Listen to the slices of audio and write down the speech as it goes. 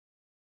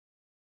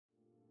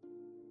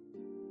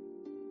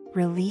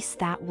Release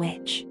That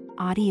Witch.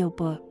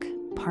 Audiobook,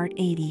 Part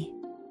 80.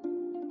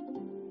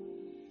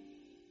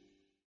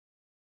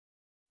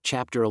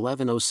 Chapter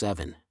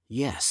 1107,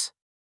 Yes.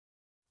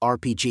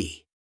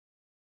 RPG.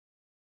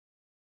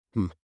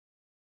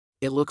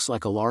 It looks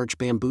like a large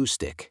bamboo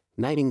stick,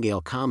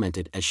 Nightingale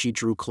commented as she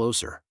drew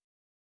closer.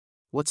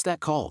 What's that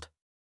called?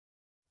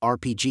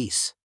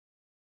 RPGs.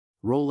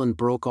 Roland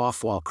broke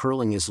off while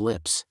curling his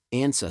lips.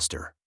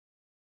 Ancestor.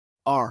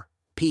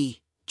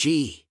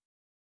 RPG.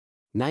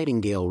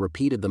 Nightingale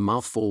repeated the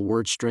mouthful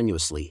word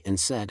strenuously and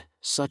said,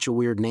 such a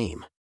weird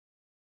name.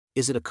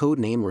 Is it a code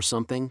name or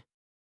something?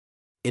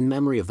 In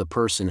memory of the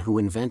person who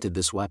invented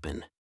this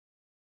weapon.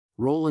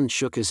 Roland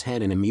shook his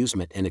head in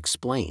amusement and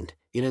explained,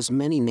 it has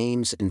many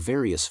names and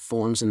various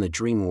forms in the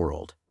dream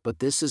world, but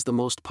this is the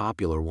most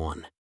popular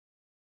one.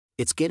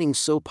 It's getting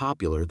so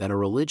popular that a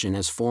religion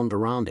has formed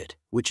around it,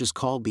 which is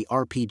called the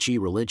RPG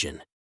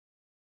religion.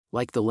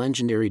 Like the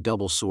legendary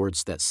double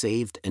swords that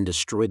saved and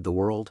destroyed the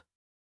world?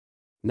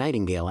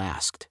 Nightingale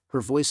asked, her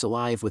voice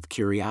alive with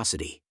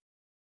curiosity.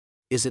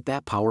 Is it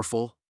that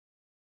powerful?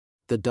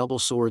 The double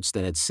swords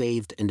that had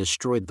saved and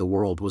destroyed the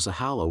world was a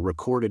hallow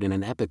recorded in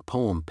an epic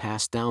poem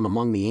passed down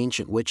among the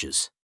ancient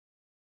witches.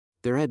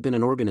 There had been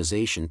an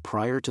organization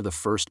prior to the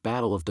first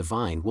battle of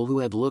divine will who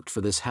had looked for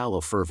this hallow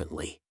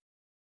fervently.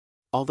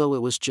 Although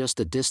it was just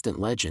a distant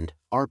legend,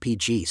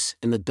 RPGs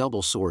and the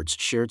double swords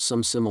shared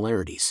some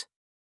similarities.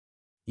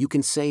 You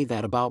can say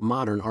that about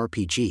modern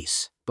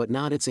RPGs, but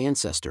not its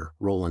ancestor,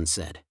 Roland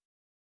said.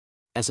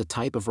 As a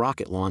type of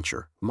rocket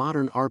launcher,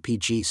 modern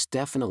RPGs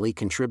definitely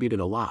contributed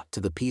a lot to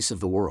the peace of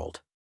the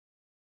world.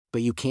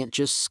 But you can't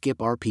just skip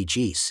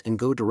RPGs and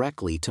go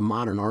directly to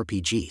modern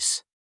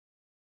RPGs.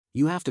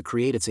 You have to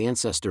create its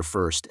ancestor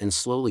first and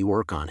slowly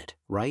work on it,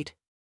 right?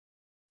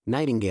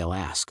 Nightingale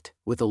asked,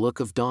 with a look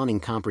of dawning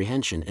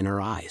comprehension in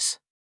her eyes.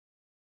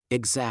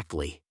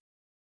 Exactly.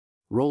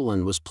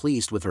 Roland was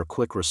pleased with her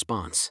quick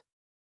response.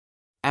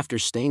 After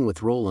staying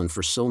with Roland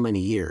for so many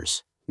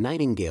years,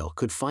 Nightingale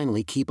could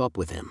finally keep up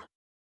with him.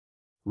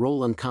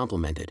 Roland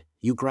complimented,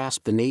 you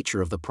grasp the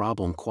nature of the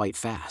problem quite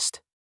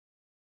fast.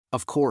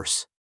 Of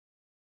course.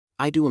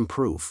 I do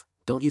improve,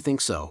 don't you think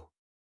so?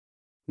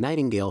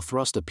 Nightingale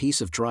thrust a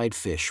piece of dried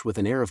fish with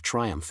an air of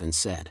triumph and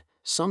said,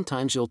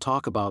 sometimes you'll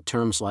talk about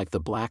terms like the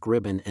black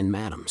ribbon and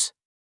madams.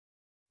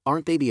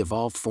 Aren't they the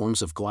evolved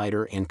forms of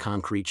glider and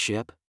concrete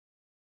ship?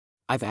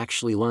 I've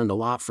actually learned a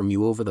lot from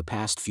you over the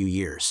past few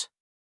years.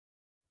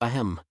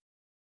 Ahem.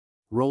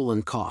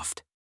 Roland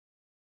coughed.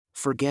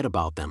 Forget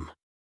about them.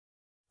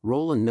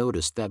 Roland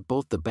noticed that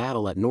both the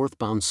battle at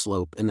Northbound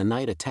Slope and the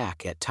night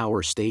attack at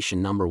Tower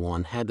Station No.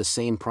 1 had the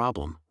same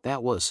problem,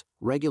 that was,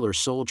 regular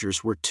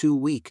soldiers were too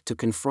weak to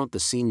confront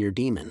the senior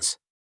demons.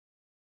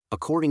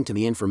 According to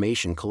the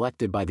information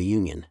collected by the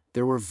Union,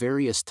 there were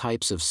various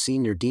types of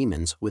senior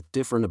demons with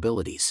different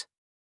abilities.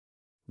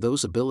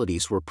 Those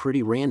abilities were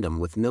pretty random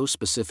with no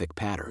specific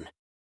pattern.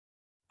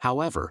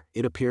 However,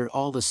 it appeared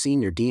all the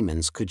senior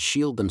demons could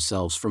shield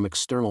themselves from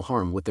external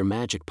harm with their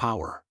magic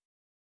power.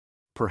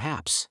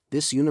 Perhaps,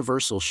 this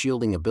universal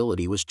shielding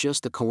ability was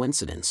just a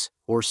coincidence,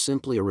 or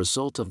simply a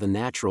result of the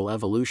natural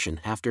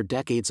evolution after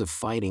decades of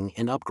fighting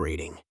and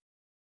upgrading.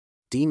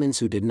 Demons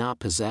who did not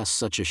possess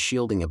such a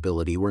shielding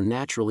ability were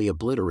naturally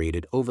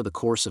obliterated over the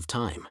course of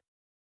time.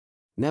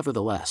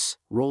 Nevertheless,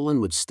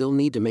 Roland would still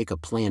need to make a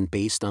plan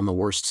based on the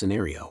worst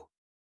scenario.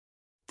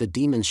 The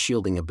demon's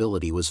shielding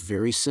ability was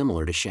very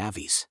similar to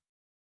Shavi's.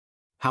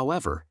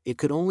 However, it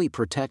could only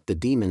protect the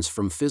demons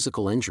from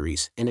physical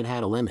injuries and it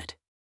had a limit.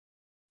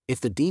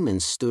 If the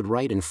demons stood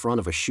right in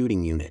front of a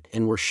shooting unit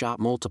and were shot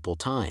multiple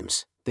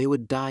times, they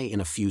would die in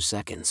a few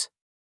seconds.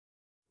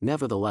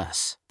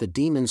 Nevertheless, the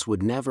demons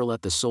would never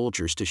let the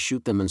soldiers to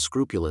shoot them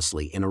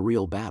unscrupulously in a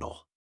real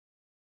battle.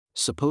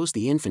 Suppose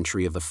the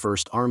infantry of the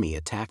First Army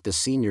attacked a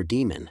senior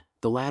demon,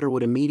 the latter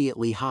would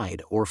immediately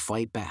hide or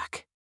fight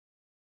back.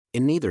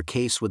 In neither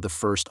case would the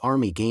First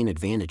Army gain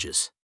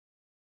advantages.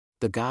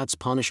 The gods'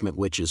 punishment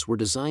witches were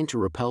designed to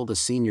repel the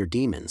senior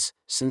demons,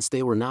 since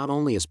they were not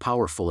only as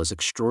powerful as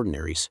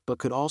extraordinaries but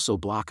could also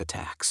block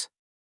attacks.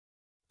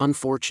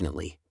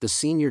 Unfortunately, the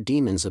senior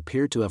demons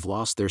appeared to have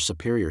lost their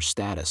superior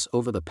status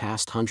over the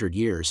past 100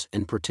 years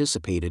and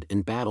participated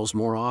in battles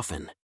more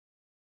often.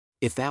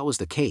 If that was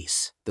the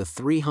case, the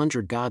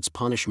 300 gods'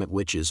 punishment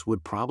witches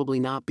would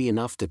probably not be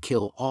enough to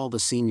kill all the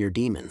senior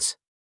demons.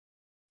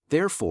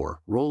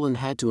 Therefore, Roland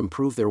had to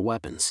improve their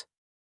weapons.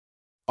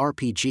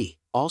 RPG,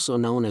 also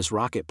known as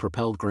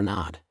rocket-propelled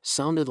grenade,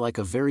 sounded like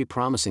a very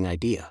promising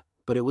idea,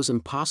 but it was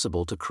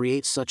impossible to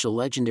create such a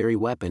legendary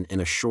weapon in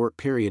a short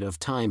period of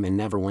time in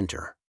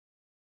Neverwinter.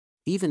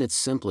 Even its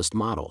simplest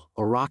model,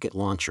 a rocket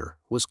launcher,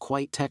 was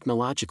quite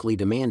technologically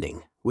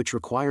demanding, which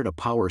required a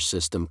power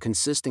system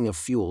consisting of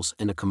fuels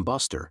and a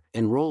combustor,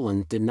 and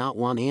Roland did not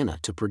want Anna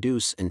to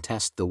produce and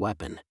test the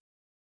weapon.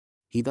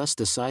 He thus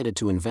decided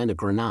to invent a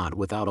grenade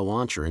without a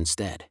launcher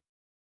instead.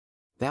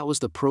 That was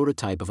the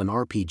prototype of an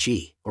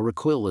RPG, a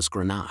recoilless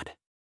grenade.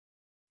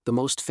 The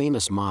most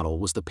famous model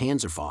was the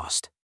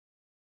Panzerfaust.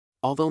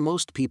 Although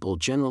most people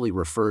generally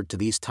referred to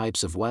these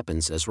types of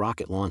weapons as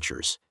rocket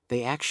launchers,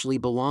 they actually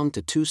belonged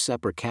to two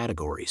separate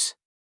categories.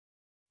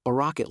 A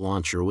rocket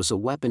launcher was a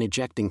weapon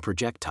ejecting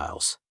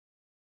projectiles.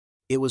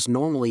 It was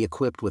normally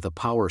equipped with a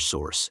power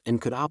source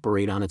and could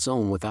operate on its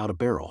own without a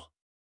barrel.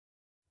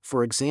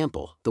 For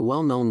example, the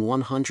well-known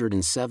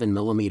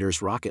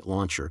 107mm rocket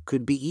launcher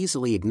could be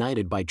easily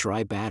ignited by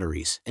dry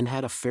batteries and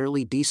had a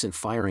fairly decent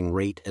firing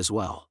rate as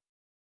well.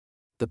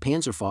 The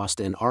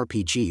Panzerfaust and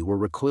RPG were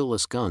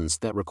recoilless guns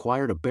that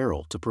required a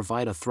barrel to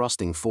provide a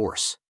thrusting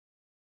force.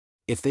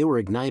 If they were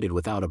ignited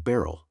without a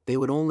barrel, they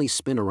would only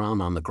spin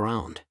around on the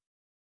ground.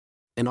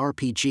 An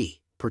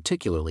RPG,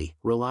 particularly,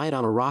 relied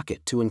on a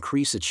rocket to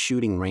increase its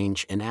shooting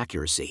range and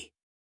accuracy.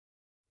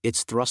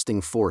 Its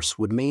thrusting force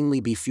would mainly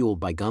be fueled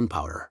by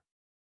gunpowder.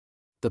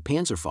 The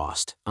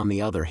Panzerfaust, on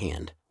the other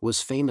hand,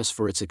 was famous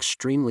for its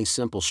extremely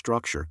simple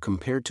structure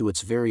compared to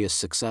its various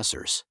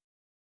successors.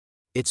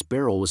 Its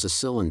barrel was a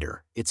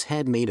cylinder, its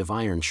head made of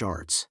iron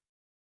shards.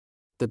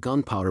 The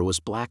gunpowder was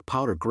black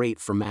powder great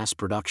for mass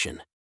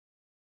production.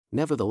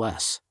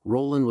 Nevertheless,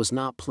 Roland was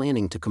not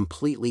planning to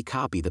completely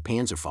copy the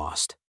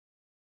Panzerfaust.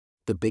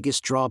 The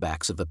biggest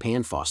drawbacks of the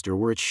Panfaster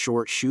were its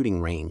short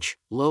shooting range,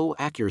 low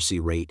accuracy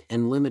rate,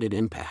 and limited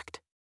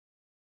impact.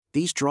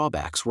 These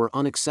drawbacks were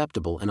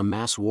unacceptable in a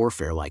mass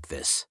warfare like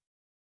this.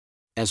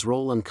 As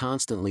Roland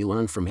constantly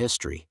learned from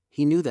history,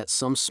 he knew that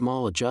some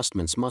small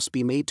adjustments must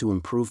be made to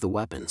improve the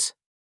weapons.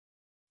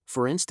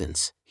 For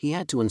instance, he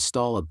had to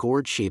install a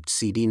gourd-shaped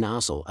CD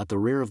nozzle at the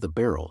rear of the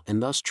barrel and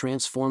thus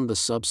transform the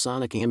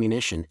subsonic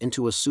ammunition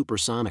into a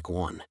supersonic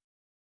one.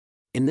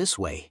 In this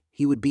way,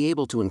 he would be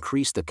able to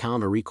increase the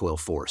counter-recoil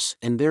force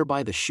and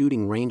thereby the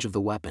shooting range of the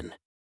weapon.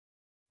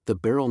 The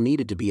barrel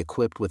needed to be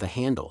equipped with a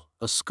handle,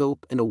 a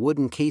scope, and a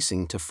wooden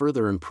casing to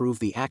further improve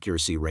the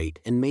accuracy rate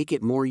and make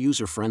it more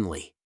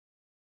user-friendly.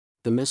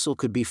 The missile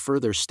could be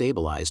further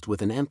stabilized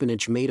with an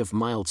empennage made of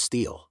mild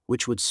steel,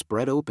 which would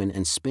spread open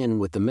and spin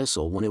with the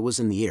missile when it was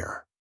in the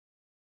air.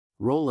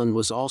 Roland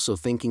was also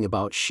thinking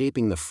about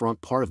shaping the front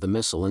part of the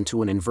missile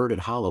into an inverted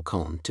hollow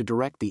cone to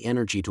direct the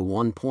energy to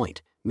one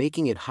point,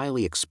 making it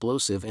highly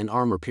explosive and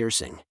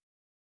armor-piercing.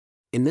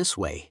 In this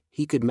way,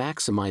 he could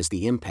maximize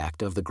the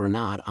impact of the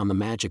grenade on the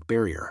magic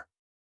barrier.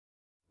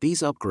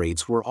 These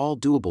upgrades were all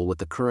doable with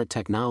the current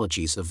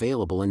technologies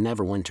available in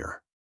Neverwinter.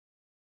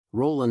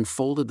 Roland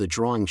folded the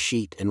drawing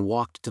sheet and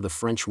walked to the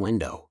French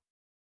window.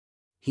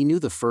 He knew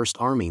the First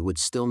Army would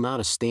still not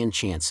a stand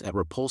chance at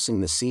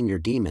repulsing the senior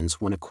demons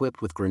when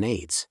equipped with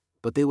grenades,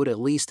 but they would at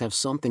least have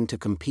something to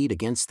compete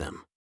against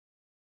them.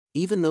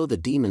 Even though the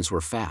demons were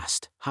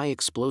fast,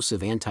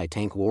 high-explosive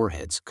anti-tank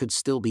warheads could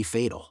still be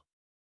fatal.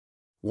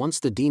 Once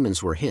the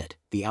demons were hit,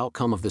 the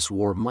outcome of this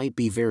war might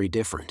be very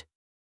different.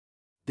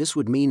 This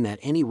would mean that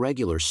any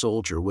regular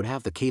soldier would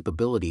have the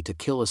capability to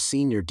kill a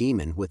senior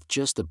demon with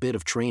just a bit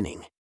of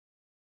training.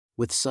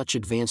 With such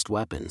advanced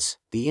weapons,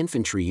 the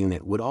infantry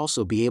unit would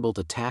also be able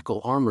to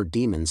tackle armored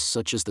demons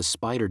such as the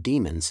spider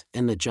demons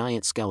and the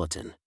giant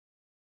skeleton.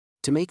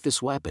 To make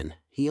this weapon,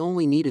 he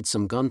only needed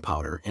some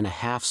gunpowder and a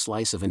half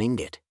slice of an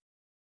ingot.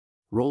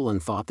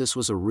 Roland thought this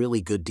was a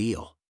really good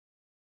deal.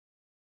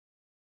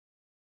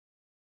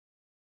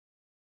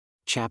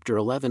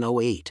 Chapter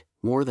 1108,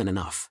 More Than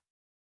Enough.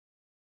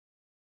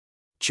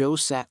 Joe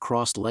sat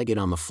cross-legged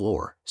on the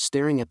floor,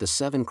 staring at the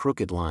 7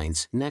 crooked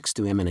lines next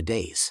to him in a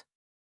daze.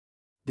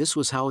 This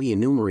was how he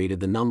enumerated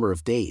the number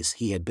of days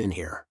he had been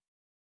here.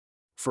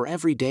 For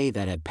every day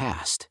that had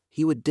passed,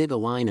 he would dig a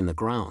line in the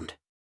ground.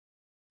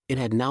 It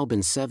had now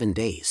been 7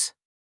 days.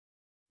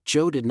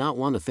 Joe did not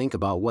want to think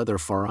about whether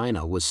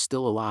Farina was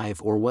still alive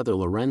or whether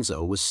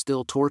Lorenzo was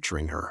still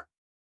torturing her.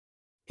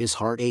 His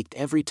heart ached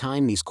every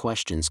time these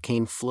questions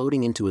came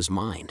floating into his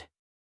mind.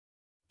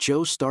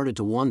 Joe started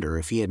to wonder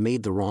if he had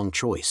made the wrong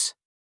choice.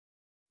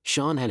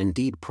 Sean had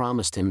indeed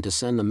promised him to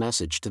send the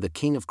message to the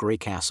King of Grey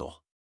Castle.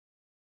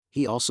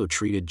 He also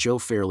treated Joe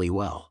fairly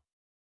well.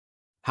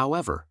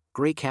 However,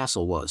 Grey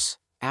Castle was,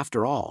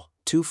 after all,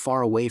 too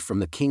far away from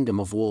the Kingdom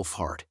of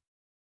Wolfheart.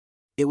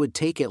 It would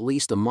take at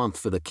least a month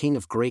for the King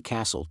of Grey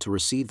Castle to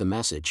receive the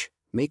message,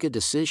 make a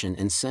decision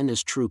and send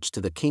his troops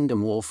to the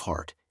Kingdom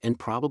Wolfheart, and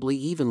probably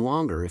even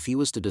longer if he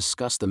was to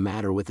discuss the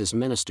matter with his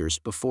ministers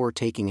before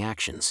taking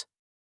actions.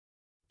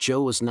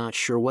 Joe was not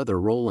sure whether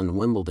Roland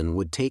Wimbledon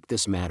would take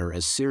this matter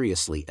as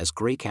seriously as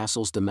Grey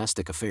Castle's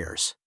domestic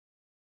affairs.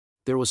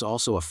 There was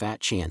also a fat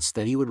chance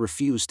that he would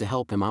refuse to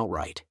help him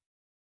outright.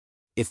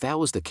 If that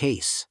was the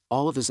case,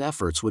 all of his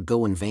efforts would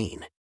go in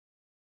vain.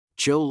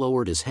 Joe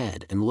lowered his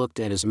head and looked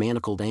at his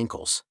manacled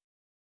ankles.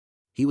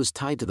 He was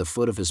tied to the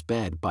foot of his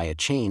bed by a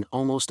chain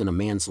almost in a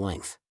man's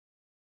length.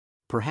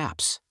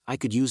 Perhaps I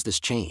could use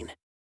this chain,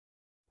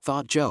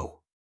 thought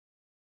Joe.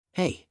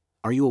 Hey,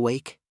 are you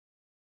awake?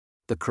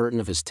 The curtain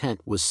of his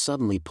tent was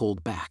suddenly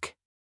pulled back.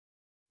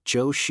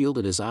 Joe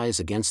shielded his eyes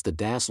against the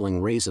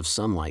dazzling rays of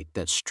sunlight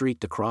that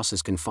streaked across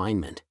his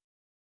confinement.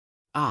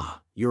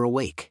 Ah, you're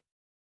awake.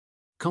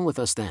 Come with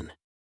us then.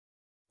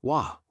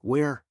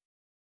 Where?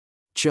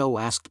 Joe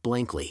asked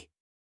blankly.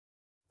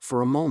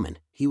 For a moment,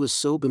 he was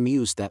so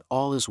bemused that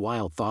all his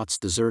wild thoughts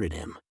deserted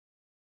him.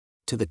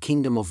 To the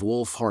Kingdom of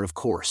Wolfheart, of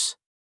course.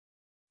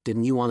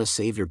 Didn't you want to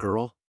save your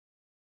girl?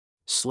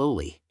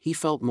 Slowly, he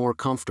felt more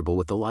comfortable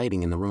with the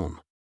lighting in the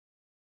room.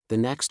 The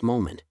next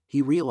moment,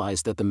 he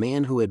realized that the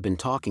man who had been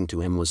talking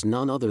to him was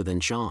none other than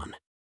Sean.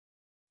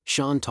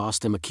 Sean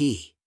tossed him a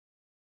key.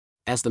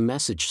 As the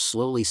message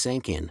slowly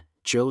sank in,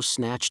 Joe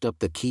snatched up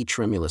the key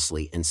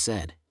tremulously and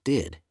said,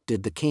 Did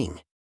the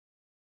king?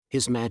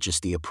 His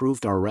Majesty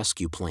approved our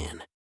rescue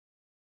plan.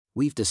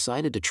 We've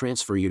decided to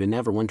transfer you to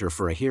Neverwinter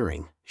for a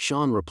hearing,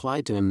 Sean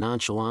replied to him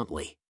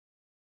nonchalantly.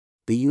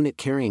 The unit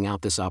carrying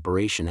out this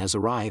operation has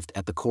arrived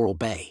at the Coral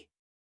Bay.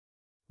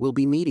 We'll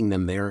be meeting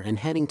them there and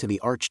heading to the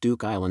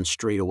Archduke Island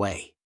straight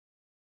away.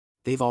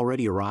 They've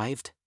already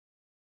arrived?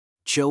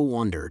 Joe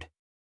wondered.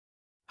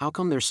 How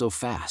come they're so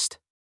fast?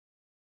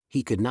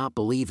 He could not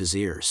believe his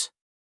ears.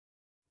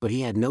 But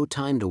he had no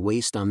time to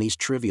waste on these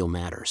trivial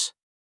matters.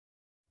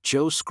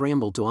 Joe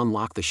scrambled to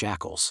unlock the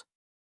shackles.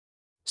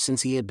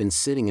 Since he had been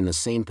sitting in the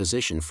same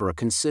position for a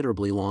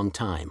considerably long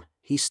time,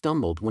 he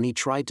stumbled when he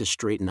tried to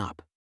straighten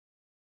up.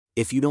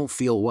 If you don't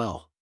feel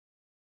well.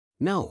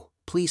 No,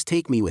 please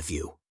take me with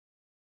you.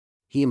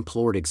 He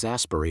implored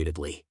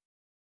exasperatedly.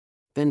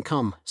 Then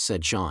come,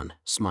 said Sean,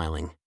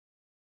 smiling.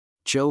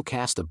 Joe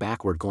cast a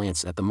backward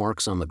glance at the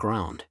marks on the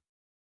ground.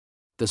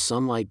 The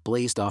sunlight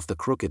blazed off the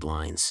crooked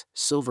lines,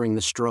 silvering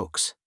the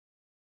strokes.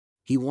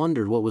 He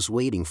wondered what was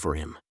waiting for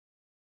him.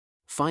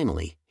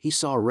 Finally, he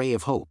saw a ray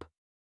of hope.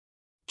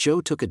 Joe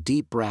took a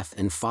deep breath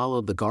and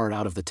followed the guard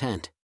out of the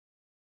tent.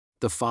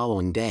 The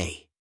following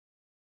day.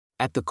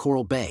 At the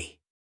Coral Bay.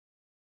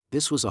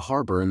 This was a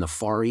harbor in the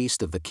far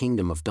east of the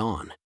Kingdom of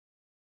Dawn.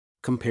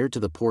 Compared to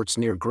the ports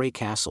near Grey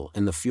Castle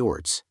and the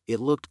fjords, it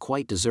looked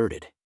quite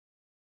deserted.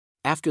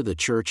 After the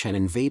church had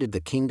invaded the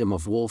Kingdom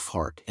of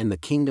Wolfheart and the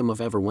Kingdom of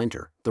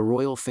Everwinter, the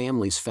royal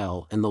families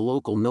fell and the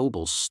local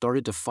nobles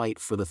started to fight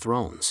for the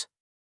thrones.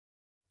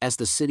 As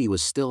the city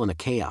was still in a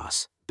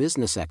chaos,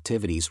 business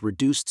activities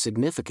reduced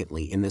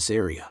significantly in this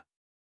area.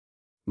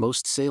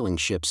 Most sailing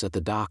ships at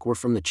the dock were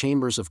from the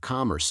chambers of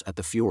commerce at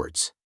the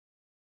fjords.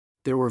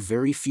 There were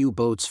very few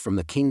boats from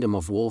the Kingdom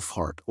of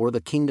Wolfheart or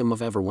the Kingdom of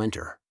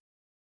Everwinter.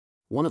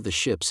 One of the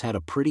ships had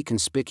a pretty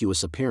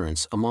conspicuous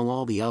appearance among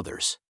all the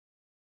others.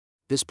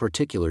 This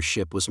particular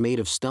ship was made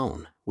of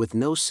stone, with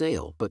no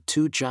sail but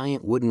two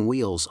giant wooden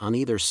wheels on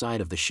either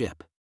side of the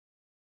ship.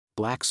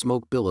 Black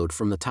smoke billowed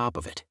from the top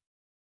of it.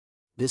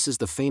 This is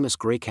the famous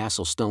Grey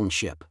Castle stone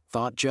ship,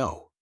 thought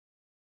Joe.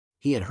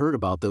 He had heard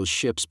about those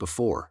ships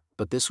before,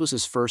 but this was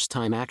his first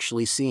time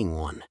actually seeing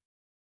one.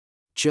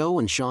 Joe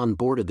and Sean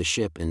boarded the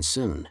ship and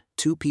soon,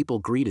 two people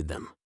greeted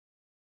them.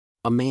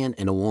 A man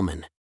and a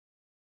woman.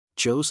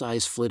 Joe's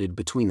eyes flitted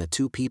between the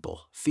two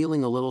people,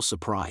 feeling a little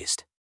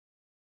surprised.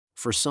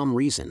 For some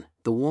reason,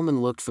 the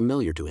woman looked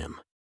familiar to him.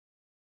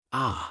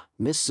 Ah,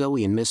 Miss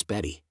Zoe and Miss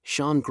Betty,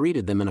 Sean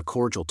greeted them in a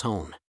cordial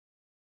tone.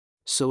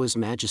 So His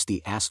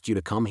Majesty asked you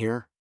to come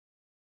here?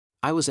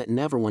 I was at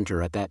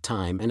Neverwinter at that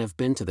time and have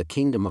been to the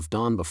Kingdom of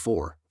Dawn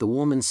before, the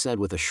woman said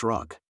with a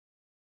shrug.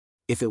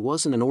 If it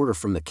wasn't an order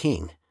from the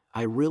king,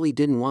 I really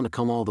didn't want to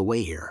come all the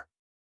way here.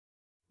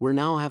 We're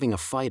now having a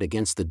fight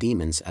against the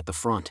demons at the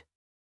front.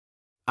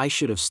 I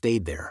should have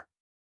stayed there.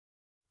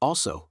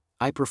 Also,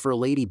 I prefer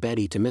Lady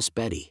Betty to Miss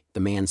Betty, the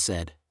man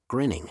said,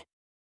 grinning.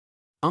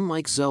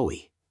 Unlike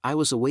Zoe, I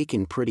was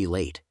awakened pretty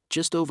late,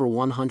 just over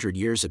 100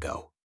 years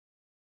ago.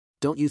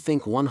 Don't you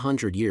think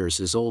 100 years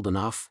is old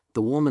enough?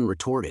 The woman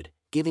retorted,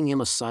 giving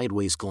him a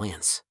sideways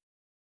glance.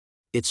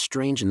 It's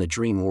strange in the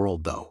dream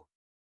world though.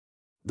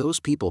 Those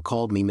people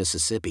called me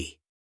Mississippi.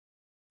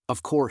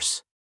 Of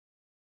course.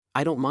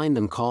 I don't mind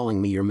them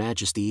calling me Your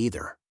Majesty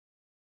either.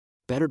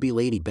 Better be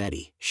Lady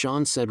Betty,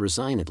 Sean said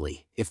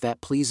resignedly, if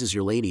that pleases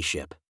your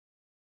ladyship.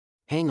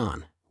 Hang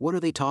on, what are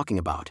they talking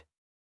about?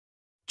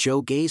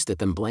 Joe gazed at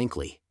them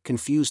blankly,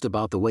 confused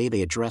about the way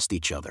they addressed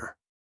each other.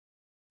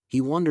 He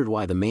wondered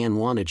why the man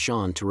wanted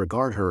Sean to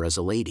regard her as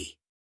a lady.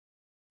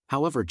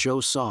 However Joe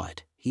saw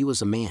it, he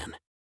was a man.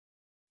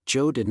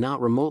 Joe did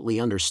not remotely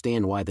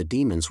understand why the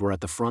demons were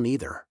at the front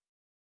either.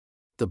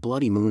 The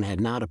bloody moon had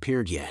not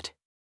appeared yet.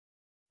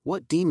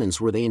 What demons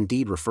were they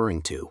indeed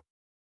referring to?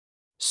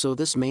 So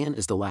this man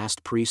is the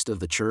last priest of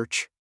the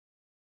church?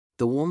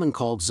 The woman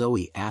called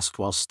Zoe asked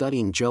while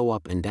studying Joe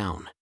up and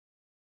down.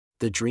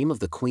 The dream of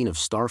the Queen of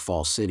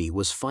Starfall City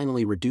was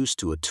finally reduced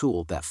to a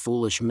tool that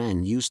foolish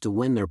men used to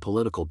win their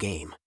political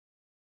game.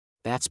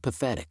 That's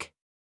pathetic.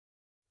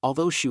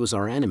 Although she was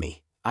our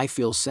enemy, I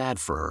feel sad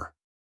for her.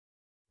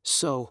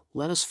 So,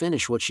 let us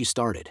finish what she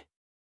started.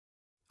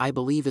 I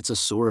believe it's a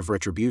sort of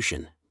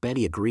retribution,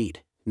 Betty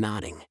agreed,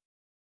 nodding.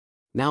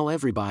 Now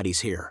everybody's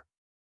here.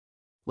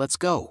 Let's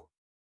go.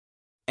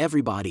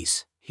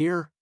 Everybody's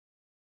here?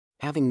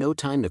 Having no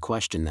time to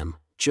question them,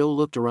 Joe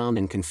looked around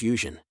in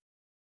confusion.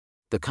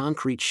 The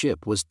concrete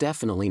ship was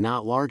definitely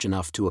not large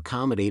enough to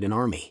accommodate an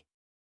army.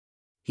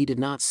 He did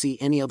not see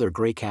any other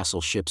Grey Castle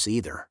ships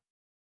either.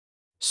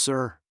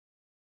 Sir?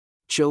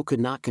 Joe could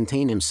not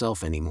contain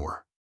himself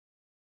anymore.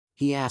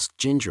 He asked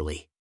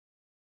gingerly.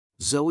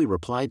 Zoe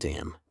replied to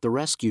him, the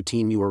rescue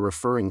team you are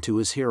referring to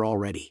is here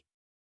already.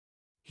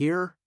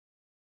 Here?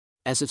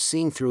 As if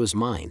seeing through his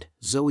mind,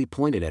 Zoe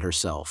pointed at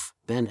herself,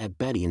 then at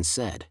Betty and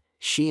said,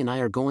 "She and I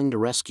are going to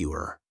rescue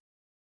her."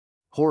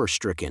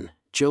 Horror-stricken,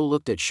 Joe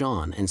looked at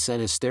Sean and said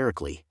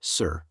hysterically,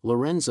 "Sir,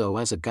 Lorenzo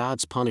has a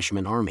God's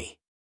punishment army."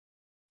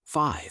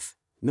 5.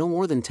 No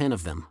more than 10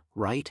 of them,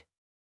 right?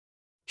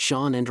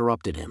 Sean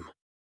interrupted him.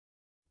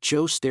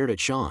 Joe stared at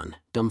Sean,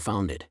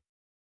 dumbfounded.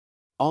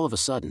 All of a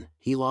sudden,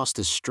 he lost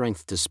his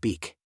strength to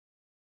speak.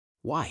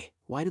 Why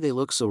do they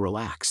look so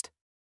relaxed?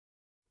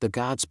 The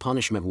God's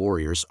punishment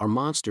warriors are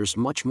monsters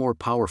much more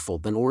powerful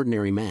than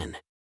ordinary men.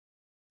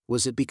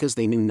 Was it because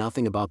they knew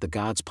nothing about the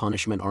God's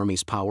punishment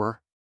army's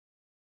power?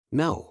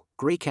 No,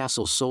 Grey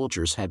Castle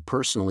soldiers had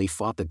personally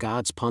fought the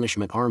God's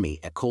punishment army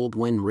at Cold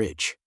Wind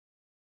Ridge.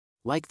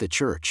 Like the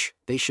church,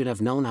 they should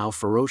have known how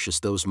ferocious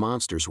those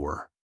monsters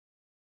were.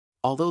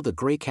 Although the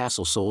Grey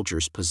Castle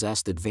soldiers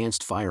possessed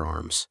advanced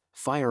firearms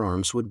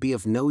would be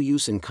of no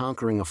use in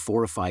conquering a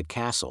fortified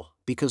castle,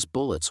 because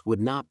bullets would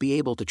not be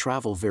able to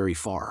travel very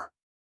far.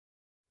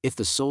 If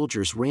the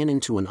soldiers ran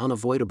into an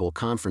unavoidable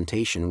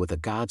confrontation with a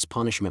God's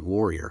punishment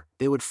warrior,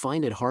 they would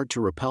find it hard to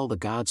repel the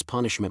God's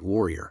punishment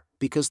warrior,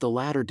 because the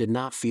latter did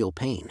not feel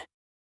pain.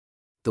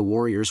 The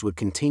warriors would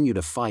continue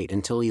to fight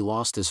until he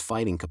lost his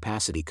fighting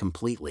capacity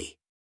completely.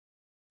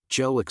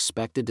 Joe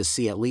expected to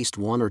see at least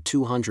 100 or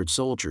 200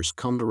 soldiers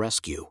come to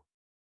rescue.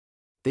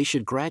 They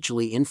should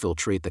gradually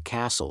infiltrate the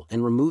castle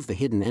and remove the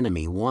hidden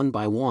enemy one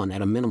by one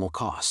at a minimal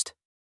cost.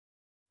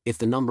 If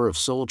the number of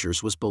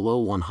soldiers was below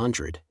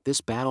 100,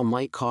 this battle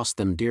might cost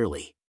them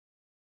dearly.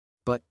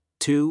 But,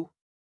 2?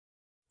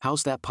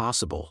 How's that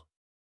possible?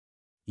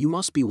 You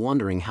must be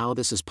wondering how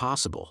this is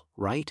possible,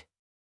 right?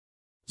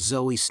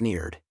 Zoe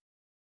sneered.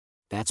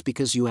 That's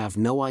because you have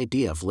no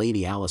idea of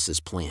Lady Alice's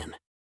plan.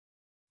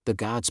 The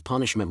God's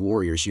punishment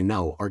warriors you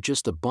know are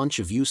just a bunch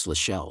of useless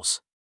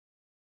shells.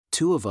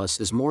 2 of us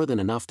is more than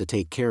enough to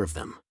take care of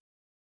them.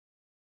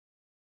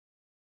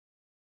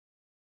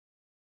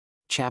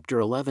 Chapter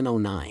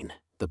 1109,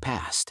 The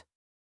Past.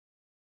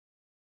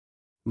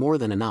 More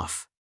than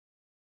enough.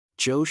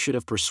 Joe should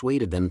have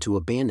persuaded them to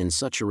abandon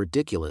such a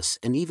ridiculous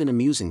and even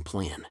amusing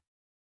plan.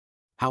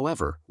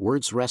 However,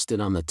 words rested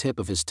on the tip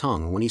of his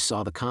tongue when he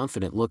saw the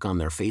confident look on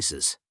their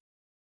faces.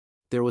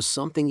 There was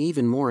something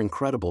even more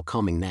incredible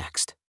coming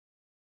next.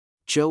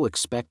 Joe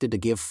expected to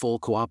give full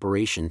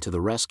cooperation to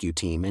the rescue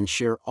team and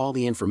share all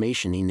the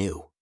information he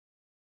knew.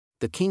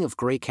 The King of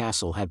Grey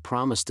Castle had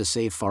promised to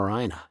save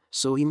Farina,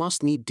 so he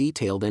must need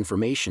detailed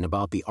information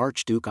about the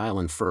Archduke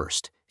Island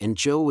first, and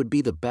Joe would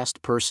be the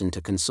best person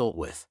to consult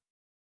with.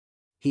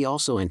 He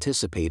also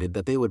anticipated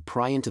that they would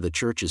pry into the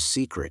church's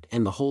secret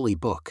and the Holy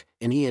Book,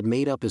 and he had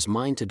made up his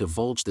mind to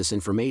divulge this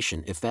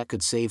information if that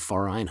could save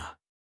Farina.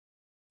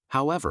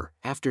 However,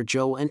 after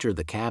Joe entered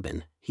the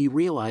cabin, he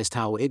realized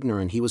how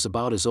ignorant he was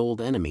about his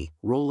old enemy,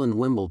 Roland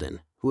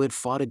Wimbledon, who had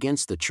fought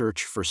against the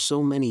church for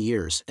so many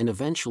years and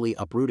eventually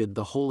uprooted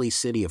the holy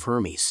city of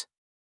Hermes.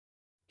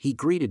 He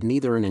greeted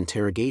neither an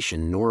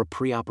interrogation nor a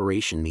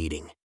pre-operation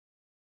meeting.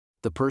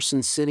 The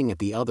person sitting at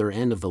the other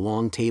end of the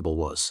long table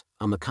was,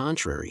 on the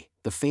contrary,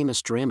 the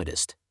famous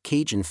dramatist,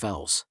 Cajun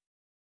Fells.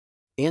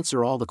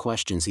 Answer all the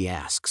questions he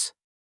asks.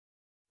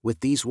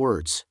 With these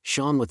words,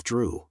 Sean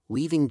withdrew,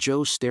 leaving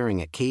Joe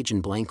staring at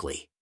Cajun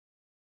blankly.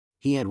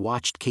 He had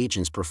watched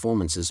Cajun's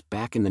performances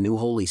back in the new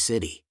holy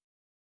city.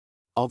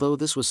 Although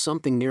this was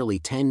something nearly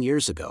 10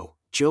 years ago,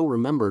 Joe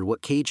remembered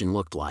what Cajun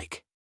looked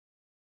like.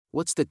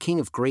 What's the King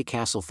of Grey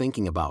Castle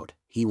thinking about,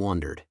 he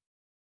wondered.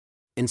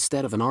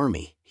 Instead of an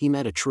army, he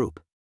met a troop.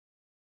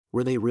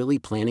 Were they really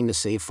planning to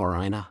save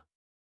Farina?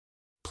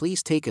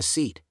 Please take a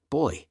seat,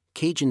 boy,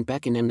 Cajun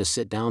beckoned him to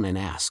sit down and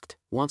asked,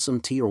 want some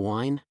tea or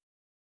wine?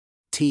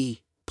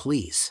 Tea,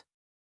 please.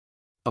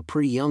 A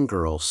pretty young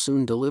girl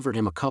soon delivered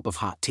him a cup of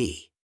hot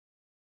tea.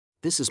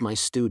 This is my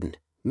student,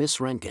 Miss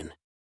Renkin.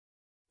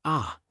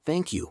 Ah,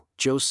 thank you,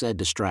 Joe said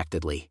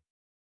distractedly.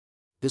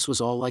 This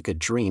was all like a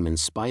dream in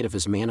spite of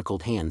his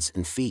manacled hands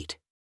and feet.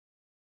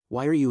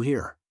 Why are you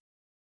here?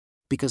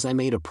 Because I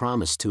made a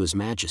promise to His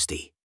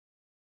Majesty.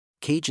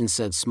 Cajun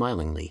said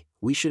smilingly,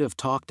 we should have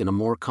talked in a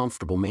more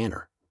comfortable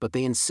manner, but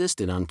they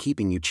insisted on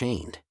keeping you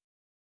chained.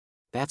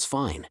 That's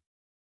fine.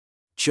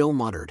 Joe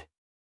muttered.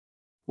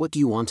 What do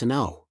you want to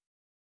know?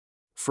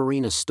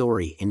 Farina's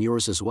story and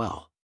yours as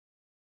well.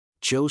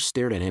 Joe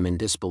stared at him in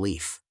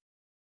disbelief.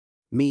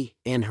 Me,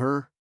 and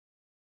her?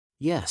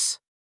 Yes.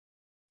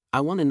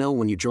 I want to know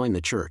when you joined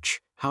the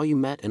church, how you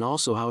met and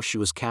also how she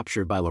was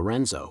captured by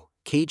Lorenzo,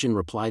 Cajun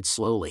replied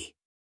slowly.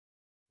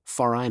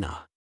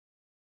 Farina.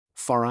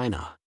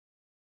 Farina.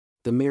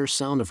 The mere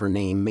sound of her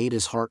name made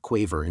his heart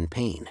quaver in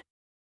pain.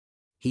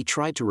 He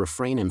tried to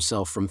refrain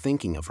himself from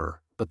thinking of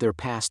her, but their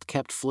past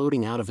kept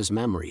floating out of his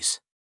memories.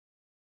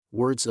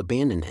 Words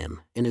abandoned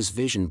him, and his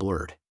vision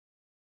blurred.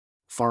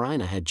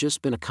 Farina had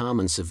just been a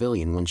common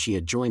civilian when she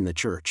had joined the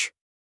church.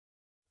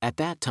 At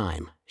that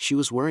time, she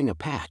was wearing a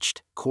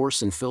patched,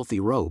 coarse and filthy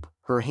robe,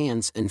 her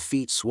hands and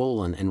feet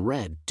swollen and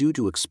red due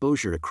to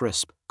exposure to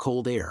crisp,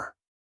 cold air.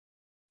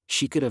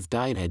 She could have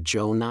died had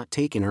Joe not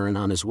taken her in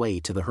on his way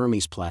to the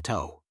Hermes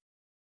Plateau.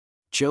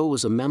 Joe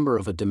was a member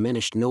of a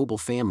diminished noble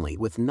family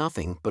with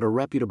nothing but a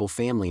reputable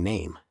family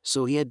name,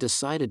 so he had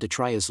decided to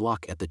try his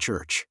luck at the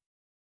church.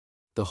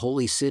 The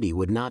Holy City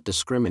would not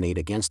discriminate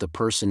against a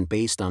person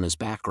based on his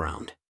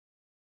background.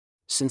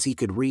 Since he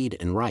could read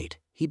and write,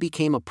 he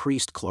became a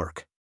priest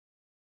clerk.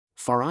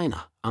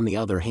 Farina, on the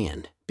other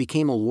hand,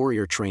 became a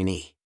warrior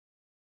trainee.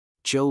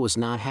 Joe was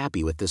not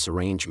happy with this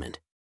arrangement.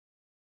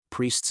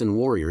 Priests and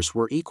warriors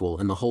were equal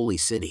in the Holy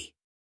City.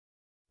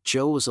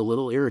 Joe was a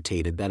little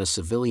irritated that a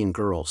civilian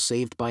girl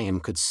saved by him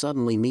could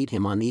suddenly meet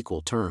him on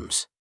equal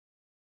terms.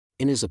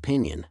 In his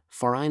opinion,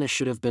 Farina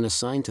should have been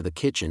assigned to the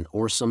kitchen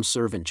or some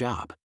servant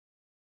job.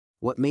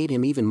 What made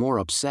him even more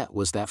upset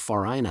was that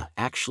Farina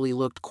actually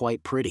looked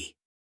quite pretty.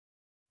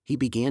 He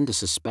began to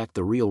suspect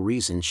the real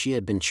reason she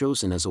had been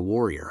chosen as a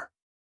warrior.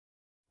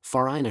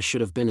 Farina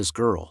should have been his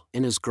girl,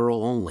 and his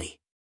girl only.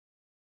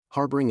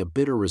 Harboring a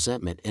bitter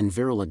resentment and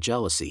virulent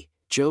jealousy,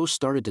 Joe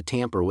started to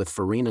tamper with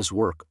Farina's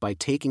work by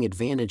taking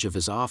advantage of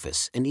his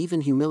office and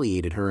even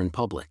humiliated her in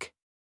public.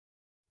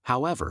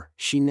 However,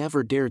 she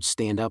never dared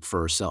stand up for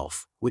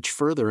herself, which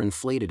further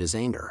inflated his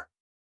anger.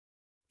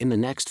 In the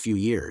next few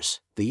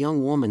years, the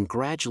young woman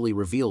gradually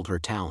revealed her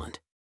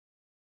talent.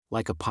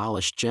 Like a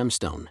polished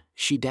gemstone,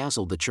 she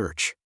dazzled the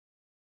church.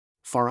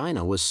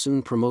 Farina was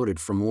soon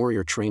promoted from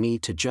warrior trainee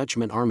to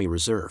Judgment Army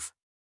Reserve.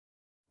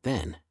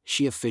 Then,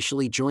 she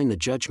officially joined the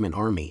Judgment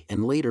Army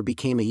and later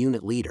became a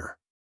unit leader.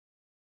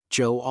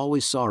 Joe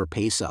always saw her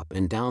pace up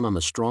and down on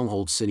the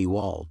stronghold city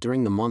wall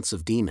during the months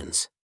of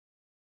demons.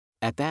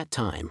 At that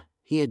time,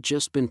 he had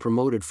just been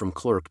promoted from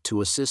clerk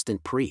to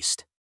assistant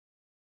priest.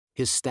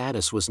 His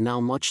status was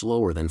now much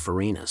lower than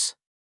Farina's.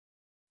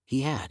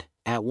 He had,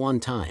 at one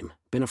time,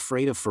 been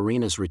afraid of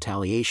Farina's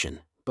retaliation,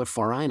 but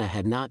Farina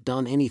had not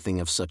done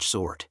anything of such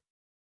sort.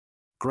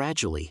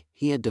 Gradually,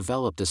 he had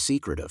developed a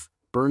secretive,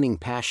 burning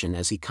passion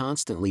as he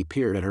constantly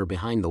peered at her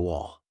behind the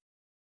wall.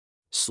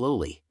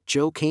 Slowly,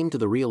 Joe came to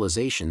the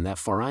realization that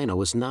Farina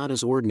was not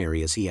as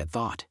ordinary as he had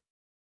thought.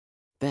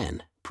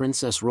 Then,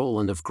 Princess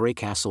Roland of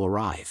Greycastle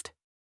arrived.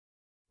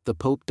 The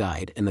Pope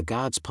died and the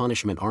God's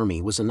Punishment Army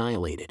was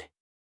annihilated.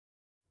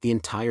 The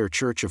entire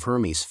Church of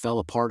Hermes fell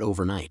apart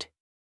overnight.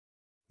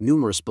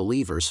 Numerous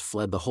believers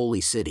fled the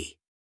Holy City.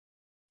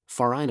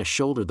 Farina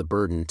shouldered the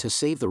burden to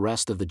save the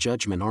rest of the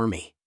Judgment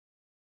Army.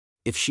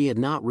 If she had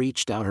not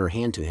reached out her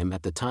hand to him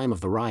at the time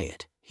of the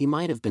riot, he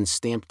might have been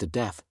stamped to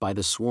death by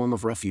the swarm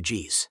of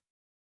refugees.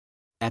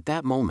 At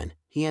that moment,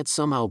 he had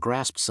somehow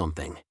grasped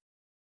something.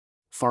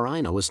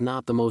 Farina was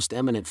not the most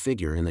eminent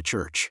figure in the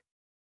church.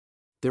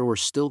 There were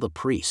still the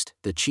priest,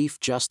 the chief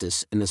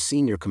justice and the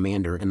senior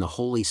commander in the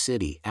Holy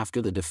City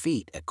after the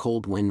defeat at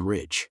Cold Wind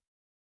Ridge.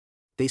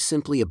 They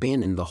simply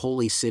abandoned the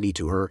Holy City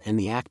to her and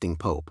the acting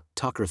pope,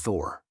 Tucker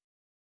Thor.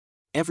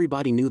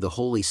 Everybody knew the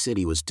Holy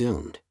City was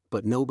doomed,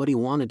 but nobody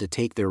wanted to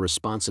take their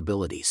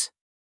responsibilities.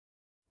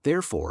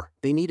 Therefore,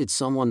 they needed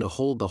someone to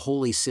hold the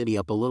Holy City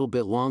up a little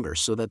bit longer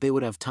so that they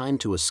would have time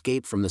to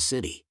escape from the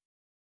city.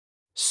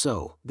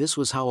 So, this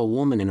was how a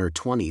woman in her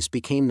 20s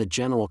became the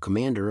general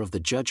commander of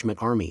the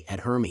Judgment Army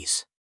at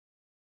Hermes.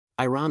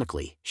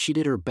 Ironically, she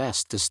did her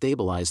best to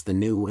stabilize the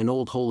new and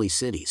old holy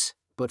cities,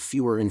 but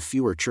fewer and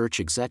fewer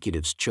church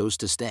executives chose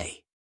to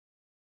stay.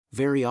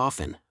 Very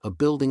often, a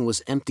building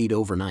was emptied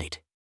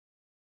overnight.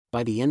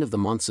 By the end of the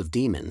months of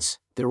demons,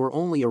 there were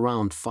only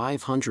around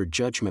 500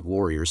 judgment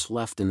warriors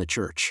left in the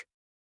church.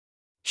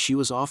 She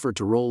was offered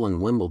to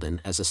Roland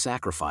Wimbledon as a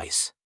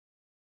sacrifice.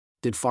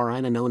 Did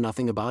Farina know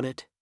nothing about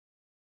it?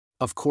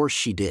 Of course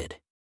she did.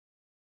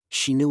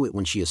 She knew it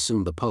when she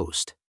assumed the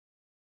post.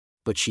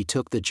 But she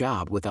took the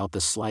job without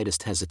the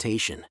slightest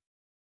hesitation.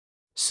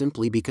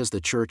 Simply because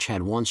the church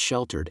had once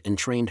sheltered and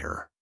trained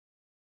her.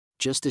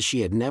 Just as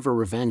she had never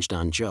revenged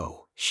on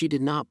Joe, she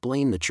did not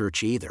blame the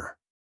church either.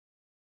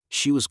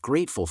 She was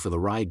grateful for the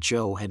ride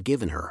Joe had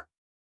given her.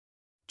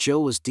 Joe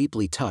was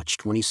deeply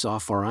touched when he saw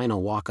Farina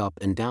walk up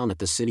and down at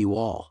the city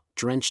wall,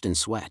 drenched in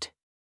sweat.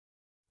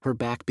 Her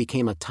back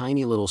became a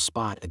tiny little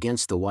spot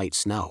against the white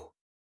snow.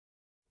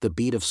 The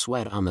bead of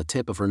sweat on the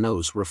tip of her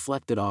nose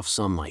reflected off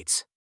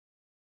sunlights.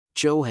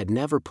 Joe had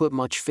never put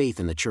much faith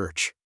in the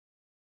church.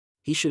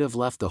 He should have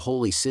left the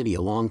Holy City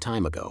a long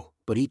time ago,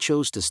 but he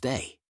chose to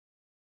stay.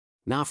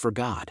 Not for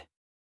God.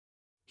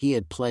 He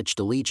had pledged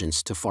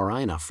allegiance to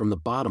Farina from the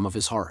bottom of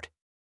his heart.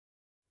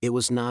 It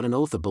was not an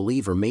oath a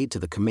believer made to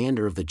the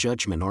commander of the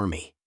Judgment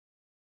Army.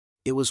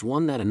 It was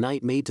one that a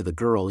knight made to the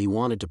girl he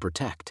wanted to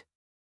protect.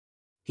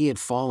 He had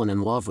fallen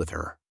in love with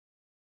her.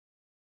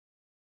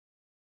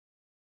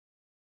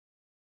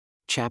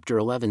 Chapter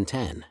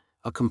 11:10,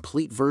 a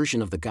complete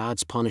version of the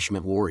God's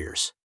Punishment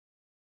Warriors.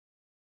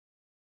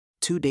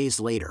 2 days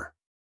later,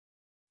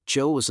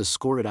 Joe was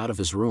escorted out of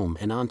his room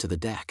and onto the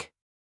deck.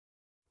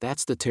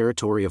 "That's the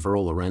territory of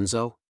Earl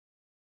Lorenzo?"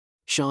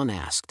 Sean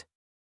asked.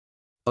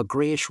 A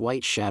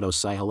grayish-white shadow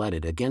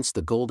silhouetted against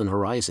the golden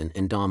horizon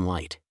in dawn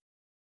light.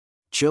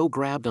 Joe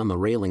grabbed on the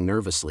railing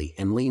nervously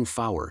and leaned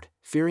forward,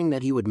 fearing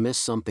that he would miss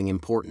something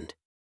important.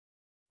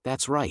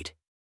 "That's right.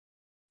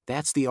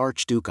 That's the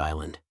Archduke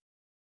Island.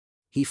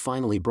 He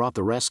finally brought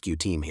the rescue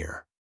team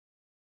here."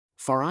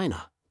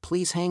 Farina,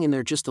 please hang in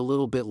there just a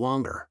little bit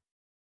longer.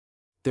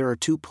 There are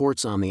 2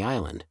 ports on the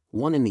island,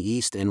 one in the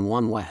east and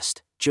one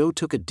west. Joe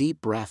took a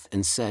deep breath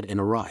and said in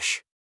a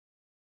rush.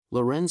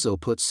 Lorenzo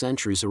put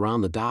sentries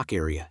around the dock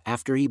area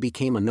after he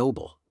became a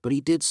noble, but he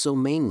did so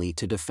mainly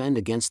to defend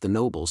against the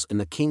nobles in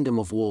the kingdom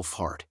of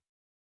Wolfheart.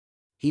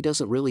 He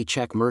doesn't really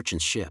check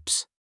merchants'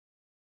 ships.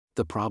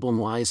 The problem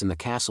lies in the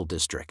castle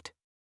district.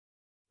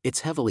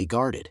 It's heavily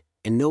guarded,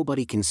 and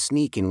nobody can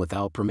sneak in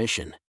without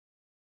permission.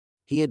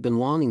 He had been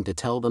longing to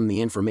tell them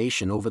the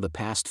information over the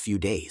past few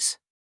days.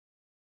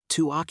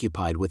 Too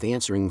occupied with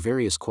answering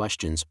various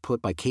questions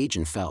put by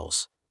Cajun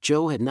Fells,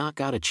 Joe had not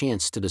got a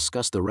chance to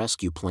discuss the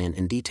rescue plan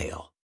in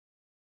detail.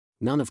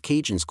 None of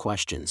Cajun's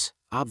questions,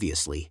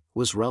 obviously,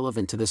 was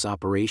relevant to this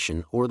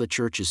operation or the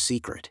church's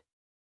secret.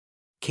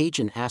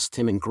 Cajun asked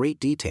him in great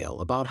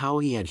detail about how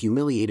he had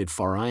humiliated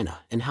Farina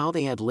and how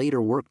they had later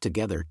worked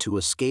together to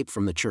escape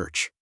from the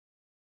church.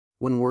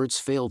 When words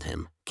failed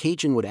him,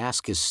 Cajun would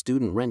ask his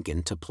student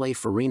Rentgen to play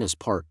Farina's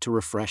part to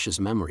refresh his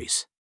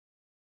memories.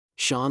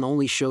 Sean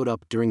only showed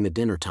up during the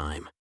dinner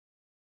time.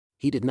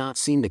 He did not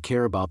seem to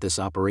care about this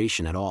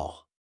operation at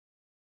all.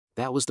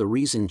 That was the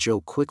reason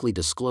Joe quickly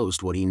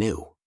disclosed what he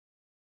knew.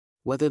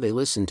 Whether they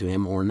listened to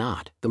him or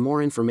not, the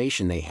more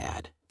information they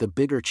had, the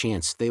bigger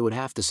chance they would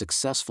have to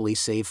successfully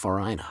save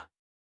Farina.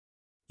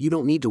 You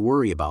don't need to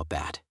worry about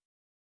that.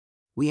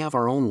 We have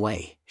our own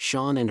way,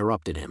 Sean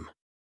interrupted him.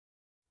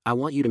 I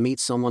want you to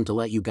meet someone to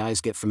let you guys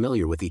get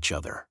familiar with each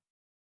other.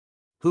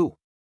 Who?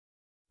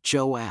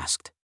 Joe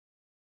asked.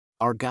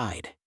 Our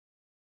guide.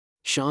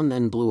 Sean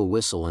then blew a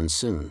whistle and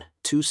soon,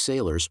 2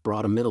 sailors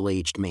brought a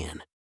middle-aged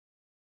man.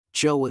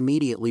 Joe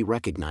immediately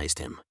recognized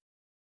him.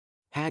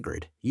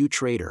 Haggard, you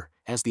traitor.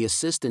 As the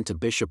assistant to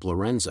Bishop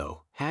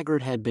Lorenzo,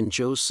 Haggard had been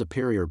Joe's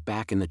superior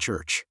back in the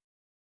church.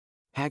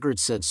 Haggard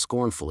said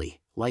scornfully,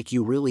 like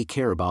you really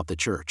care about the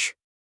church.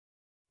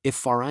 If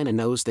Farina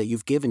knows that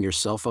you've given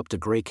yourself up to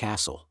Grey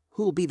Castle,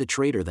 who'll be the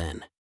traitor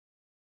then?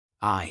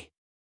 I.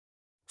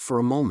 For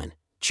a moment,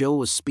 Joe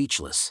was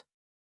speechless.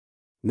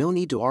 No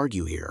need to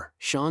argue here,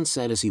 Sean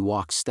said as he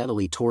walked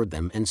steadily toward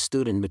them and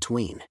stood in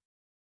between.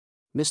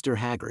 Mr.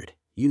 Haggard,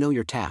 you know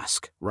your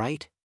task,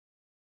 right?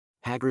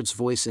 Haggard's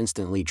voice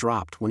instantly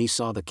dropped when he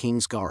saw the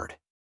king's guard.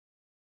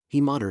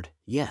 He muttered,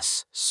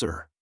 yes,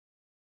 sir.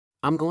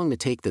 I'm going to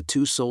take the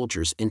 2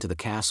 soldiers into the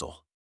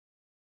castle.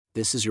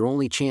 This is your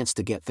only chance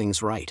to get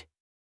things right.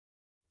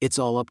 It's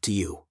all up to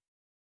you.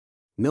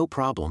 No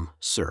problem,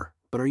 sir,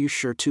 but are you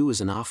sure 2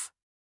 is enough?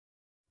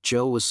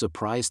 Joe was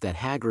surprised that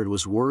Haggard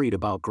was worried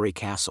about Grey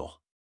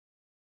Castle.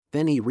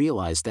 Then he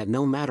realized that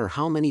no matter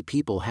how many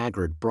people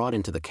Haggard brought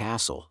into the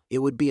castle, it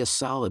would be a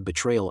solid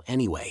betrayal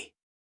anyway.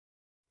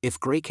 If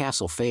Grey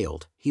Castle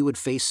failed, he would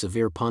face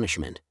severe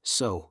punishment,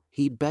 so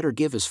he'd better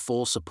give his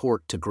full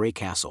support to Grey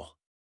Castle.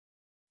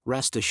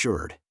 Rest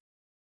assured.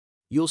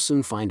 You'll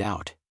soon find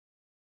out.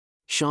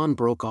 Sean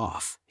broke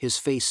off, his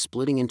face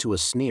splitting into a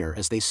sneer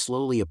as they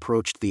slowly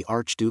approached the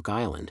Archduke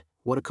Island.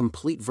 What a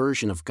complete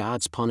version of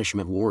God's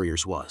punishment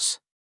warriors was.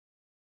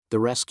 The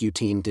rescue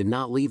team did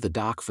not leave the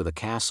dock for the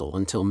castle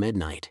until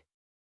midnight.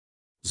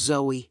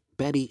 Zoe,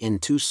 Betty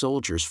and 2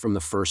 soldiers from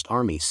the First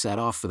Army set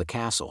off for the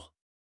castle.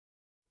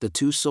 The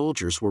 2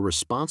 soldiers were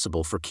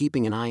responsible for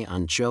keeping an eye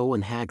on Joe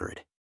and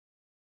Haggard.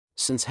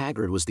 Since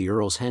Haggard was the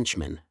Earl's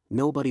henchman,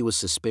 nobody was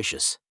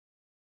suspicious.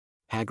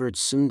 Haggard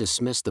soon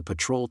dismissed the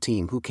patrol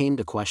team who came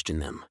to question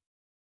them.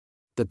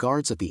 The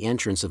guards at the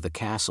entrance of the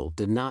castle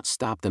did not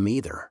stop them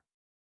either.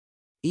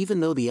 Even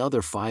though the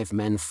other 5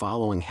 men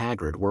following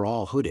Haggard were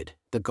all hooded,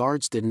 the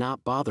guards did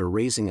not bother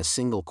raising a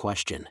single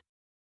question.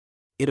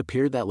 It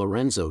appeared that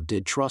Lorenzo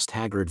did trust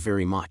Haggard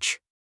very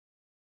much.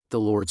 The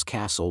Lord's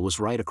castle was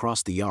right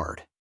across the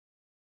yard.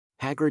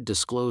 Haggard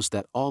disclosed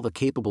that all the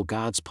capable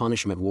God's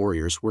punishment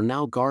warriors were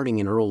now guarding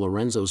in Earl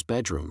Lorenzo's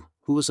bedroom,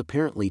 who was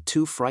apparently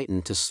too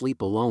frightened to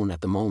sleep alone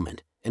at the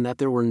moment, and that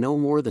there were no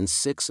more than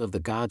 6 of the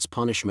God's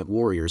punishment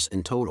warriors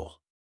in total.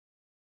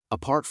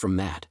 Apart from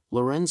that,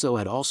 Lorenzo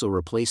had also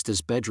replaced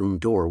his bedroom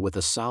door with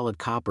a solid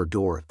copper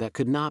door that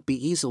could not be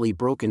easily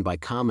broken by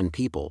common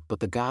people but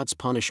the God's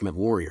punishment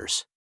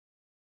warriors.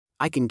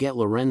 I can get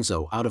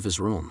Lorenzo out of his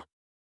room.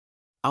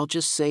 I'll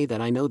just say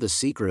that I know the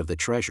secret of the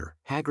treasure,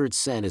 Haggard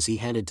said as he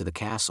headed to the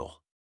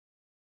castle.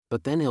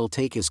 But then he'll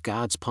take his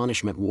God's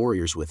punishment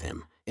warriors with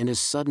him, and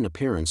his sudden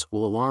appearance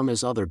will alarm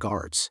his other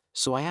guards,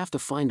 so I have to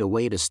find a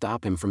way to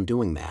stop him from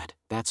doing that.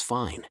 That's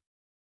fine.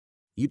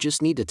 You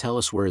just need to tell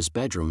us where his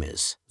bedroom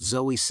is,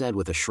 Zoe said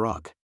with a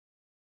shrug.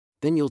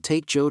 Then you'll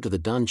take Joe to the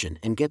dungeon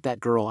and get that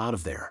girl out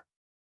of there.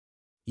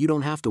 You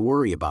don't have to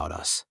worry about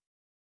us.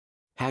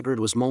 Haggard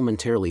was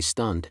momentarily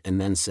stunned and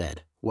then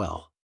said,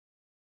 well.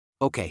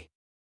 Okay.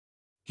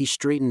 He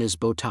straightened his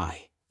bow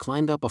tie,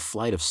 climbed up a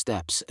flight of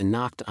steps and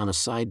knocked on a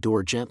side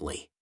door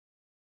gently.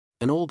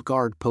 An old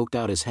guard poked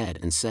out his head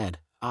and said,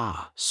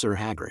 Ah, Sir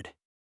Haggard.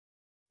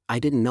 I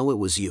didn't know it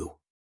was you.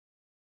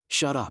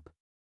 Shut up.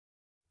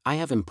 I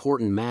have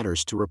important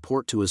matters to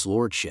report to his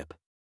lordship.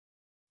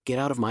 Get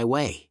out of my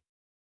way.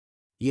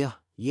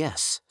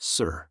 Yes,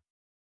 sir.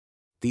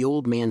 The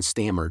old man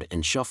stammered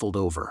and shuffled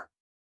over.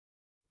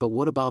 But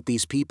what about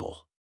these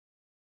people?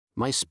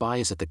 My spy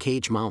is at the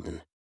Cage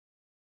Mountain.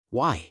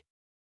 Why?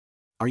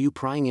 Are you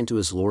prying into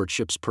his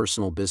lordship's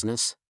personal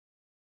business?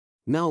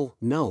 No,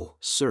 no,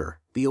 sir,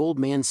 the old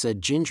man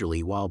said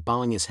gingerly while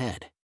bowing his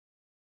head.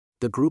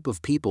 The group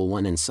of people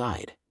went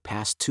inside,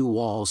 passed 2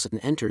 walls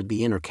and entered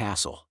the inner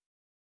castle.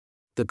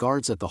 The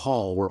guards at the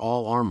hall were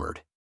all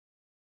armored.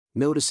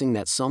 Noticing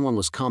that someone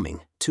was coming,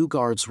 2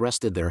 guards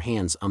rested their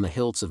hands on the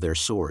hilts of their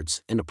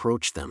swords and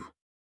approached them.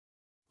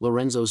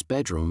 Lorenzo's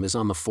bedroom is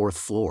on the 4th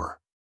floor.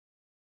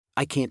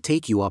 I can't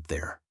take you up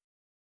there,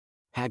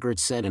 Hagrid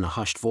said in a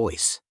hushed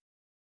voice.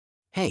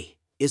 Hey,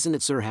 isn't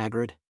it Sir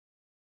Hagrid?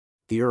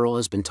 The Earl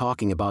has been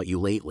talking about you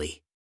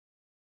lately.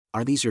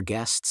 Are these your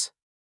guests?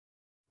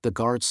 The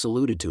guard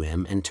saluted to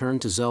him and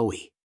turned to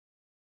Zoe.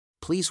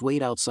 Please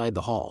wait outside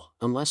the hall,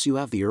 unless you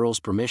have the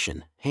Earl's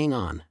permission. Hang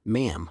on,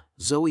 ma'am.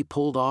 Zoe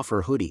pulled off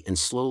her hoodie and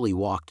slowly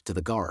walked to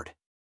the guard.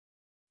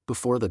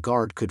 Before the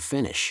guard could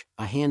finish,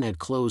 a hand had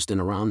closed in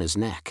around his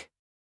neck.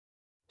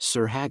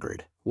 Sir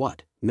Hagrid,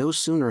 what? No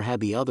sooner had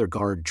the other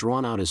guard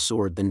drawn out his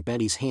sword than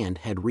Betty's hand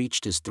had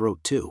reached his throat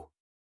too.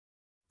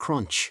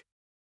 Crunch.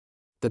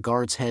 The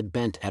guard's head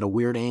bent at a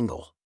weird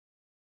angle.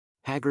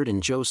 Hagrid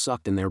and Joe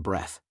sucked in their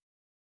breath.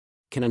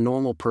 Can a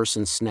normal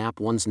person snap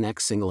one's neck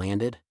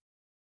single-handed?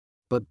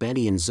 But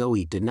Betty and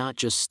Zoe did not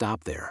just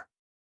stop there.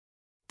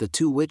 The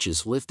 2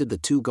 witches lifted the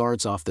 2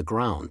 guards off the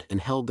ground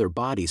and held their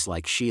bodies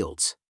like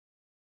shields.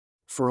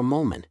 For a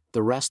moment,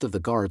 the rest of the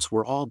guards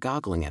were all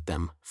goggling at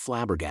them,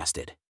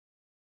 flabbergasted.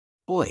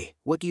 Oi,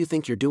 what do you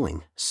think you're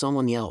doing?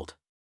 Someone yelled.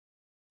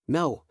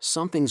 No,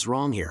 something's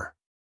wrong here.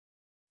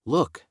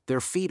 Look, their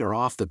feet are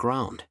off the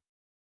ground.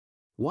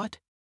 What?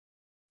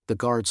 The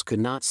guards could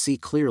not see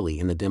clearly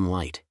in the dim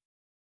light.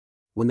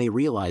 When they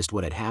realized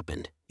what had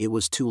happened, it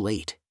was too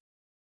late.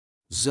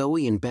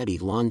 Zoe and Betty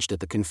lunged at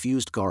the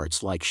confused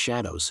guards like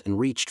shadows and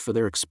reached for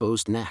their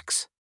exposed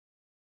necks.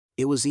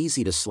 It was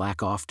easy to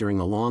slack off during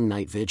a long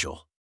night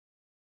vigil.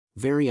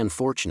 Very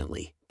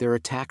unfortunately, their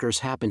attackers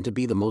happened to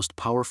be the most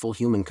powerful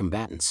human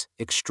combatants,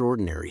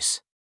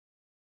 extraordinaries.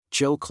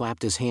 Joe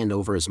clapped his hand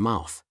over his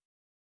mouth.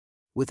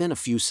 Within a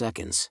few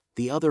seconds,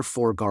 the other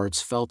 4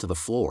 guards fell to the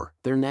floor,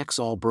 their necks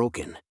all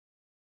broken.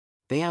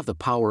 They have the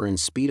power and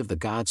speed of the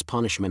God's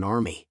Punishment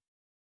Army.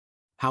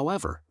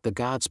 However, the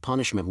God's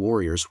Punishment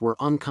Warriors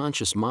were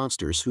unconscious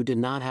monsters who did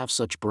not have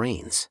such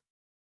brains.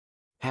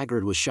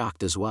 Hagrid was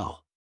shocked as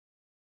well.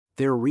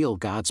 They're real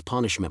God's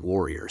Punishment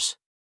Warriors.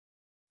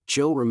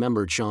 Joe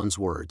remembered Sean's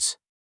words.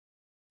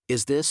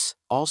 Is this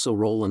also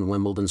Roland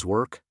Wimbledon's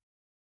work?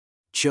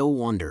 Joe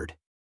wondered.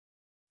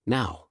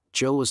 Now,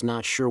 Joe was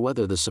not sure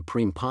whether the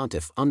Supreme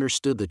Pontiff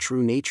understood the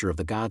true nature of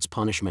the God's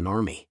Punishment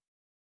Army.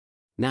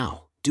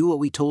 Now, do what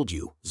we told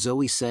you,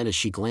 Zoe said as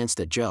she glanced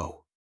at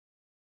Joe.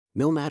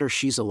 No matter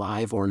she's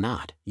alive or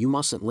not, you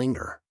mustn't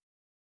linger.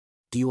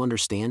 Do you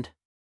understand?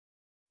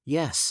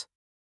 Yes.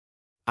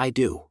 I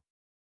do.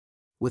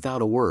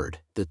 Without a word,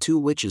 the 2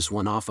 witches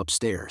went off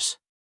upstairs.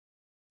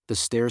 The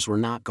stairs were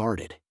not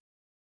guarded.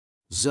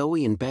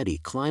 Zoe and Betty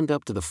climbed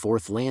up to the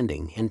 4th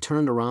landing and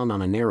turned around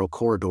on a narrow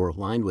corridor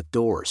lined with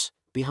doors,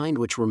 behind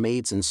which were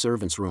maids and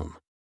servants' room.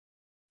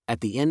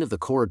 At the end of the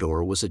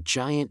corridor was a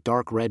giant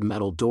dark red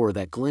metal door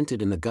that glinted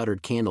in the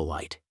guttered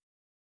candlelight.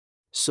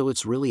 So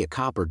it's really a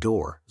copper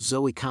door,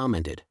 Zoe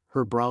commented,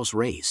 her brows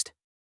raised.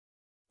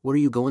 What are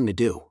you going to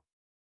do?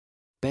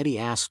 Betty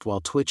asked while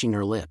twitching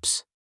her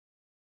lips.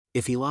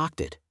 If he locked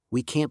it,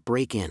 we can't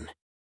break in.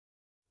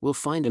 We'll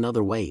find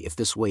another way if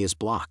this way is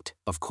blocked,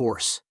 of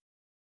course.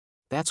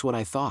 That's what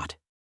I thought.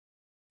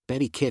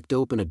 Betty kicked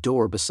open a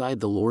door beside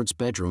the Lord's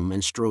bedroom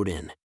and strode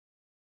in.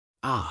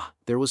 Ah,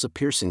 there was a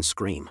piercing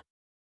scream.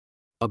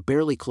 A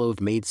barely clothed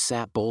maid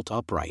sat bolt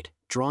upright,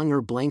 drawing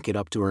her blanket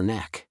up to her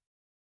neck.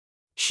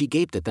 She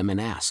gaped at them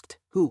and asked,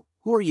 Who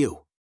are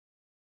you?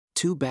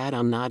 Too bad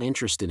I'm not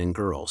interested in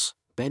girls,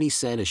 Betty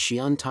said as she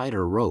untied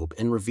her robe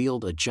and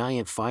revealed a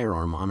giant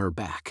firearm on her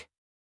back.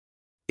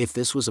 If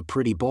this was a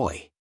pretty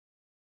boy.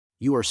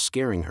 You are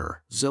scaring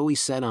her, Zoe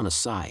said on a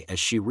sigh as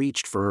she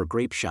reached for her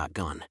grape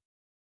shotgun.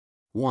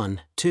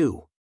 1,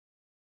 2,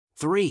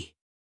 3.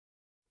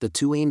 The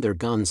 2 aimed their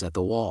guns at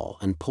the wall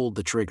and pulled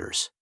the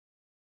triggers.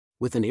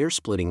 With an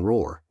ear-splitting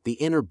roar, the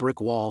inner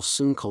brick wall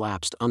soon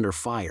collapsed under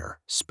fire,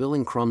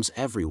 spilling crumbs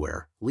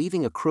everywhere,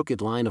 leaving a crooked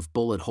line of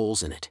bullet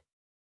holes in it.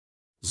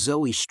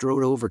 Zoe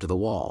strode over to the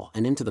wall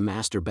and into the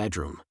master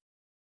bedroom.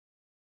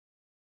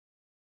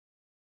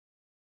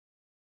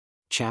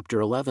 Chapter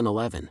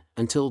 11:11,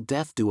 Until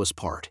Death Do Us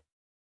Part.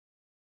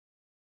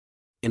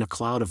 In a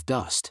cloud of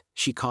dust,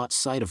 she caught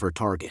sight of her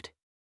target.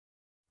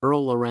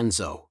 Earl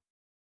Lorenzo.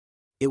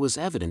 It was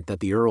evident that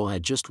the Earl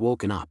had just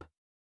woken up.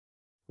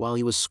 While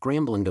he was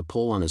scrambling to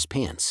pull on his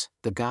pants,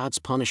 the God's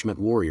Punishment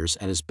Warriors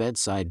at his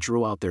bedside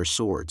drew out their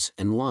swords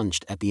and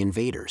lunged at the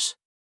invaders.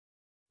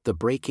 The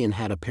break-in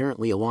had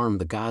apparently alarmed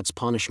the God's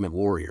Punishment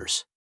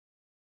Warriors.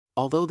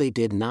 Although they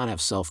did not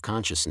have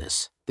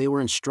self-consciousness, they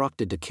were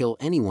instructed to kill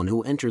anyone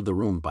who entered the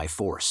room by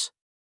force.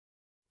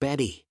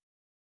 Betty!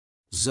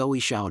 Zoe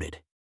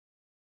shouted.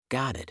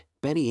 Got it,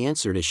 Betty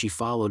answered as she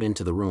followed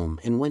into the room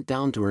and went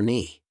down to her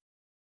knee.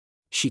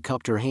 She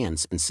cupped her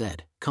hands and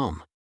said,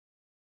 "Come."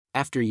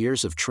 After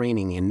years of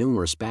training and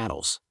numerous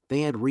battles,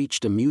 they had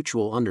reached a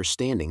mutual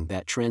understanding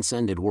that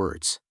transcended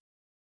words.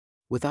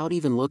 Without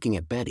even looking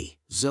at Betty,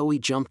 Zoe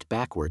jumped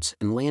backwards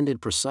and landed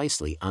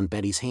precisely on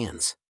Betty's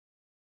hands.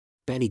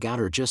 Betty got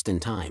her just in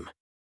time.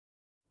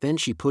 Then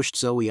she pushed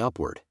Zoe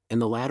upward,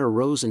 and the latter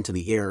rose into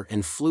the air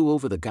and flew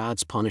over the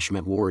God's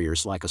punishment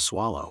warriors like a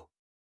swallow.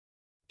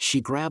 She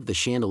grabbed the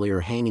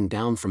chandelier hanging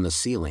down from the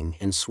ceiling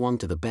and swung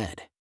to the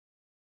bed.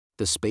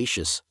 The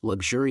spacious,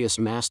 luxurious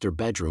master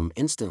bedroom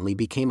instantly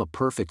became a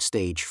perfect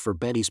stage for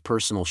Betty's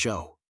personal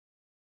show.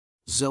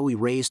 Zoe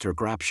raised her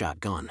grapshot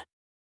gun.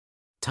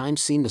 Time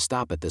seemed to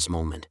stop at this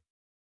moment.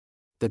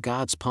 The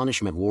God's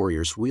punishment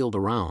warriors wheeled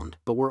around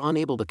but were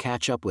unable to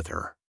catch up with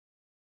her.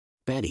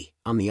 Betty,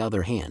 on the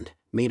other hand,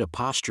 made a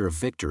posture of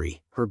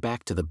victory, her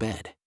back to the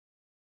bed.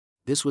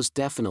 This was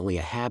definitely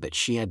a habit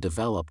she had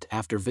developed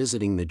after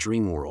visiting the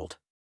dream world.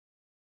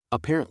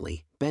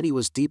 Apparently, Betty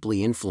was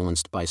deeply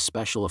influenced by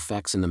special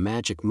effects in the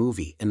magic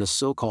movie and the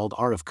so-called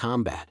art of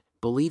combat,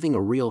 believing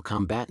a real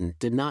combatant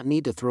did not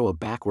need to throw a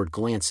backward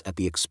glance at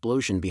the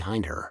explosion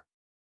behind her.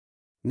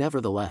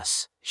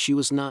 Nevertheless, she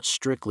was not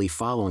strictly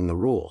following the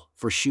rule,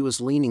 for she was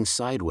leaning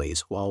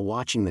sideways while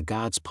watching the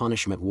God's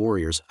punishment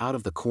warriors out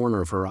of the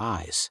corner of her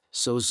eyes,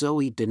 so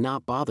Zoe did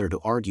not bother to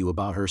argue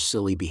about her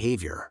silly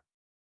behavior.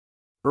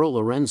 Earl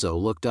Lorenzo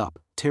looked up,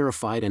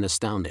 terrified and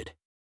astounded.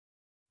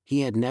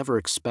 He had never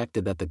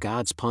expected that the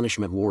God's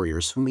punishment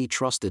warriors whom he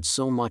trusted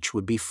so much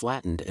would be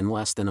flattened in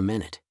less than a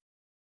minute.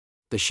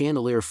 The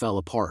chandelier fell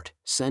apart,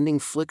 sending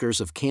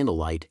flickers of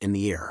candlelight in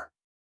the air.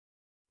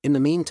 In the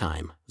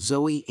meantime,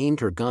 Zoe aimed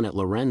her gun at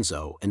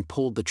Lorenzo and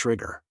pulled the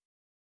trigger.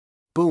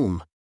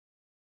 Boom!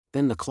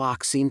 Then the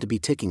clock seemed to be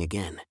ticking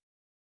again.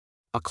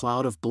 A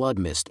cloud of blood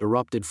mist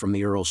erupted from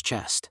the Earl's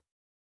chest.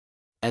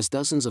 As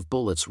dozens of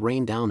bullets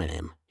rained down at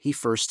him, he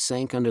first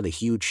sank under the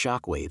huge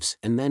shockwaves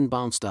and then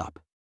bounced up.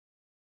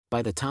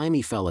 By the time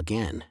he fell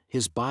again,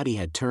 his body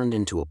had turned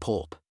into a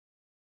pulp.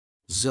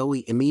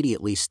 Zoe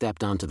immediately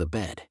stepped onto the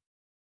bed.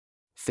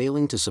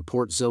 Failing to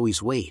support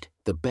Zoe's weight,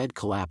 the bed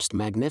collapsed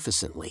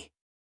magnificently.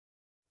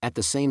 At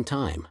the same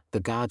time, the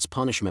God's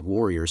punishment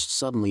warriors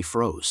suddenly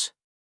froze.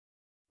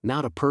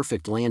 Not a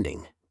perfect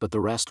landing, but the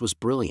rest was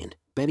brilliant,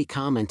 Betty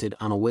commented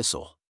on a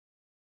whistle.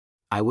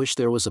 I wish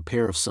there was a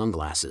pair of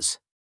sunglasses.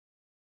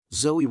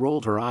 Zoe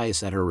rolled her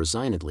eyes at her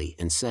resignedly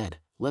and said,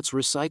 let's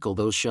recycle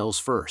those shells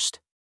first.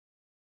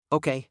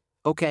 Okay.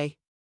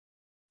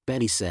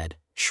 Betty said,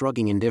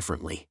 shrugging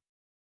indifferently.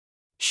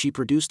 She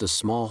produced a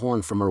small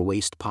horn from her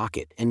waist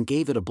pocket and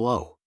gave it a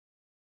blow.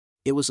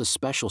 It was a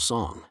special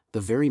song, the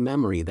very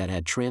memory that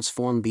had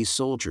transformed these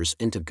soldiers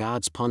into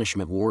God's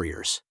punishment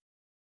warriors.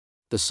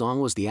 The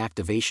song was the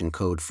activation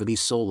code for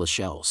these soulless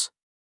shells.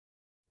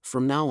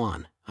 From now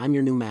on, I'm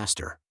your new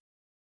master.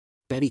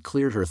 Betty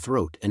cleared her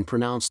throat and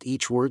pronounced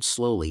each word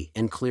slowly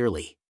and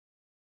clearly.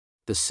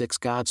 The 6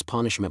 God's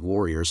punishment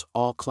warriors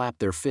all clapped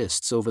their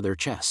fists over their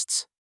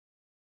chests.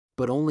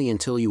 But only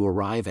until you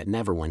arrive at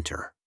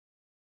Neverwinter.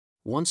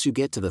 Once you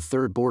get to the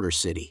 3rd border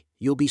city,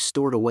 you'll be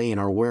stored away in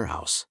our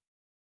warehouse.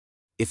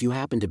 If you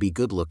happen to be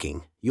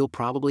good-looking, you'll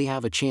probably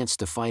have a chance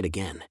to fight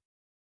again.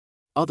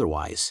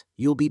 Otherwise,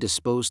 you'll be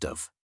disposed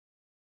of.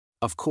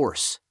 Of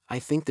course, I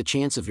think the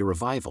chance of your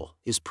revival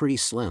is pretty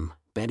slim,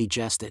 Betty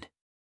jested.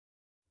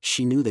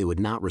 She knew they would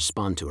not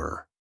respond to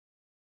her.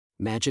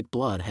 Magic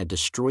blood had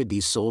destroyed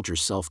these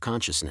soldiers'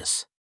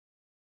 self-consciousness.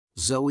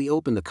 Zoe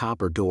opened the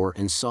copper door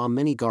and saw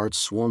many guards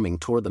swarming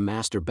toward the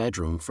master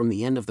bedroom from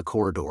the end of the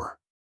corridor.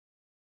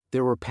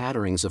 There were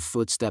patterings of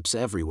footsteps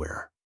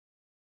everywhere.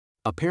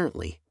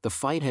 Apparently, the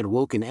fight had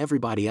woken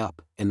everybody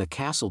up, and the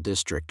castle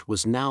district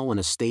was now in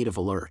a state of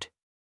alert.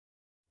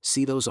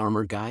 See those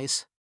armored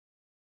guys?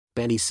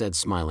 Betty said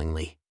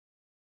smilingly.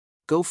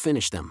 Go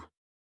finish them.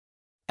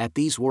 At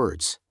these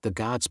words, the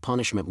God's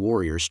punishment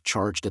warriors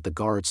charged at the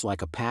guards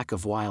like a pack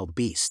of wild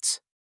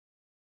beasts.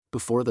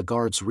 Before the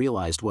guards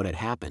realized what had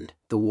happened,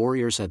 the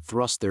warriors had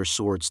thrust their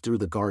swords through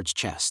the guards'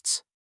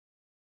 chests.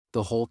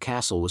 The whole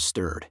castle was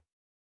stirred.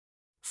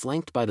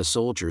 Flanked by the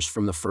soldiers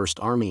from the First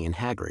Army and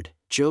Hagrid,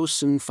 Jo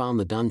soon found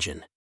the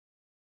dungeon.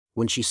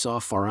 When she saw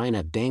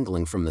Farina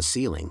dangling from the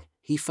ceiling,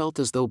 he felt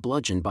as though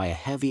bludgeoned by a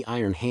heavy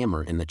iron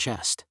hammer in the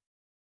chest.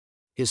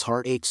 His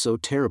heart ached so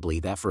terribly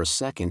that for a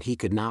second he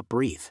could not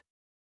breathe.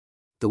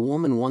 The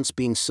woman once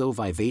being so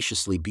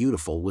vivaciously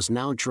beautiful was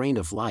now drained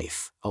of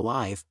life,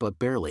 alive but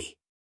barely.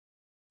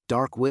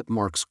 Dark whip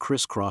marks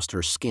crisscrossed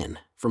her skin,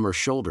 from her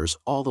shoulders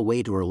all the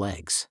way to her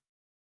legs.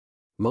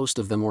 Most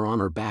of them were on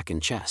her back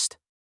and chest.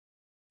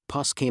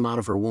 Pus came out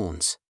of her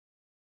wounds.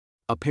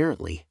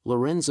 Apparently,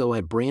 Lorenzo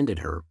had branded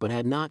her but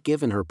had not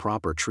given her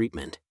proper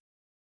treatment.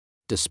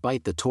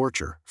 Despite the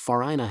torture,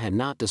 Farina had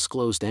not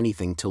disclosed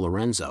anything to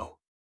Lorenzo.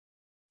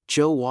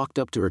 Jo walked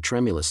up to her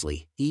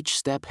tremulously, each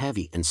step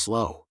heavy and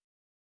slow.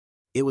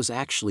 It was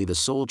actually the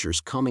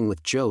soldiers coming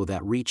with Jo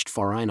that reached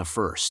Farina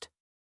first.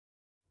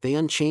 They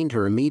unchained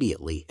her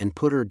immediately and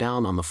put her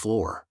down on the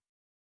floor.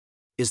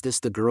 Is this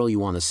the girl you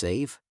want to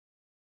save?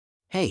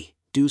 Hey,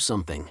 do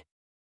something.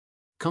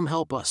 Come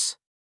help us.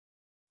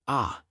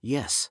 Ah,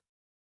 yes.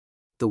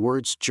 The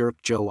words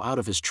jerked Joe out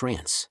of his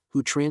trance,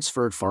 who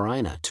transferred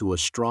Farina to a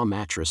straw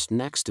mattress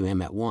next to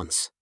him at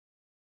once.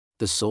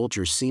 The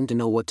soldiers seemed to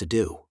know what to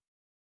do.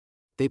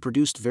 They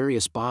produced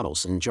various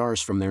bottles and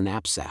jars from their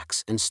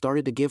knapsacks and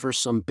started to give her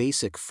some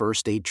basic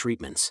first aid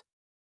treatments.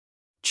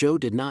 Joe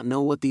did not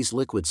know what these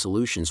liquid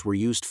solutions were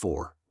used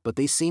for, but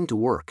they seemed to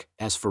work,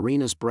 as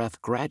Farina's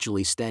breath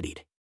gradually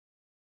steadied.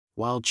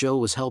 While Joe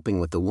was helping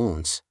with the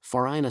wounds,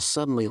 Farina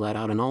suddenly let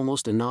out an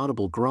almost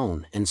inaudible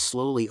groan and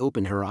slowly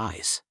opened her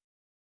eyes.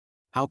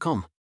 How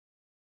come?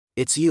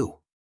 It's you.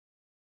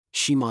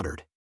 She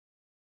muttered.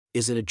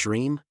 Is it a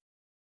dream?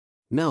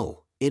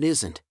 No, it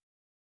isn't.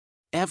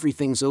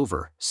 Everything's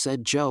over,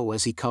 said Joe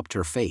as he cupped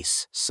her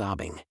face,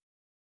 sobbing.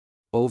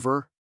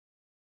 Over?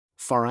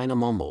 Farina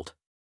mumbled.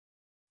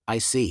 I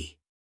see.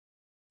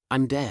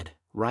 I'm dead,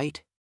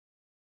 right?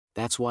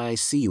 That's why I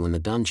see you in the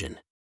dungeon.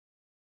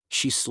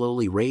 She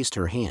slowly raised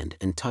her hand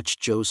and touched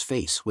Joe's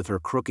face with her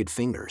crooked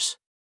fingers.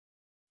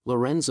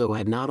 Lorenzo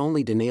had not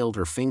only denailed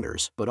her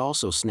fingers but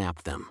also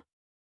snapped them.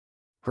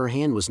 Her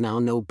hand was now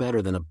no better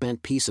than a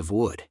bent piece of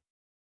wood.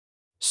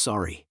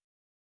 Sorry.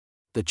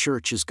 The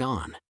church is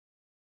gone.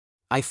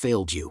 I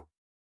failed you.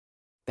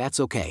 That's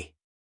okay.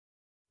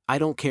 I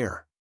don't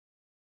care.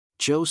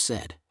 Joe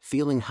said,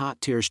 feeling hot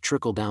tears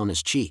trickle down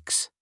his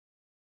cheeks.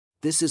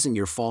 This isn't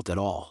your fault at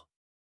all.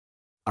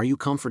 Are you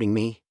comforting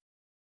me?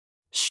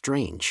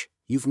 Strange,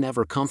 you've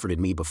never comforted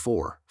me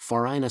before,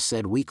 Farina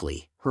said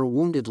weakly, her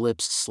wounded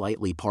lips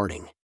slightly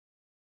parting.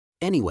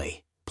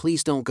 Anyway,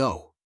 please don't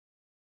go.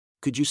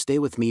 Could you stay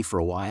with me for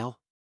a while?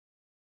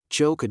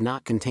 Joe could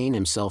not contain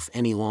himself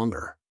any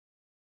longer.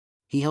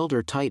 He held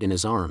her tight in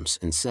his arms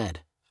and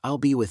said, I'll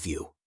be with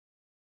you.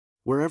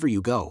 Wherever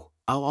you go,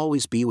 I'll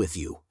always be with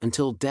you,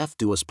 until death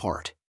do us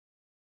part.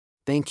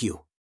 Thank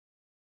you.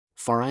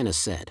 Farina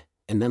said,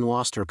 and then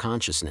lost her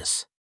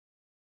consciousness.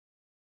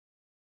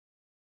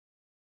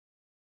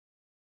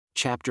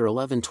 Chapter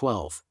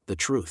 11-12, The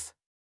Truth.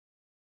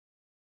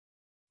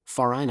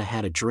 Farina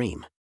had a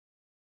dream.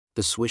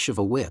 The swish of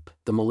a whip,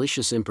 the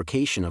malicious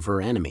imprecation of her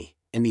enemy,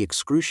 and the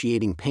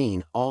excruciating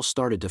pain all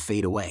started to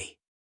fade away.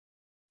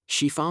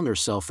 She found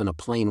herself in a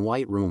plain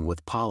white room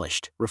with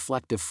polished,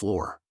 reflective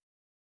floor.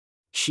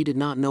 She did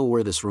not know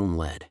where this room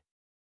led.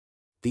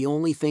 The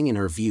only thing in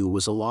her view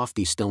was a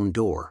lofty stone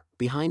door,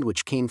 behind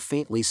which came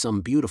faintly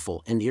some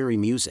beautiful and eerie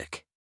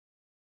music.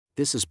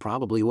 This is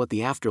probably what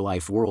the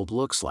afterlife world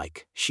looks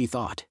like, she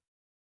thought.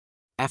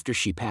 After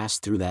she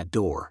passed through that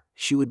door,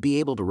 she would be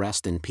able to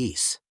rest in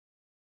peace.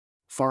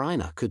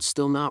 Farina could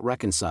still not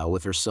reconcile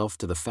with herself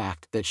to the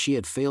fact that she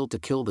had failed to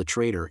kill the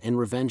traitor and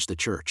revenge the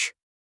church.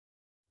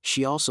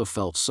 She also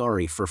felt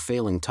sorry for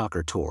failing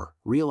Tucker Tor,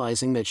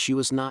 realizing that she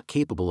was not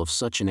capable of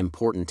such an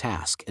important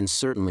task and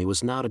certainly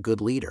was not a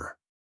good leader.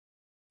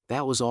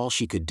 That was all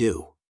she could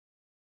do.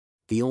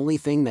 The only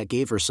thing that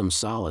gave her some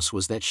solace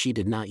was that she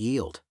did not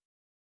yield.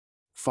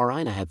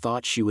 Farina had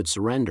thought she would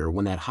surrender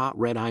when that hot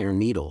red iron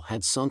needle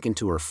had sunk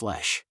into her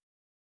flesh.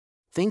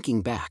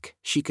 Thinking back,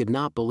 she could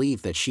not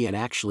believe that she had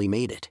actually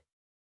made it.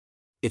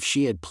 If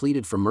she had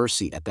pleaded for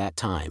mercy at that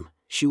time,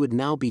 she would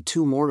now be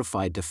too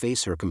mortified to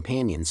face her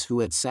companions who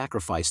had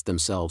sacrificed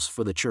themselves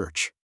for the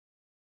church.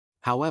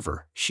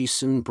 However, she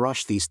soon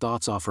brushed these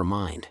thoughts off her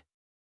mind.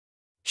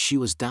 She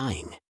was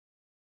dying.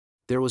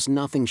 There was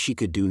nothing she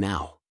could do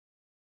now.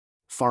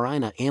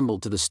 Farina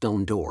ambled to the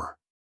stone door.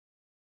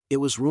 It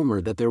was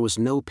rumored that there was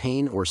no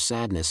pain or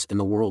sadness in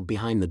the world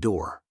behind the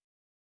door.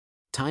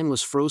 Time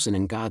was frozen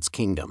in God's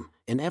kingdom,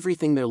 and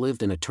everything there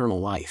lived an eternal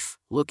life,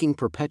 looking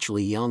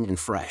perpetually young and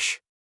fresh.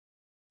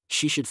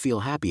 She should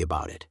feel happy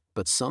about it,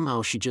 but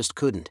somehow she just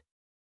couldn't.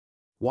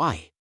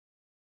 Why?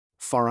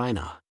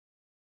 Farina.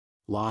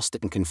 Lost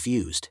and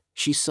confused,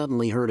 she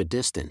suddenly heard a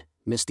distant,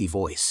 misty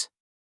voice.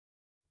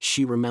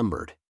 She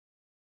remembered.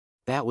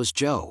 That was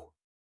Joe.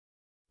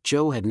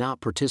 Joe had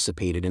not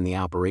participated in the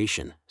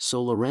operation,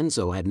 so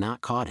Lorenzo had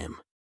not caught him.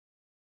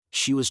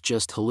 She was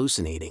just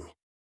hallucinating.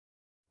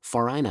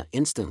 Farina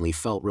instantly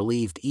felt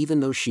relieved even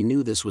though she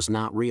knew this was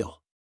not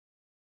real.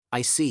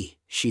 I see,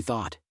 she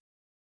thought.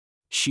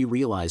 She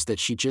realized that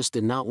she just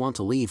did not want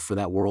to leave for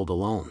that world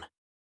alone.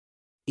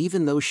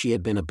 Even though she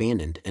had been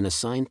abandoned and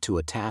assigned to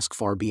a task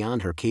far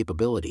beyond her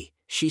capability,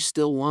 she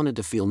still wanted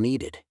to feel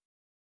needed.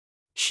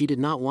 She did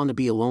not want to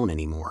be alone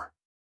anymore.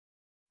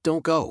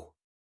 Don't go.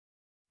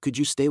 Could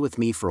you stay with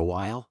me for a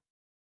while?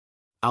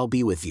 I'll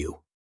be with you.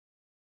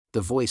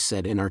 The voice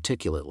said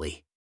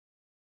inarticulately.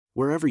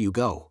 Wherever you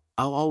go,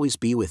 I'll always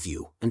be with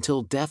you,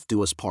 until death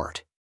do us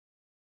part.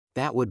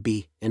 That would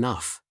be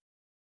enough.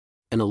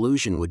 An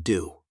illusion would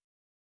do.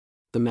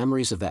 The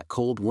memories of that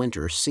cold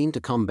winter seemed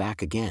to come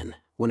back again,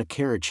 when a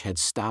carriage had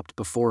stopped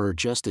before her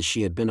just as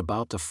she had been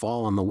about to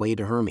fall on the way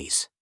to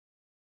Hermes.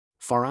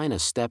 Farina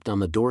stepped on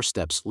the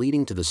doorsteps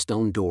leading to the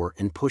stone door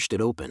and pushed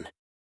it open.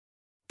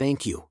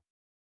 Thank you.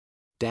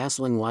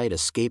 Dazzling light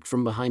escaped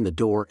from behind the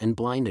door and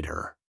blinded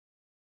her.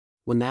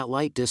 When that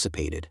light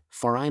dissipated,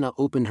 Farina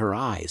opened her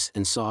eyes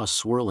and saw a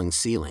swirling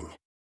ceiling.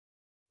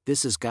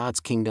 This is God's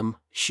kingdom,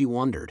 she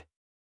wondered.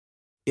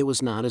 It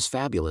was not as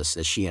fabulous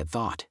as she had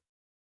thought.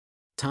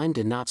 Time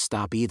did not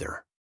stop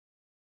either.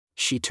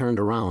 She turned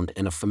around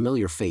and a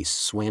familiar face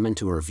swam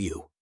into her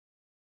view.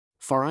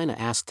 Farina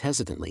asked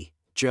hesitantly,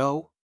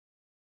 "Joe?"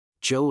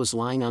 Joe was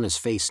lying on his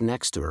face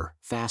next to her,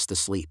 fast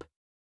asleep.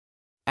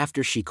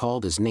 After she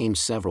called his name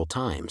several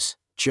times,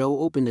 Joe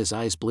opened his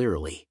eyes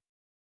blearily.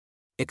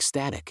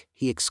 Ecstatic,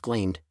 he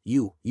exclaimed,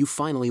 You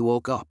finally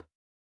woke up."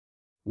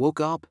 "Woke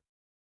up?"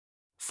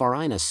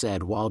 Farina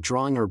said while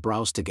drawing her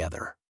brows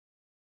together.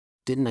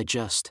 "Didn't I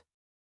just?"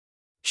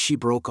 She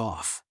broke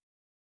off.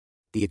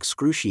 The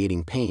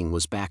excruciating pain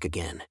was back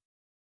again.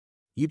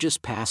 "You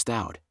just passed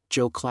out,"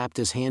 Joe clapped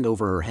his hand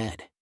over her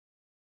head.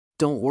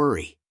 "Don't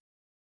worry.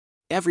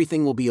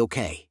 Everything will be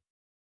okay."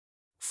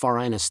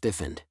 Farina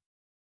stiffened.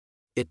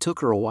 It took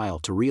her a while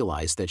to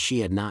realize that she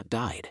had not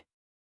died.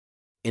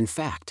 In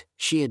fact,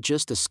 she had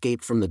just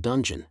escaped from the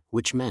dungeon,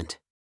 which meant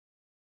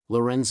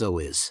Lorenzo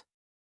is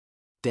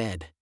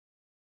dead.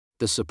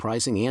 The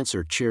surprising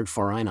answer cheered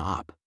Farina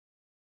up.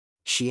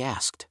 She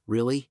asked,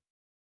 "Really?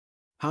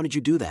 How did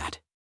you do that?"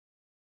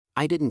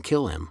 "I didn't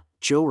kill him,"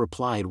 Joe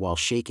replied while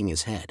shaking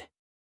his head.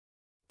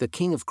 "The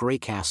king of Grey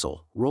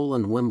Castle,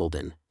 Roland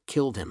Wimbledon,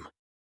 killed him."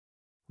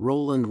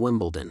 Roland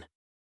Wimbledon.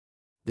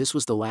 This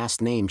was the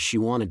last name she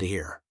wanted to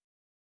hear.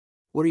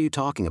 "What are you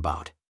talking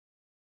about?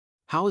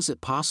 How is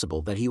it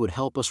possible that he would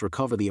help us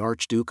recover the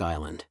Archduke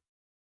Island?"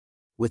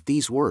 With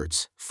these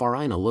words,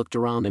 Farina looked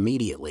around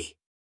immediately.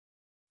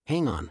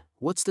 "Hang on,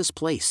 what's this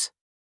place?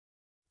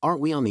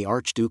 Aren't we on the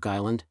Archduke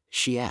Island?"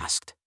 she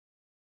asked.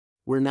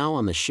 "We're now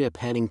on the ship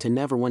heading to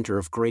Neverwinter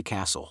of Grey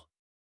Castle."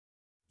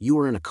 "You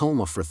were in a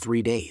coma for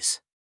 3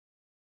 days.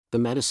 The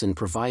medicine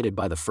provided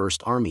by the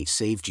First Army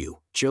saved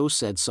you," Joe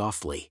said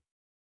softly.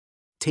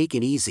 "Take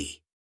it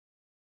easy.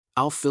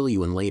 I'll fill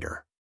you in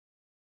later."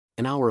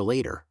 An hour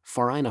later,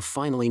 Farina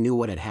finally knew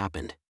what had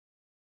happened.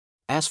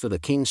 "As for the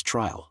king's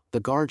trial, the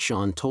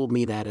guardian told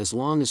me that as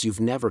long as you've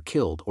never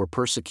killed or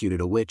persecuted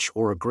a witch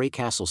or a Grey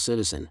Castle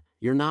citizen,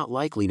 you're not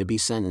likely to be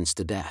sentenced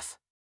to death.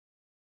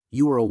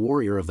 You were a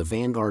warrior of the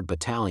Vanguard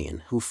Battalion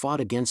who fought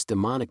against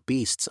demonic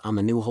beasts on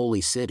the new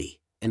holy city,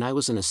 and I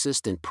was an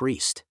assistant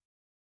priest.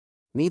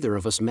 Neither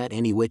of us met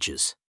any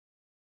witches.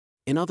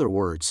 In other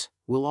words,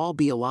 we'll all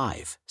be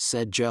alive,"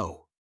 said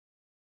Joe.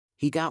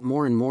 He got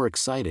more and more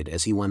excited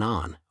as he went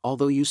on.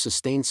 "Although you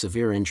sustained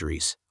severe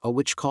injuries, a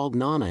witch called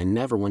Nana in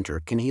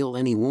Neverwinter can heal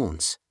any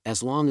wounds,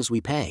 as long as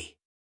we pay.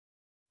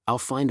 I'll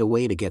find a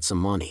way to get some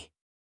money.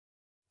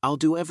 I'll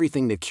do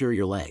everything to cure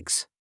your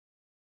legs."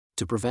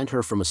 To prevent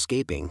her from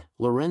escaping,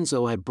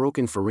 Lorenzo had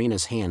broken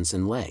Farina's hands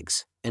and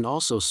legs, and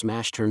also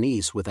smashed her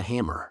knees with a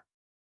hammer.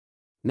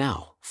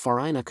 Now,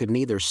 Farina could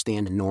neither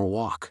stand nor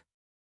walk.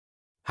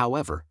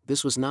 However,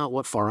 this was not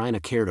what Farina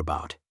cared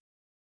about.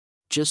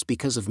 "Just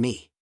because of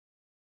me."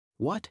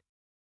 "What?"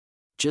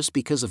 "Just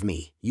because of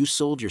me, you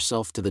sold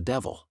yourself to the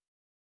devil,"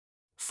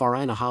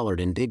 Farina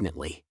hollered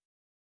indignantly.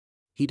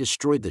 "He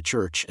destroyed the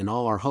church and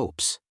all our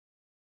hopes.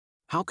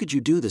 How could you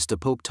do this to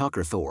Pope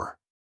Tucker Thor?"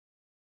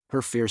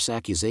 Her fierce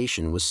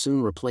accusation was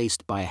soon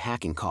replaced by a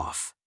hacking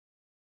cough.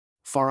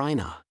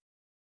 "Farina!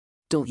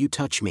 Don't you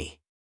touch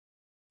me!"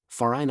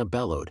 Farina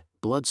bellowed,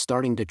 blood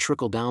starting to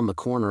trickle down the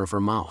corner of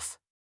her mouth.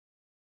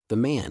 The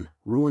man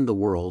ruined the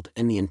world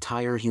and the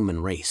entire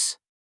human race.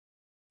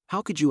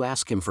 How could you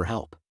ask him for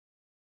help?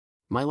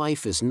 My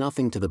life is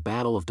nothing to the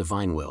battle of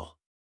divine will.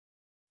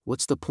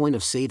 What's the point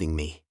of saving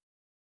me?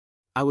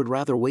 I would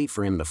rather wait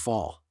for him to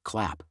fall.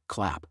 Clap,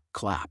 clap,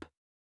 clap.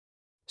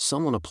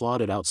 Someone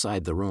applauded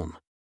outside the room.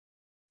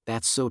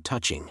 "That's so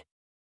touching.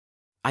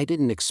 I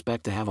didn't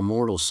expect to have a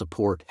mortal's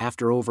support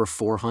after over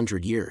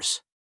 400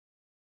 years.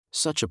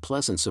 Such a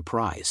pleasant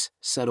surprise,"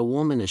 said a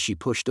woman as she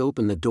pushed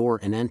open the door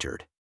and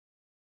entered.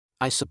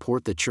 "I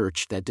support the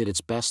church that did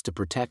its best to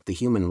protect the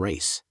human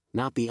race,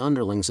 not the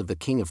underlings of the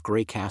King of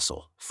Grey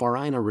Castle,"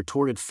 Farina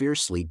retorted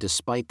fiercely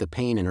despite the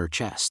pain in her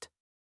chest.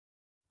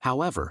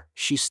 However,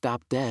 she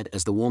stopped dead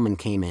as the woman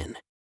came in.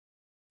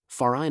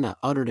 Farina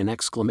uttered an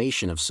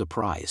exclamation of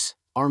surprise.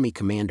 "Army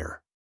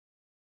Commander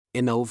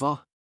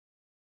Innova?"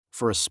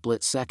 For a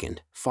split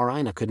second,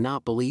 Farina could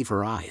not believe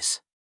her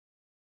eyes.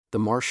 The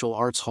Martial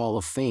Arts Hall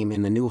of Fame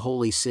in the New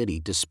Holy City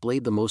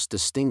displayed the most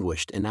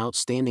distinguished and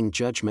outstanding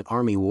Judgment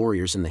Army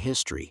warriors in the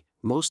history,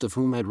 most of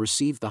whom had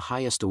received the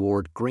highest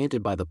award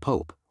granted by the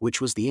Pope, which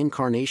was the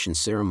incarnation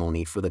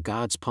ceremony for the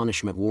God's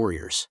punishment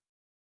warriors.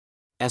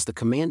 As the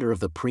commander of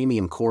the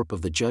Premium Corps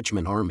of the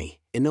Judgment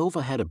Army,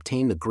 Innova had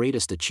obtained the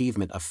greatest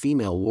achievement a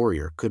female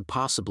warrior could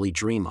possibly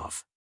dream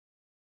of.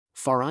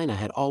 Farina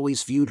had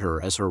always viewed her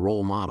as her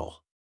role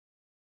model.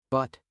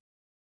 But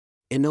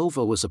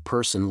Innova was a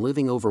person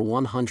living over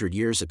 100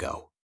 years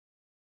ago.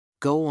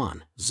 "Go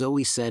on,"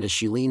 Zoe said as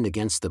she leaned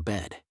against the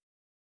bed.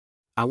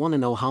 "I want to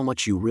know how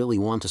much you really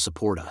want to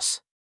support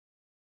us.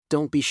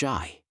 Don't be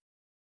shy.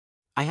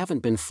 I haven't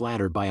been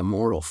flattered by a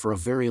mortal for a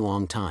very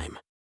long time."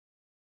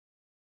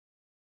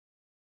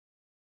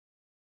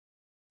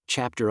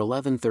 Chapter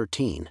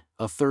 11-13,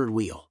 A Third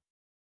Wheel.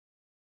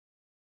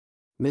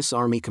 "Miss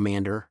Army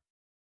Commander?"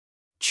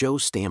 Joe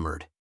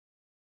stammered.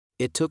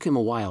 It took him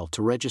a while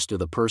to register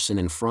the person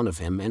in front of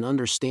him and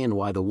understand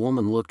why the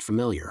woman looked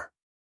familiar.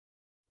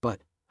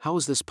 But, how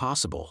is this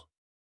possible?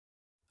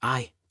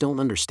 I don't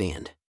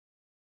understand.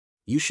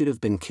 You should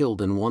have been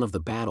killed in one of the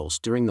battles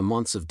during the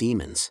months of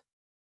demons.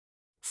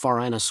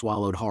 Farina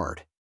swallowed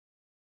hard.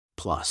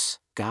 Plus,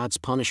 God's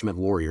punishment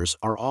warriors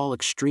are all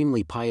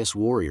extremely pious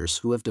warriors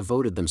who have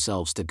devoted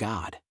themselves to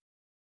God.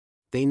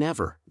 They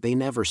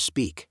never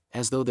speak,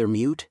 as though they're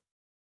mute?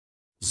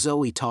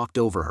 Zoe talked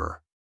over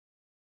her.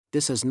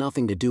 This has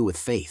nothing to do with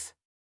faith.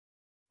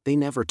 They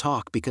never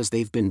talk because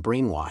they've been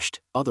brainwashed,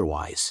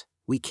 otherwise,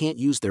 we can't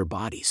use their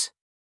bodies.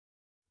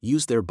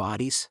 Use their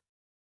bodies?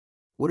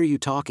 What are you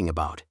talking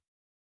about?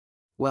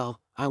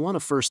 Well, I want to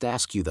first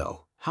ask you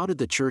though, how did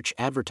the church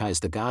advertise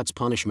the God's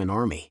punishment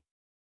army?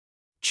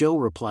 Joe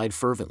replied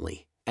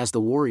fervently, as the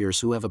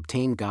warriors who have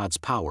obtained God's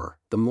power,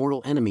 the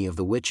mortal enemy of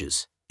the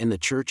witches, and the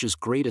church's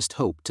greatest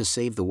hope to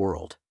save the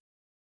world.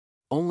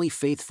 Only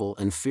faithful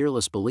and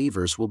fearless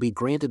believers will be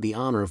granted the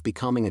honor of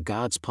becoming a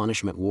God's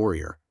punishment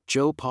warrior.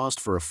 Joe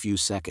paused for a few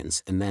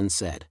seconds and then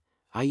said,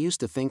 I used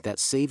to think that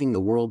saving the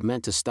world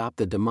meant to stop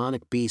the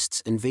demonic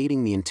beasts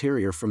invading the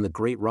interior from the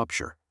Great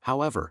Rupture.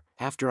 However,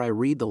 after I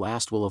read the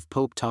last will of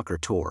Pope Tucker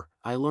Tor,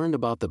 I learned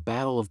about the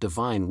battle of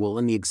divine will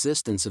and the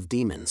existence of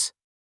demons.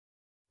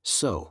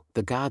 So,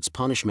 the God's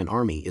punishment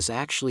army is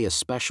actually a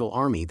special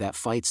army that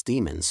fights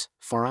demons,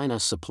 Farina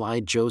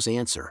supplied Joe's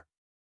answer.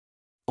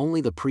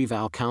 Only the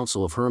Preval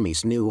Council of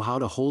Hermes knew how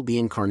to hold the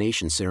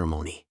incarnation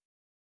ceremony.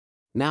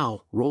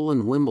 Now,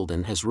 Roland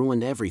Wimbledon has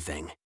ruined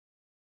everything.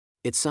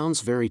 It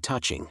sounds very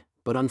touching,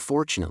 but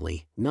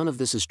unfortunately, none of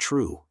this is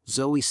true,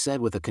 Zoe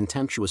said with a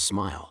contemptuous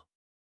smile.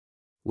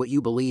 What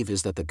you believe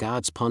is that the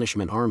God's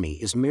punishment army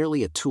is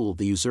merely a tool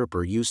the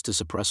usurper used to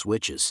suppress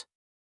witches.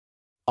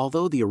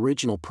 Although the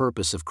original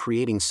purpose of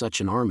creating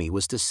such an army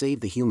was to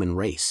save the human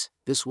race,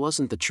 this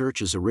wasn't the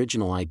church's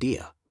original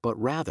idea, but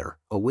rather,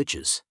 a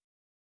witch's.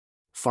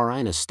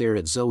 Farina stared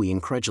at Zoe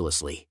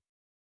incredulously.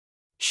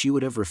 She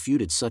would have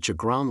refuted such a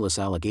groundless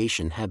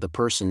allegation had the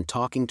person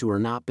talking to her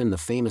not been the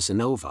famous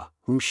Inova,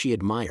 whom she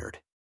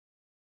admired.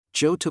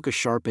 Joe took a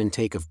sharp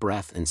intake of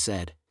breath and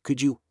said,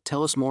 Could you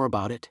tell us more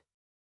about it?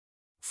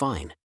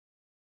 Fine.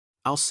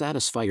 I'll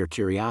satisfy your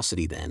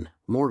curiosity then,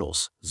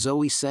 mortals,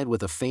 Zoe said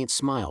with a faint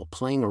smile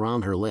playing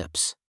around her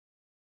lips.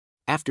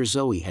 After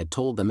Zoe had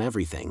told them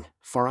everything,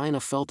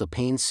 Farina felt a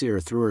pain sear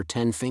through her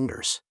 10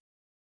 fingers.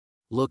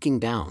 Looking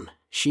down,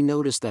 she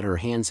noticed that her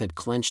hands had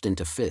clenched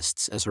into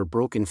fists as her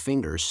broken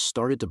fingers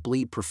started to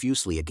bleed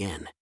profusely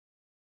again.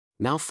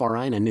 Now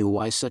Farina knew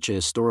why such a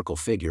historical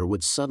figure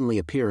would suddenly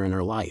appear in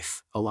her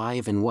life,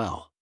 alive and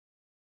well.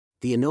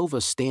 The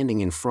Inova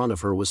standing in front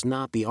of her was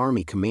not the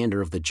army commander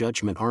of the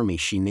Judgment Army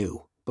she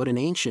knew, but an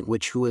ancient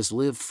witch who has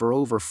lived for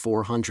over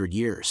 400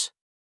 years.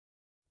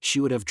 She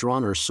would have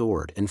drawn her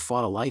sword and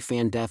fought a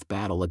life-and-death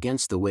battle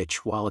against the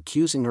witch while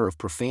accusing her of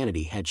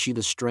profanity had she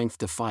the strength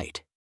to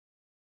fight.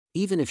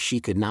 Even if she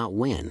could not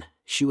win,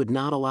 she would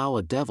not allow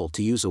a devil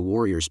to use a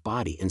warrior's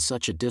body in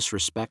such a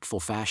disrespectful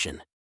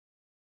fashion.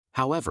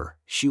 However,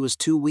 she was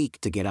too weak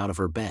to get out of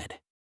her bed.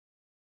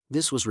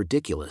 This was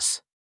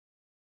ridiculous.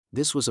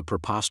 This was a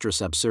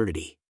preposterous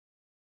absurdity.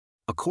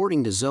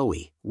 According to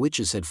Zoe,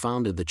 witches had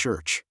founded the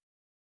church.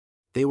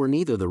 They were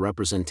neither the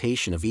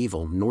representation of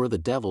evil nor the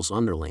devil's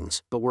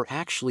underlings, but were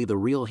actually the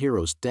real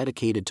heroes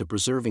dedicated to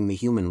preserving the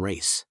human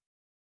race.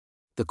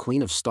 The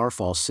Queen of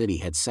Starfall City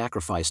had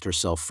sacrificed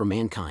herself for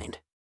mankind.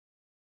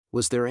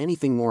 Was there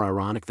anything more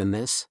ironic than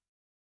this?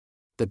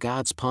 The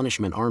God's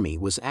punishment army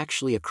was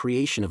actually a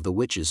creation of the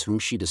witches whom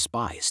she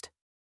despised.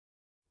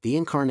 The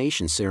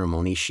incarnation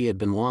ceremony she had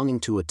been longing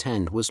to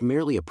attend was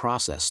merely a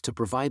process to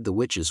provide the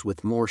witches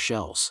with more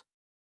shells.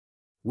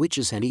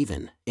 Witches had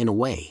even, in a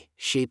way,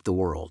 shaped the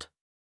world.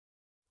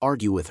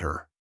 Argue with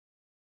her.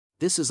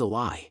 This is a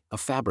lie, a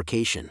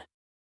fabrication.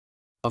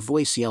 A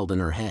voice yelled in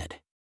her head.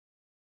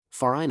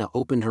 Farina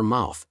opened her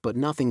mouth but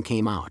nothing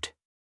came out.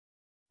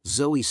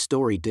 Zoe's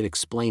story did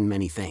explain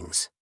many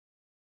things.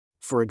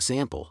 For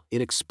example,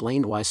 it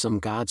explained why some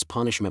God's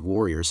punishment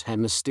warriors had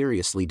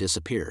mysteriously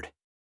disappeared.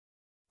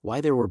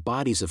 Why there were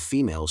bodies of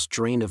females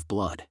drained of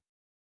blood.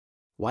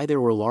 Why there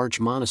were large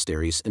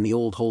monasteries in the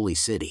old holy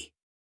city.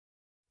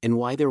 And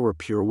why there were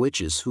pure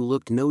witches who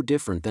looked no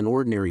different than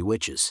ordinary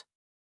witches.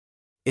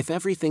 If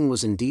everything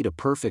was indeed a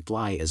perfect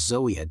lie as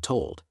Zoe had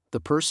told, the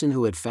person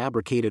who had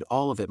fabricated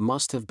all of it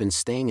must have been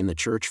staying in the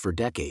church for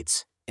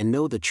decades, and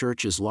know the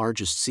church's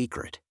largest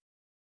secret.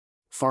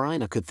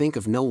 Farina could think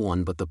of no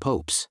one but the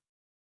popes.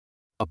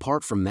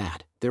 Apart from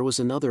that, there was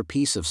another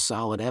piece of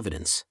solid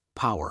evidence: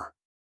 power.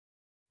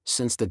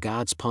 Since the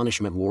God's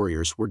punishment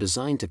warriors were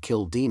designed to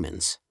kill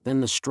demons, then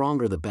the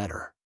stronger the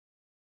better.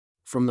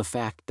 From the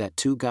fact that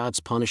 2 God's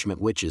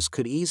punishment witches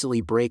could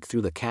easily break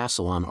through the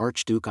castle on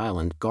Archduke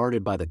Island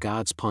guarded by the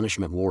God's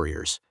punishment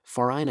warriors,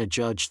 Farina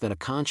judged that a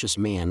conscious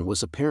man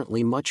was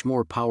apparently much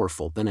more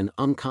powerful than an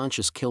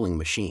unconscious killing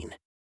machine.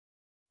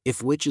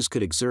 If witches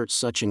could exert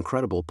such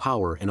incredible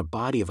power in a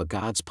body of a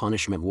God's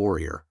punishment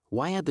warrior,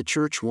 why had the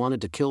church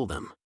wanted to kill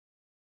them?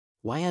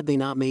 Why had they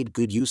not made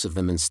good use of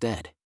them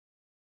instead?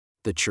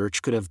 The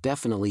church could have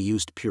definitely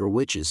used pure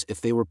witches if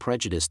they were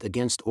prejudiced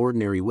against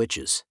ordinary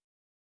witches.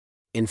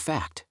 In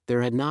fact,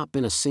 there had not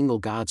been a single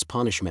God's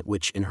punishment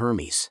witch in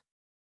Hermes.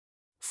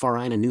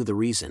 Farina knew the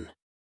reason.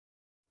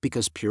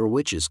 Because pure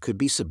witches could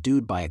be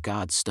subdued by a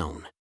God's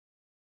stone.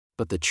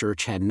 But the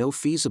church had no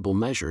feasible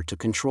measure to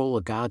control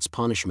a God's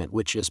punishment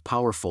witch as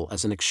powerful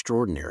as an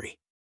extraordinary.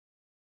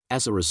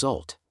 As a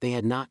result, they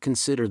had not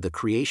considered the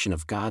creation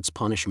of God's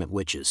punishment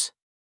witches.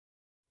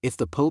 If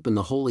the Pope and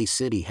the Holy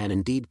City had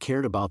indeed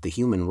cared about the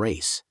human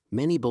race,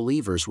 many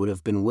believers would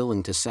have been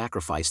willing to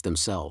sacrifice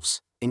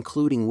themselves,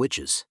 including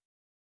witches.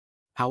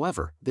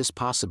 However, this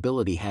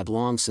possibility had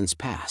long since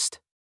passed.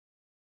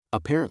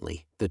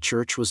 Apparently, the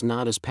church was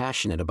not as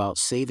passionate about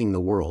saving the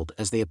world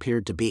as they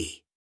appeared to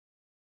be.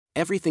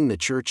 Everything the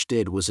church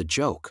did was a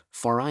joke,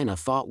 Farina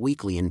thought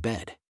weakly in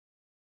bed.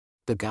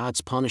 The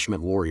God's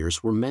punishment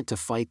warriors were meant to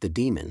fight the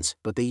demons,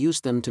 but they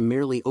used them to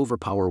merely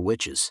overpower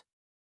witches.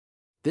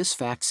 This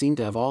fact seemed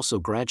to have also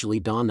gradually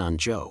dawned on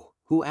Joe,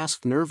 who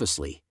asked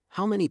nervously,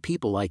 "How many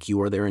people like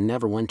you are there in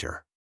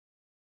Neverwinter?"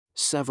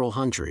 "Several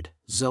hundred,"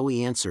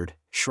 Zoe answered,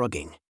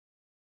 shrugging.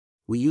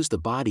 "We use the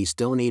bodies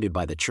donated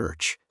by the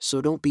church, so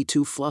don't be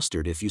too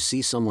flustered if you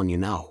see someone you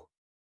know."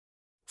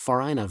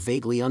 Farina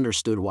vaguely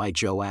understood why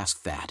Joe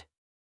asked that.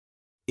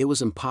 It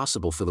was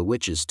impossible for the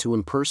witches to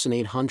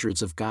impersonate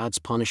hundreds of God's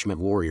punishment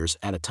warriors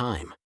at a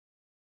time.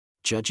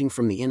 Judging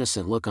from the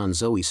innocent look on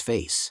Zoe's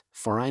face,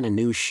 Farina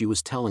knew she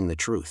was telling the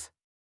truth.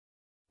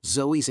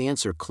 Zoe's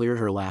answer cleared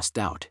her last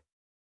doubt.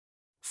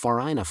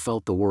 Farina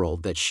felt the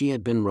world that she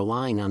had been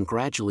relying on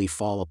gradually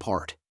fall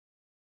apart.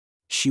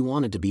 She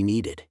wanted to be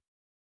needed.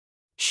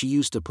 She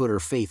used to put her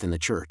faith in the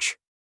church.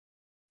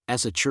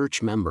 As a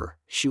church member,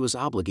 she was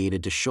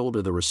obligated to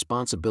shoulder the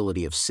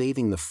responsibility of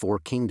saving the four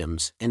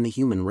kingdoms and the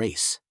human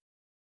race.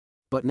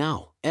 But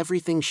now,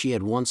 everything she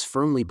had once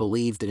firmly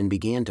believed in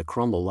began to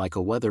crumble like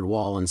a weathered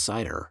wall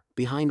inside her,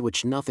 behind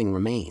which nothing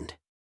remained.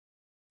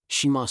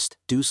 She must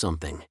do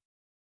something.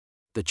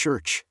 The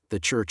church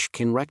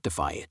can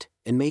rectify it,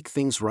 and make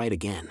things right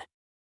again.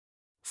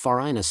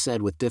 Farina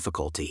said with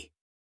difficulty.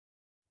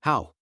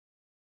 "How?"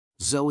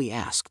 Zoe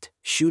asked,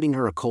 shooting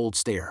her a cold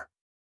stare.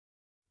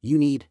 "You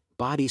need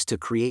bodies to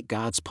create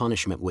God's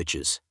punishment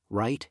witches,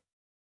 right?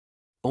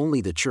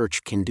 Only the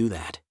church can do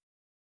that.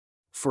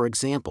 For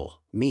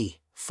example,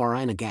 me,"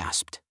 Farina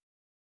gasped.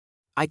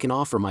 "I can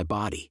offer my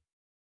body."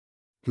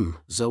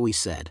 Zoe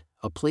said,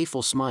 a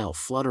playful smile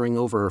fluttering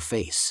over her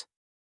face.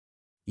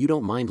 "You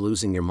don't mind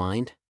losing your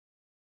mind?"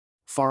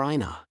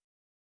 "Farina!"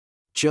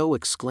 Joe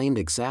exclaimed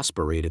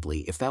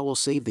exasperatedly, "If that will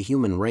save the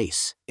human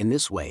race, in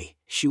this way,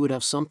 she would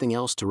have something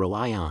else to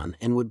rely on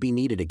and would be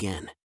needed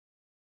again."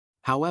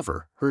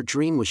 However, her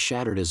dream was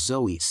shattered as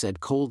Zoe said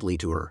coldly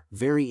to her,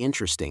 "Very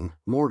interesting,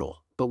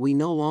 mortal, but we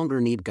no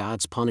longer need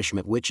God's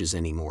punishment witches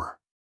anymore."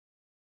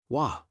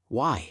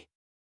 Why?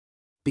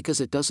 "Because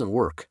it doesn't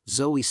work,"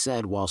 Zoe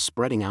said while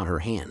spreading out her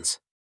hands.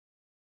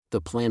 "The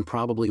plan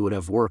probably would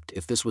have worked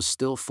if this was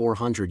still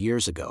 400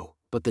 years ago,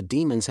 but the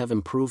demons have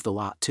improved a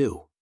lot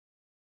too.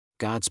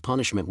 God's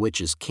punishment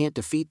witches can't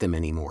defeat them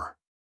anymore.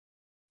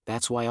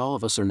 That's why all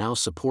of us are now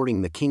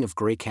supporting the King of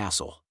Grey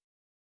Castle."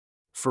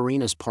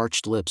 Farina's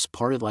parched lips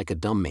parted like a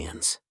dumb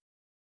man's.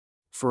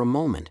 For a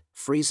moment,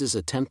 phrases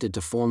attempted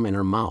to form in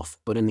her mouth,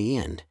 but in the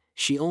end,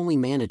 she only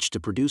managed to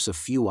produce a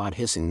few odd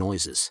hissing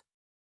noises.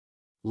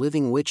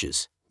 Living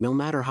witches, no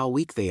matter how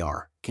weak they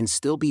are, can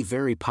still be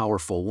very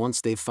powerful once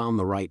they've found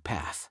the right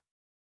path.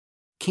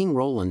 King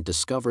Roland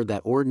discovered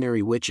that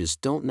ordinary witches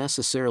don't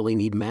necessarily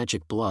need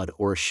magic blood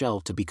or a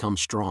shell to become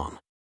strong.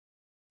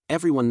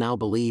 Everyone now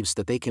believes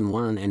that they can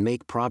learn and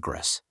make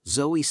progress,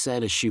 Zoe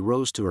said as she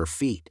rose to her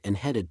feet and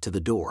headed to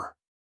the door.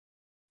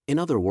 In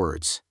other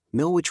words,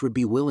 no witch would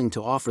be willing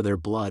to offer their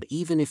blood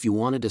even if you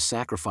wanted to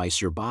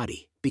sacrifice your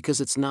body, because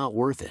it's not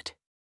worth it.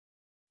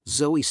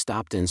 Zoe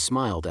stopped and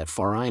smiled at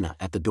Farina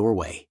at the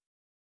doorway.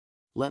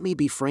 "Let me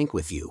be frank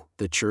with you,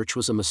 the church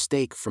was a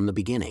mistake from the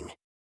beginning."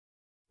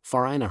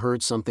 Farina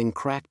heard something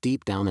crack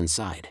deep down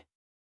inside.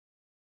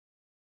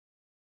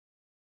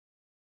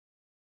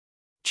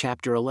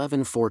 Chapter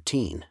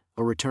 11:14,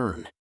 A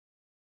Return.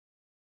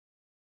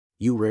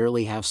 You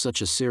rarely have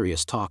such a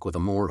serious talk with a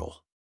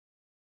mortal.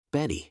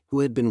 Betty,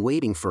 who had been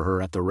waiting for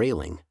her at the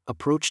railing,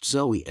 approached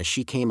Zoe as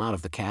she came out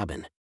of the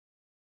cabin.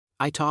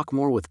 "I talk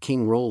more with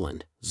King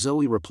Roland,"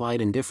 Zoe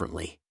replied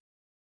indifferently.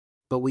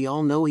 "But we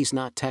all know he's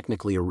not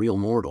technically a real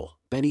mortal,"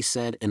 Betty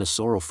said in a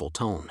sorrowful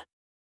tone.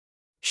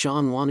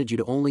 "Sean wanted you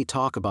to only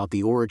talk about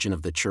the origin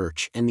of the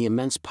church and the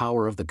immense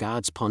power of the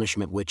God's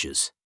punishment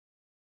witches.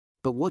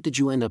 But what did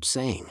you end up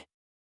saying?"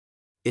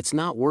 "It's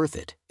not worth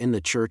it, and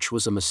the church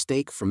was a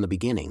mistake from the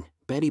beginning,"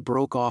 Betty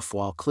broke off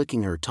while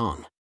clicking her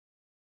tongue.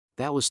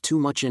 That was too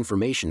much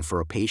information for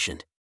a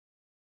patient.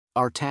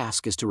 "Our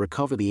task is to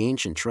recover the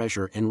ancient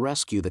treasure and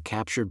rescue the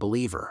captured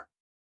believer.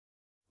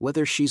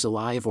 Whether she's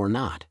alive or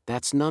not,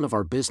 that's none of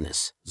our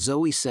business,"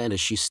 Zoe said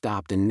as she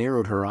stopped and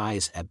narrowed her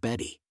eyes at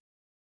Betty.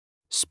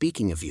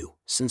 "Speaking of you,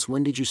 since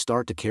when did you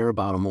start to care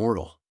about a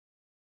mortal?"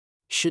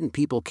 Shouldn't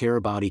people care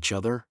about each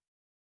other?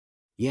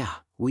 Yeah,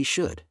 we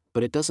should,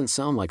 but it doesn't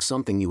sound like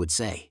something you would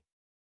say.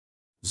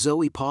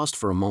 Zoe paused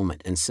for a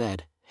moment and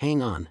said,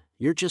 "Hang on,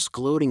 you're just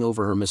gloating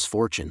over her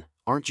misfortune,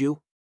 aren't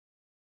you?"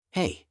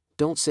 "Hey,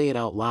 don't say it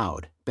out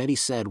loud," Betty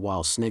said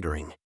while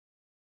sniggering.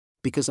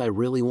 "Because I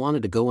really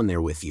wanted to go in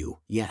there with you,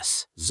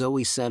 yes,"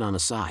 Zoe said on a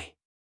sigh.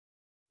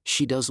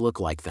 "She does look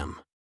like them."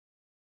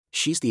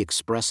 "She's the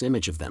express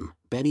image of them,"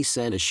 Betty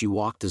said as she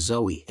walked to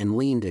Zoe and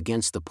leaned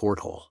against the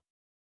porthole.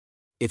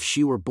 "If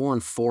she were born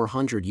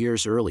 400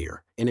 years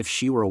earlier, and if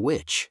she were a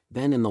witch,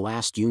 then in the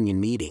last union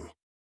meeting,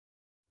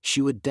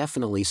 she would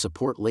definitely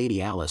support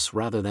Lady Alice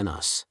rather than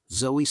us,"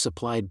 Zoe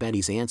supplied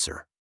Betty's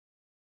answer.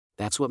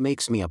 "That's what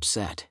makes me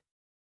upset."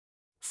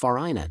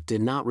 Farina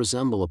did not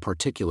resemble a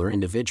particular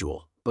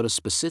individual, but a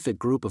specific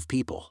group of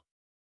people.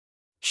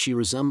 She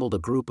resembled a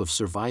group of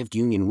survived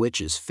Union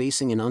witches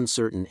facing an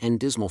uncertain and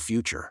dismal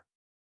future.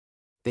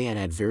 They had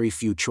had very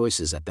few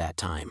choices at that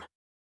time.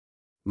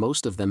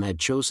 Most of them had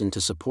chosen to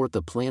support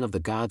the plan of the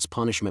gods'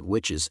 punishment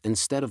witches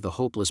instead of the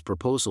hopeless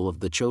proposal of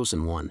the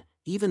chosen one,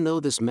 even though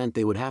this meant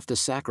they would have to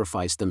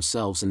sacrifice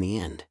themselves in the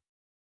end.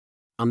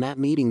 On that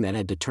meeting that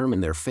had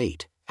determined their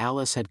fate,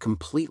 Alice had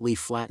completely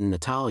flattened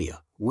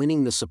Natalia,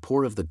 winning the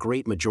support of the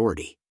great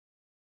majority.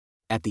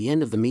 At the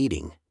end of the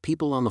meeting,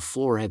 people on the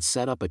floor had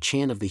set up a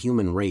chant of "the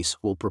human race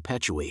will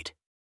perpetuate.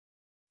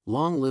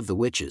 Long live the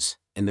witches,"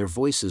 and their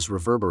voices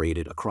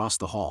reverberated across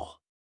the hall.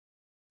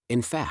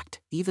 In fact,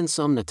 even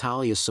some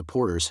Natalia's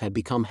supporters had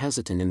become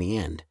hesitant in the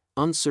end,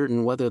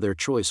 uncertain whether their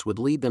choice would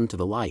lead them to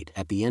the light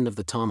at the end of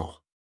the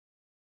tunnel.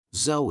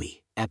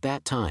 Zoe, at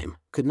that time,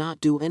 could not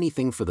do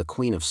anything for the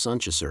Queen of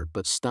Sunchester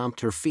but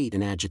stomped her feet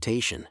in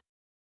agitation.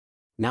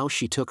 Now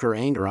she took her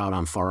anger out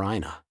on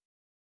Farina.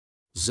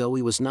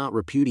 Zoe was not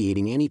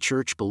repudiating any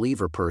church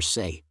believer per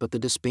se but the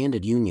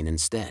disbanded union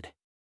instead.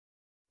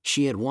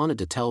 She had wanted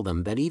to tell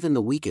them that even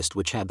the weakest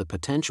witch had the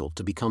potential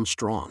to become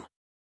strong.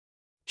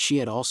 She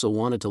had also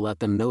wanted to let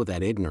them know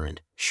that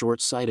ignorant,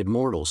 short-sighted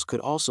mortals could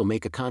also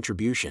make a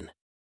contribution.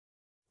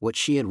 What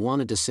she had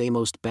wanted to say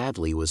most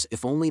badly was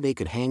if only they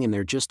could hang in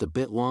there just a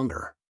bit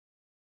longer.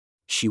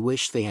 She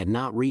wished they had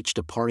not reached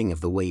a parting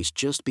of the ways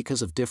just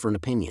because of different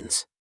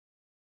opinions.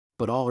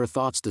 But all her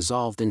thoughts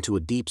dissolved into a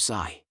deep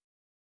sigh.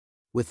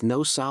 With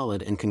no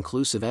solid and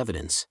conclusive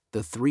evidence,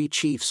 the three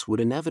chiefs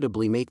would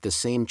inevitably make the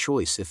same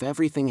choice if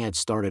everything had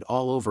started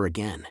all over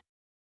again.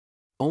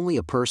 Only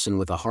a person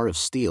with a heart of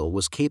steel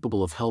was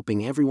capable of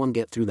helping everyone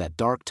get through that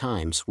dark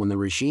times when the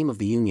regime of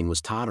the Union was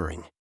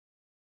tottering.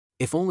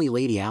 If only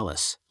Lady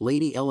Alice,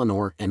 Lady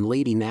Eleanor and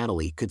Lady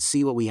Natalie could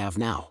see what we have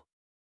now.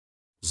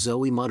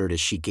 Zoe muttered as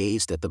she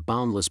gazed at the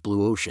boundless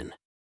blue ocean.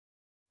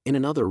 In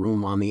another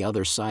room on the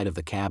other side of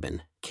the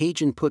cabin,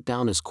 Cajun put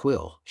down his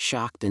quill,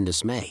 shocked and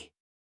dismay.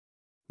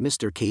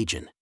 "Mr.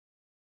 Cajun,"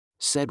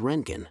 said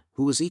Renkin,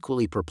 who was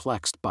equally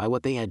perplexed by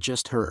what they had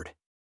just heard.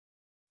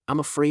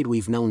 "I'm afraid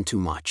we've known too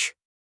much."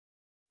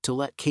 To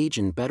let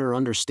Cajun better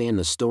understand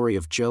the story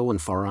of Joe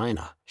and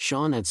Farina,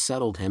 Sean had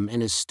settled him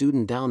and his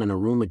student down in a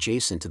room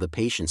adjacent to the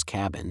patient's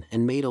cabin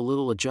and made a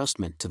little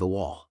adjustment to the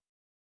wall.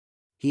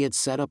 He had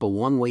set up a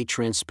one-way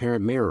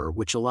transparent mirror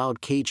which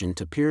allowed Cajun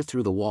to peer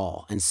through the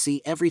wall and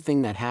see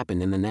everything that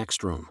happened in the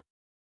next room.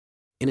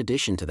 In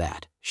addition to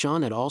that,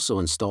 Sean had also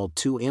installed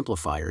 2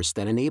 amplifiers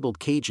that enabled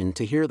Cajun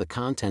to hear the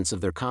contents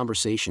of their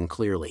conversation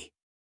clearly.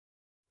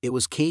 It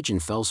was Cajun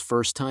Fell's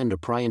first time to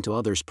pry into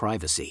others'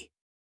 privacy.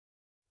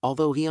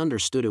 Although he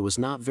understood it was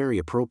not very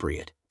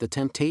appropriate, the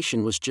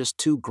temptation was just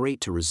too great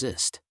to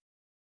resist.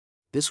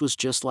 This was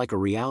just like a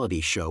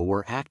reality show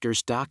where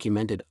actors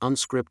documented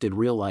unscripted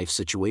real-life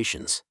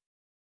situations.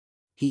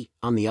 He,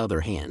 on the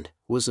other hand,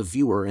 was a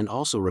viewer and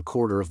also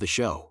recorder of the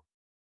show.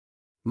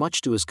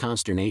 Much to his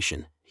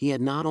consternation, he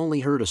had not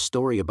only heard a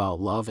story about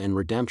love and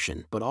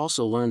redemption but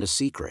also learned a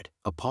secret,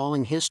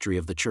 appalling history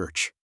of the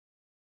church.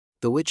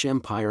 The Witch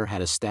Empire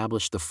had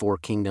established the 4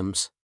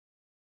 kingdoms.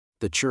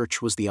 The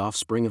church was the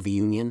offspring of the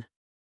Union.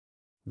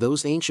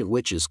 Those ancient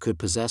witches could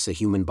possess a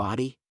human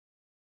body.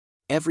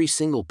 Every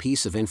single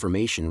piece of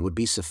information would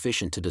be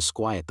sufficient to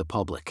disquiet the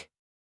public.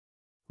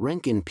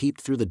 Renkin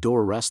peeped through the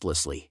door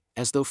restlessly,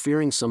 as though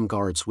fearing some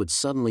guards would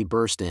suddenly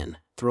burst in,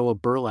 throw a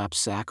burlap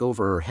sack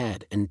over her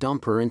head and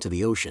dump her into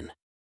the ocean.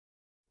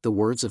 The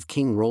words of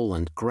King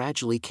Roland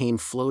gradually came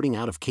floating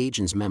out of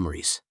Cajun's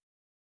memories.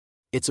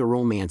 "It's a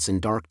romance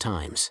in dark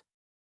times.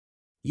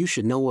 You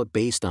should know what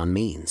based on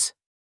means."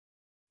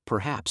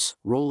 Perhaps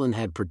Roland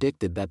had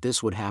predicted that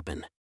this would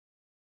happen.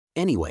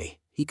 Anyway,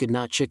 he could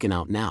not chicken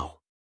out now.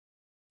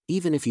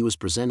 Even if he was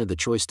presented the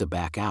choice to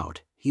back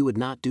out, he would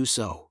not do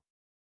so.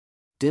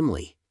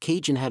 Dimly,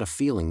 Cajun had a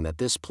feeling that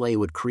this play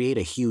would create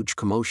a huge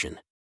commotion.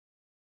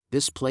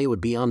 This play would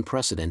be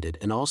unprecedented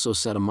and also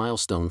set a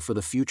milestone for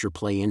the future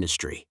play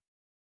industry.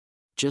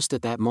 Just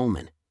at that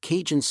moment,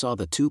 Cajun saw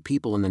the 2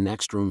 people in the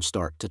next room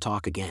start to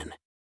talk again.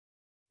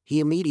 He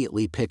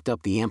immediately picked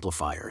up the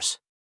amplifiers.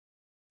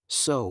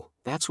 "So,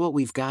 that's what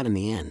we've got in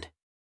the end."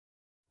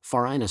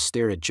 Farina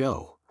stared at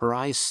Joe, her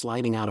eyes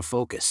sliding out of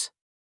focus.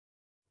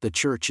 "The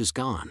church is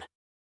gone.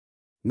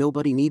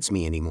 Nobody needs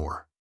me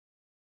anymore.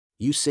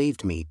 You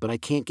saved me, but I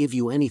can't give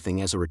you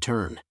anything as a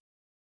return.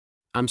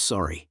 I'm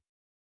sorry.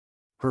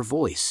 Her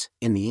voice,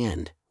 in the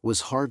end,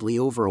 was hardly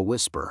over a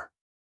whisper.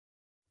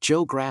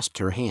 Joe grasped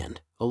her hand,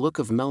 a look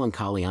of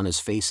melancholy on his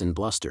face, and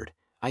blustered,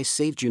 I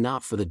saved you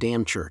not for the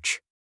damn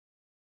church.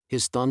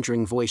 His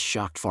thundering voice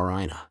shocked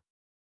Farina.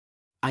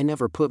 I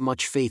never put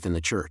much faith in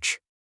the church.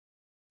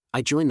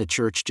 I joined the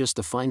church just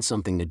to find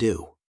something to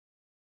do.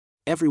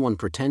 Everyone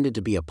pretended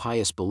to be a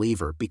pious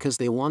believer because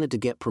they wanted to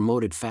get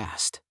promoted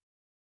fast.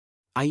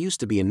 I used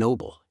to be a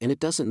noble, and it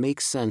doesn't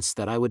make sense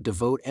that I would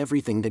devote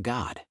everything to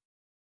God.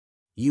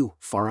 You,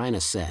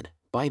 Farina said,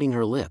 biting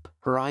her lip,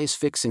 her eyes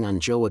fixing on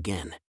Joe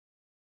again.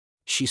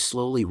 She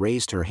slowly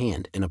raised her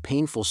hand in a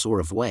painful sort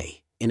of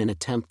way, in an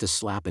attempt to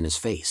slap in his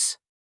face.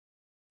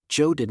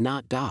 Joe did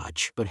not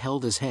dodge but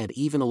held his head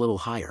even a little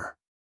higher.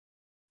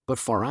 But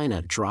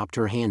Farina dropped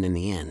her hand in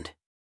the end.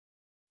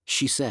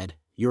 She said,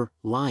 You're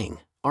lying,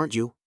 aren't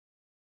you?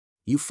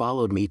 You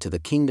followed me to the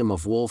kingdom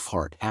of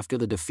Wolfheart after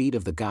the defeat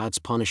of the God's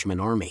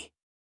punishment army.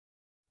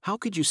 How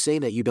could you say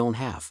that you don't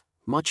have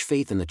much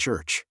faith in the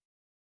church?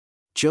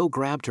 Joe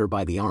grabbed her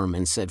by the arm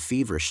and said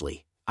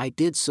feverishly, I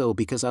did so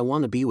because I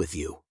want to be with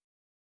you.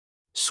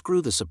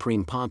 Screw the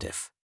Supreme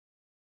Pontiff.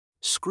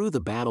 Screw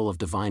the battle of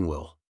divine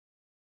will.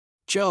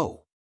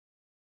 Joe!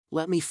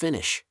 Let me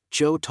finish,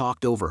 Joe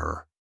talked over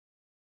her.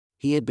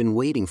 He had been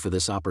waiting for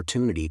this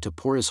opportunity to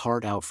pour his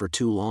heart out for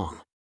too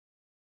long.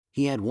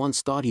 He had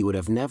once thought he would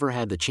have never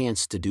had the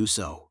chance to do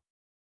so.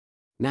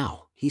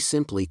 Now, he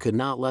simply could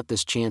not let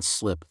this chance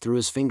slip through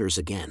his fingers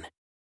again.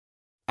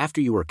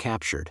 After you were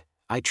captured,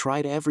 I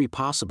tried every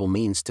possible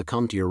means to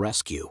come to your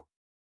rescue.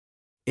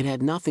 It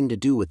had nothing to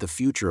do with the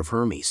future of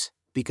Hermes,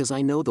 because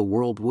I know the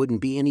world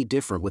wouldn't be any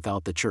different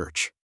without the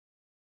church.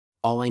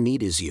 All I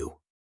need is you.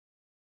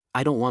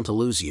 I don't want to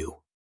lose you.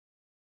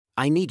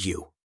 I need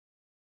you.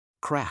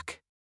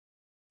 Crack.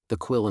 The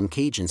quill in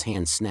Cajun's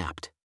hand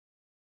snapped.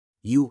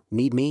 You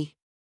need me?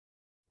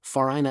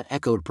 Farina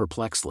echoed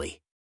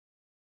perplexedly.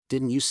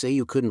 Didn't you say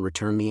you couldn't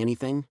return me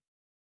anything?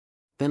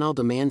 Then I'll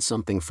demand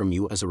something from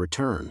you as a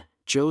return,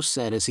 Joe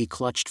said as he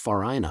clutched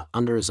Farina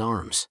under his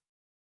arms.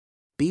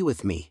 Be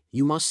with me,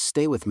 you must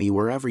stay with me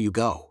wherever you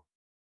go.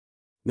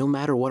 No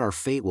matter what our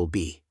fate will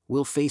be,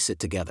 we'll face it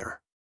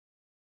together.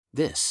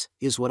 This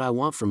is what I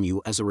want from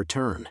you as a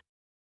return.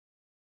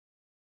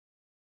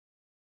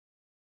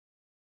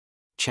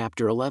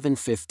 Chapter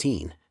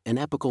 11:15, An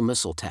Epochal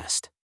Missile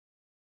Test.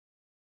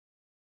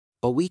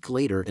 A week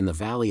later, in the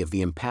valley of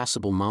the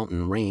impassable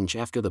mountain range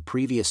after the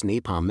previous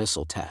napalm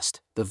missile test,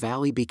 the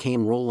valley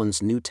became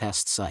Roland's new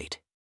test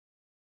site.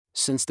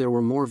 Since there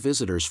were more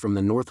visitors from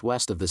the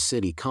northwest of the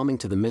city coming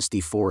to the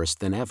misty forest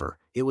than ever,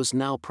 it was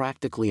now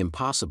practically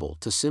impossible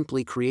to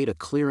simply create a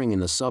clearing in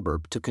the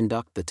suburb to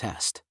conduct the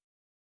test.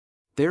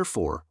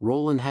 Therefore,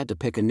 Roland had to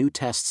pick a new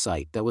test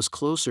site that was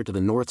closer to the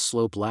North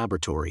Slope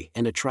Laboratory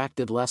and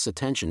attracted less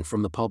attention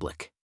from the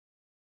public.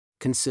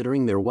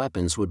 Considering their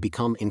weapons would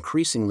become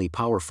increasingly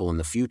powerful in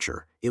the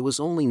future, it was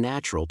only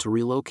natural to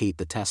relocate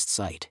the test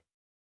site.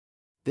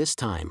 This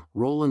time,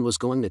 Roland was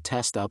going to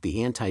test out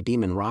the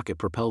anti-demon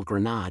rocket-propelled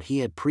grenade he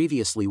had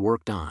previously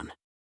worked on.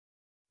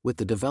 With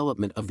the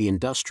development of the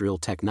industrial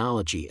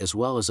technology as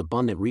well as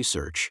abundant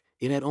research,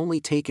 it had only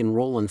taken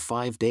Roland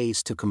 5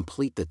 days to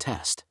complete the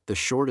test, the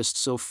shortest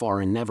so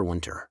far in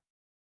Neverwinter.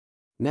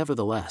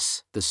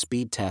 Nevertheless, the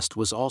speed test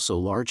was also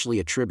largely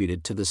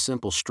attributed to the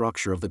simple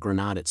structure of the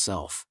grenade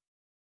itself.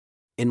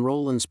 In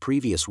Roland's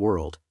previous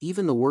world,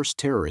 even the worst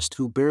terrorist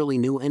who barely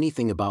knew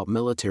anything about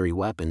military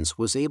weapons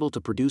was able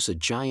to produce a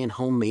giant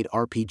homemade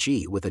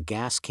RPG with a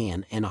gas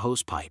can and a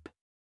hosepipe.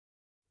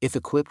 If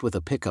equipped with a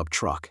pickup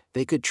truck,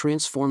 they could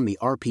transform the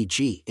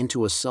RPG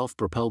into a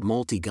self-propelled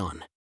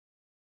multi-gun.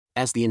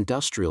 As the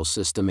industrial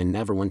system in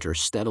Neverwinter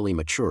steadily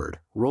matured,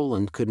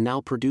 Roland could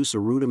now produce a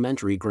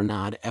rudimentary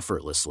grenade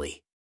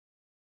effortlessly.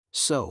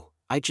 So,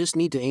 I just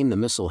need to aim the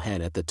missile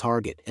head at the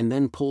target and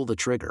then pull the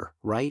trigger,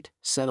 right?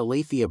 Said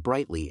Alethea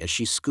brightly as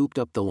she scooped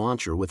up the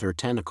launcher with her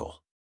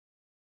tentacle.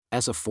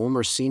 As a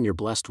former senior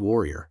blessed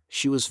warrior,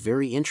 she was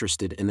very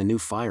interested in the new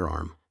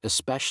firearm,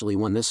 especially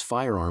when this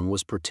firearm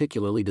was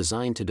particularly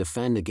designed to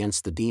defend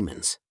against the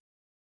demons.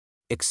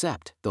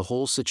 Except, the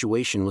whole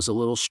situation was a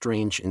little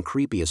strange and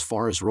creepy as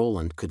far as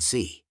Roland could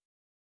see.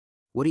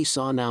 What he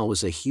saw now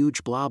was a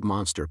huge blob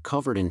monster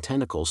covered in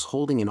tentacles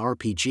holding an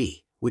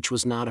RPG, which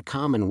was not a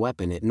common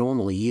weapon it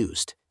normally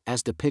used,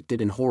 as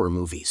depicted in horror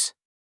movies.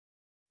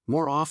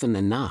 More often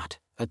than not,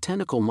 a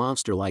tentacle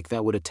monster like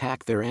that would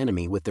attack their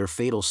enemy with their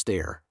fatal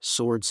stare,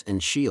 swords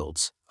and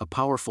shields, a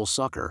powerful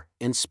sucker,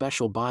 and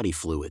special body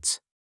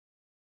fluids.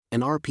 An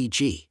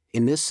RPG,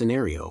 in this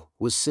scenario,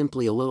 was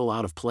simply a little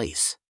out of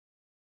place.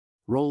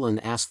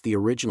 Roland asked the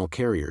original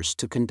carriers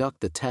to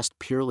conduct the test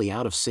purely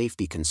out of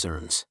safety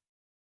concerns.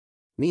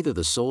 Neither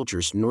the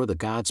soldiers nor the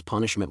God's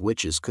punishment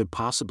witches could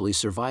possibly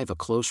survive a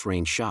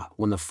close-range shot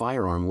when the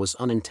firearm was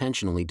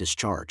unintentionally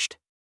discharged.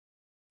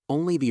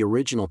 Only the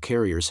original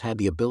carriers had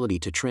the ability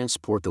to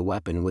transport the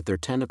weapon with their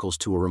tentacles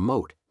to a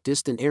remote,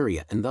 distant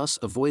area and thus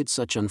avoid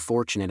such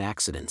unfortunate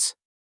accidents.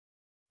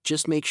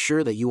 Just make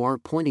sure that you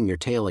aren't pointing your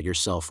tail at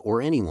yourself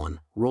or anyone,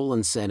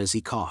 Roland said as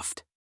he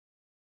coughed.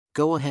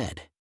 Go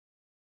ahead.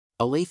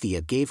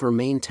 Aletheia gave her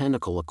main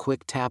tentacle a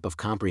quick tap of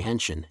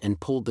comprehension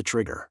and pulled the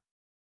trigger.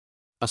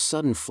 A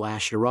sudden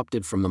flash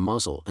erupted from the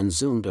muzzle and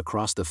zoomed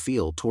across the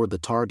field toward the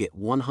target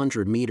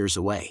 100 meters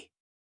away.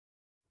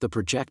 The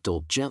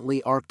projectile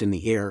gently arced in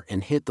the air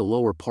and hit the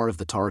lower part of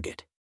the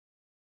target.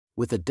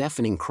 With a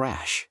deafening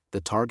crash,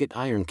 the target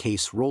iron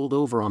case rolled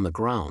over on the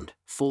ground,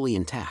 fully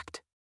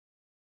intact.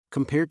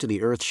 Compared to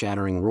the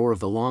earth-shattering roar of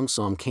the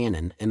Longsong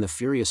cannon and the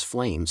furious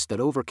flames that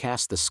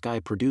overcast the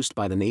sky produced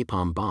by the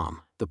napalm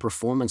bomb, the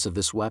performance of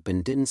this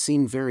weapon didn't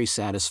seem very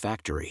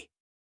satisfactory.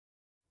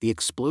 The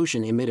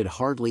explosion emitted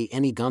hardly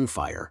any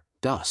gunfire,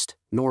 dust,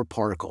 nor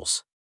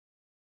particles.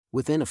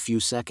 Within a few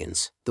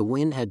seconds, the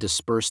wind had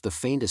dispersed the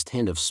faintest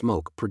hint of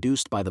smoke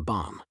produced by the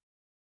bomb.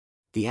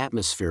 The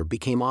atmosphere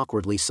became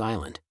awkwardly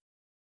silent.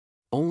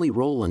 Only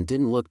Roland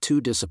didn't look too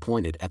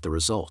disappointed at the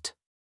result.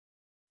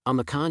 On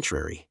the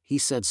contrary, he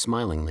said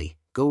smilingly,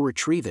 "Go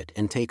retrieve it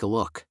and take a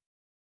look."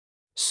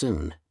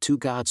 Soon, 2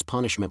 God's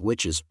punishment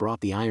witches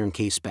brought the iron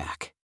case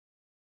back.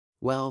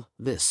 Well,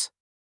 this.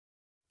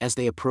 As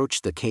they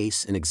approached the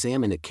case and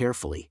examined it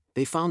carefully,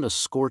 they found a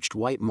scorched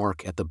white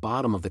mark at the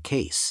bottom of the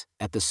case,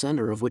 at the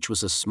center of which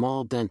was a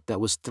small dent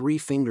that was 3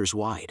 fingers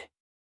wide.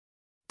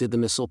 Did the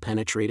missile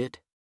penetrate it?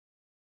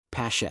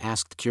 Pasha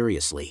asked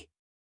curiously.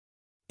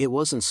 It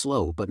wasn't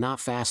slow but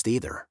not fast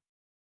either.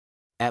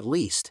 At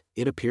least,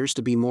 it appears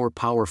to be more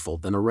powerful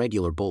than a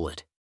regular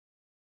bullet.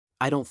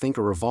 I don't think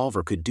a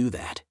revolver could do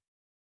that.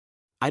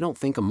 I don't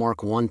think a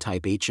Mark I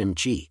type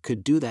HMG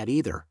could do that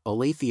either,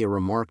 Aletheia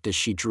remarked as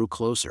she drew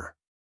closer.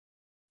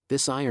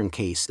 This iron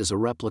case is a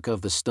replica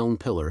of the stone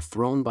pillar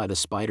thrown by the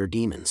spider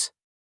demons.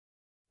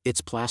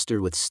 It's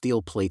plastered with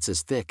steel plates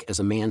as thick as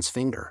a man's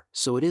finger,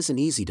 so it isn't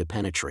easy to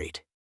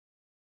penetrate.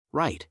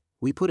 Right,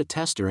 we put a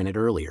tester in it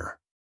earlier.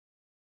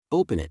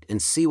 Open it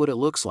and see what it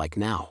looks like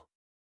now.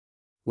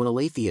 When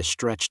Aletheia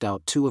stretched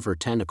out 2 of her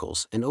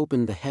tentacles and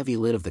opened the heavy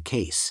lid of the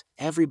case,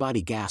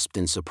 everybody gasped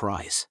in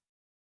surprise.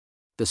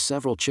 The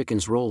several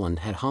chickens Roland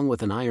had hung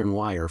with an iron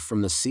wire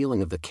from the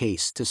ceiling of the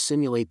case to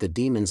simulate the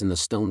demons in the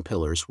stone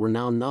pillars were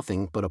now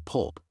nothing but a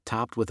pulp,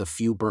 topped with a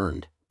few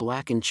burned,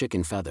 blackened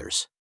chicken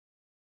feathers.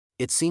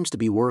 It seems to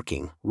be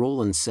working,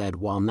 Roland said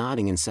while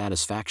nodding in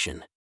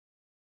satisfaction.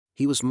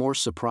 He was more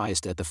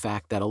surprised at the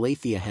fact that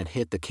Aletheia had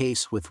hit the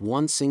case with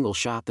 1 single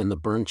shot than the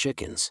burned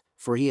chickens,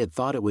 for he had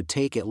thought it would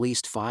take at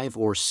least 5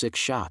 or 6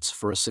 shots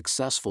for a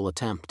successful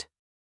attempt.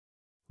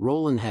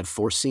 Roland had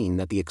foreseen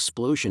that the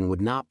explosion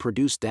would not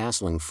produce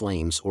dazzling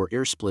flames or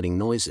ear-splitting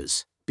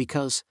noises,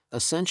 because,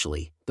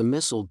 essentially, the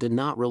missile did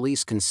not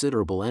release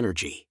considerable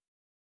energy.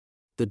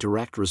 The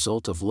direct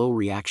result of low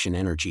reaction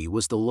energy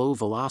was the low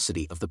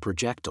velocity of the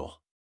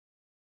projectile.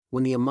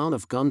 When the amount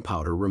of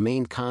gunpowder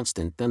remained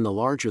constant, then the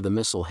larger the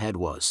missile head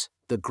was,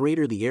 the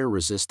greater the air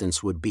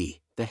resistance would be,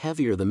 the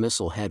heavier the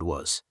missile head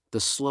was, the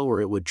slower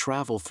it would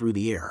travel through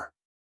the air.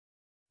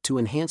 To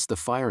enhance the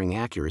firing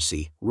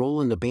accuracy,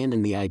 Roland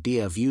abandoned the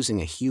idea of using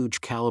a huge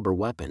caliber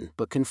weapon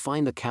but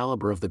confined the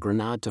caliber of the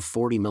grenade to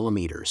 40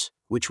 mm,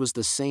 which was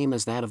the same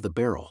as that of the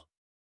barrel.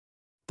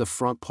 The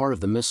front part of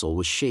the missile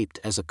was shaped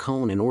as a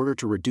cone in order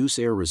to reduce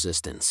air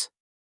resistance.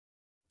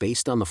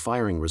 Based on the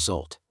firing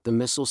result, the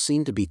missile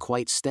seemed to be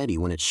quite steady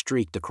when it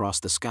streaked across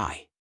the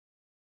sky.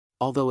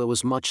 Although it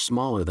was much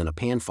smaller than a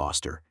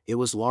panfoster, it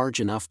was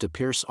large enough to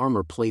pierce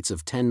armor plates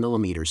of 10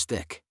 mm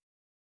thick.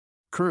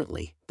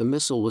 Currently, the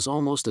missile was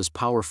almost as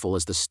powerful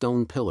as the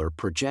stone pillar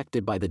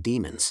projected by the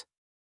demons.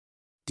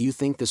 Do you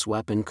think this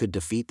weapon could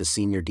defeat the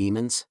senior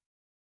demons?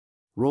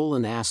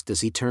 Roland asked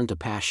as he turned to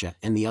Pasha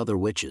and the other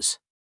witches.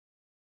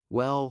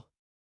 Well,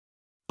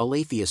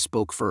 Aletheia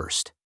spoke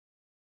first.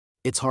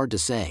 It's hard to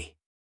say.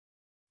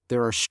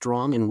 There are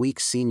strong and weak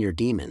senior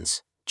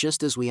demons,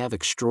 just as we have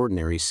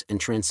extraordinaries and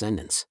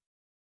transcendents.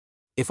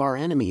 If our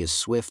enemy is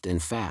swift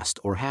and fast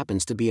or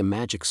happens to be a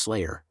magic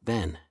slayer,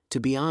 then, to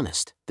be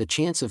honest, the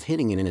chance of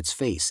hitting it in its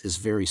face is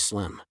very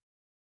slim.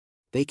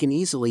 They can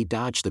easily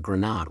dodge the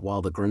grenade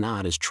while the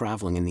grenade is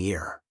traveling in the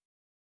air.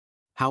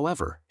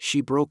 However,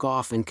 she broke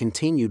off and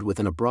continued with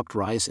an abrupt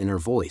rise in her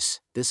voice,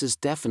 this is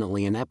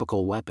definitely an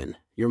epochal weapon,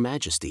 Your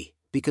Majesty,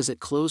 because it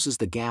closes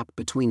the gap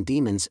between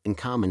demons and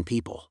common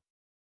people.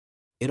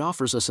 It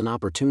offers us an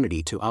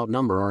opportunity to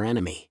outnumber our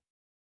enemy.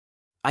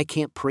 I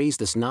can't praise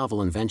this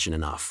novel invention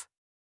enough.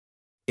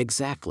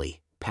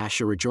 Exactly,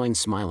 Pasha rejoined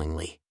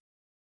smilingly.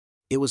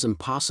 It was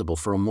impossible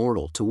for a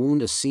mortal to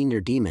wound a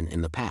senior demon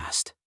in the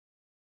past.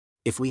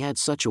 If we had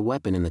such a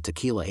weapon in the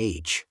Tequila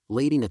Age,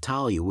 Lady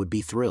Natalia would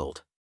be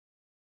thrilled.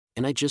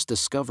 And I just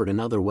discovered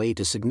another way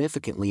to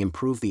significantly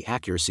improve the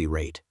accuracy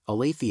rate,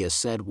 Aletheia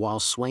said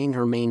while swaying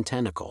her main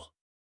tentacle.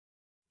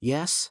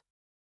 Yes?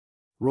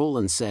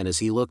 Roland said as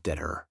he looked at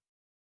her.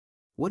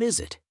 What is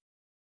it?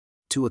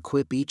 To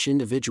equip each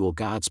individual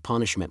God's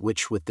punishment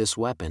witch with this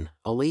weapon,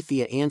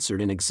 Aletheia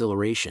answered in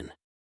exhilaration.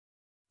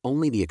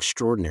 Only the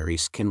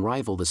extraordinaries can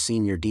rival the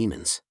senior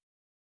demons.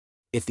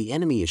 If the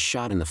enemy is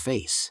shot in the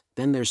face,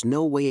 then there's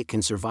no way it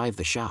can survive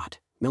the shot,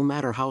 no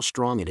matter how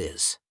strong it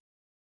is.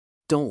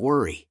 Don't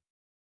worry.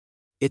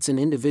 It's an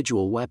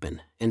individual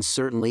weapon, and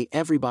certainly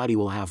everybody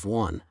will have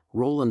one,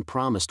 Roland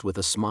promised with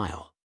a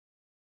smile.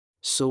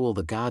 So will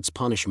the gods'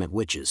 punishment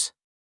witches.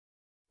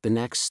 The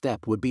next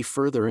step would be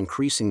further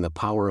increasing the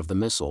power of the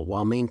missile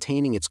while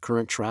maintaining its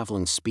current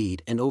traveling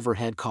speed and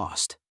overhead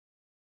cost.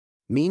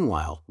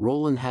 Meanwhile,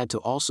 Roland had to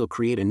also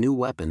create a new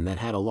weapon that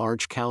had a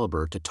large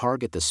caliber to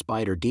target the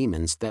spider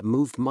demons that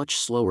moved much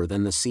slower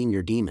than the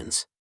senior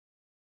demons.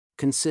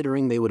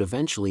 Considering they would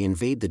eventually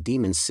invade the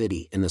demon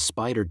city and the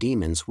spider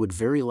demons would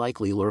very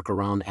likely lurk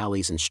around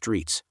alleys and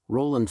streets,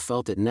 Roland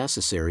felt it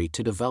necessary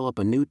to develop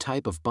a new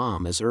type of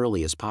bomb as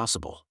early as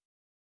possible.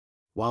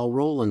 While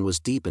Roland was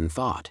deep in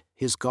thought,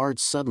 his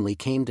guards suddenly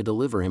came to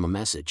deliver him a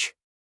message.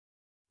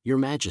 Your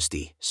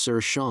Majesty,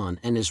 Sir Sean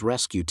and his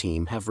rescue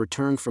team have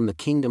returned from the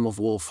kingdom of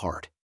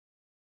Wolfheart.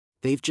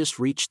 They've just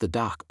reached the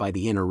dock by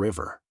the inner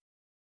river.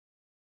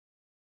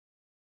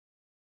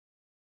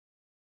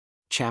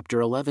 Chapter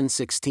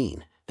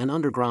 11:16, An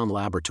Underground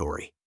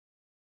Laboratory.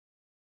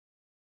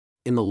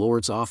 In the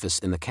Lord's office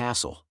in the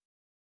castle.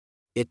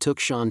 It took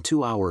Sean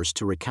 2 hours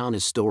to recount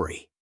his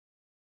story.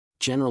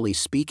 Generally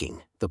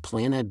speaking, the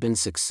plan had been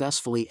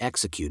successfully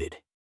executed.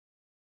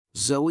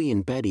 Zoe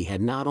and Betty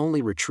had not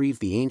only retrieved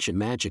the ancient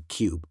magic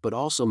cube but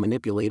also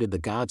manipulated the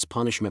gods'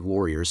 punishment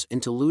warriors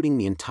into looting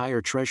the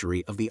entire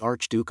treasury of the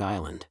Archduke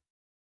Island.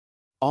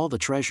 All the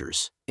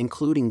treasures,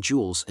 including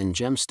jewels and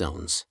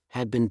gemstones,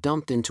 had been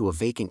dumped into a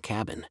vacant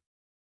cabin.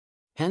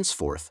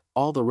 Henceforth,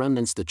 all the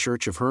remnants of the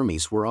Church of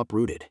Hermes were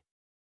uprooted.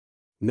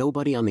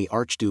 Nobody on the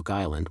Archduke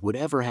Island would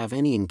ever have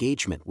any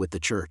engagement with the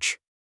church.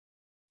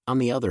 On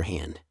the other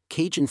hand,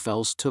 Cajun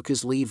Fells took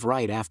his leave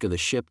right after the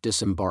ship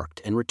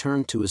disembarked and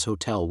returned to his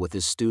hotel with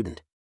his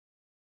student.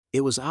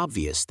 It was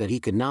obvious that he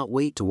could not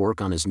wait to work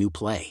on his new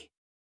play.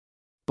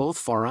 Both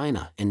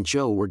Farina and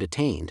Joe were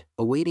detained,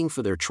 awaiting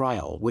for their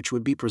trial, which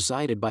would be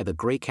presided by the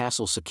Grey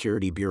Castle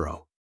Security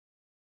Bureau.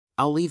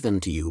 I'll leave them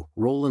to you,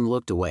 Roland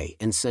looked away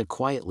and said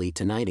quietly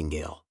to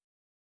Nightingale.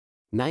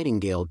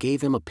 Nightingale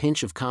gave him a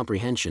pinch of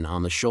comprehension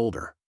on the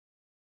shoulder.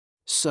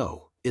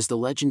 So, is the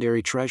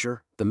legendary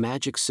treasure, the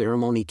magic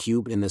ceremony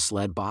cube, in this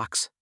lead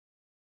box?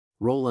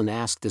 Roland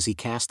asked as he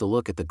cast a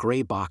look at the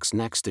gray box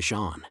next to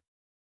Sean.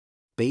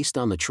 Based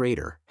on the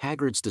trader,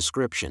 Haggard's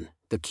description,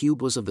 the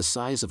cube was of the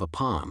size of a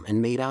palm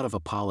and made out of a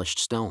polished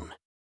stone.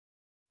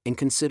 In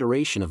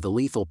consideration of the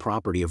lethal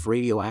property of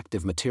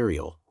radioactive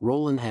material,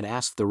 Roland had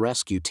asked the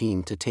rescue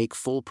team to take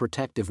full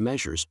protective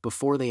measures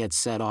before they had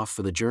set off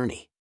for the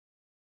journey.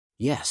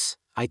 Yes,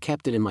 I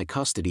kept it in my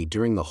custody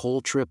during the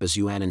whole trip as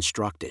you had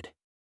instructed.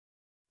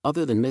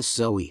 Other than Miss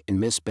Zoe and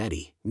Miss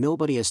Betty,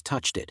 nobody has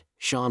touched it,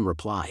 Sean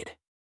replied.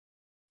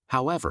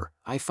 However,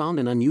 I found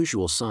an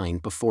unusual sign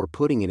before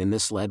putting it in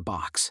this lead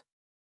box.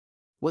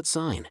 What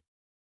sign?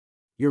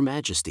 Your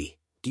Majesty,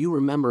 do you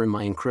remember in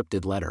my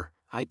encrypted letter,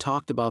 I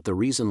talked about the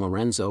reason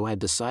Lorenzo had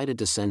decided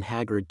to send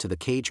Haggard to the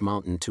Cage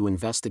Mountain to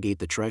investigate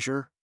the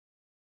treasure?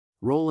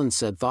 Roland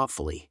said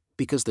thoughtfully,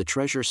 because the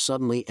treasure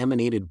suddenly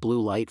emanated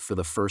blue light for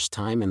the first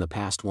time in the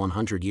past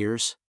 100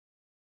 years?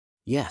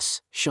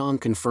 Yes, Sean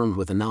confirmed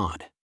with a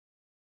nod.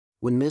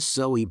 When Miss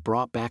Zoe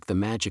brought back the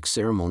magic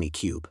ceremony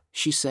cube,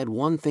 she said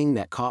one thing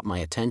that caught my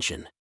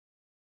attention.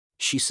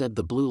 She said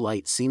the blue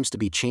light seems to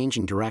be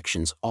changing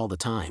directions all the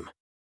time.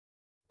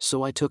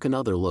 So I took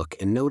another look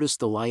and noticed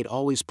the light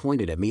always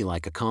pointed at me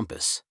like a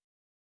compass.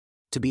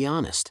 To be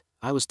honest,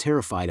 I was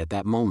terrified at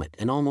that moment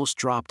and almost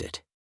dropped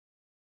it.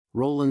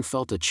 Roland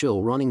felt a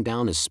chill running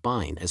down his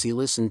spine as he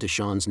listened to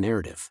Sean's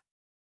narrative.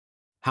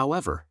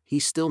 However, he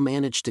still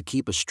managed to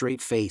keep a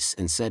straight face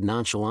and said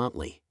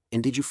nonchalantly,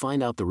 "And did you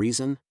find out the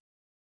reason?"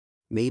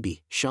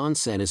 "Maybe," Sean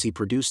said as he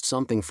produced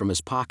something from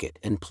his pocket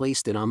and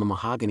placed it on the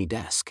mahogany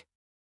desk.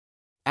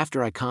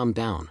 "After I calmed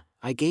down,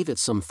 I gave it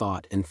some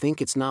thought and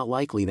think it's not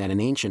likely that an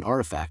ancient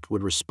artifact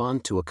would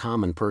respond to a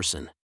common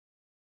person.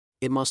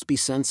 It must be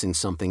sensing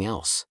something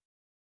else.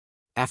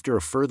 After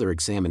a further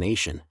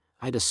examination,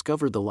 I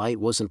discovered the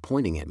light wasn't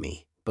pointing at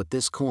me, but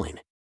this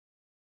coin.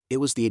 It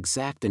was the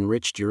exact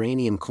enriched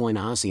uranium coin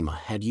Azima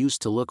had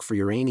used to look for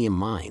uranium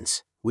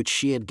mines, which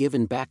she had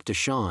given back to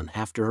Sean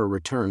after her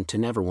return to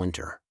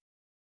Neverwinter.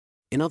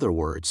 In other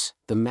words,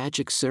 the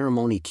magic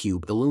ceremony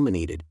cube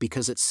illuminated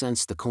because it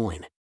sensed the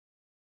coin."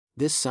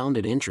 This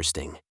sounded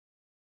interesting.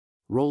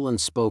 Roland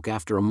spoke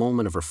after a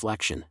moment of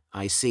reflection.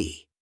 "I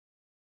see.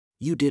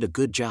 You did a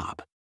good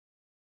job.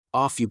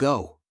 Off you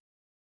go."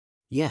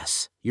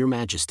 "Yes, Your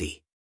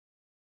Majesty."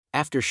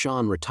 After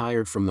Sean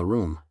retired from the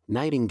room,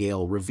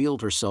 Nightingale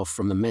revealed herself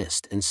from the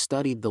mist and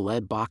studied the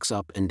lead box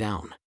up and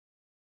down.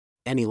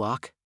 "Any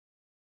luck?"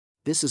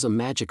 "This is a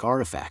magic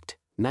artifact,"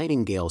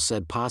 Nightingale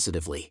said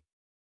positively.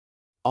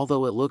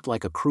 "Although it looked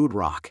like a crude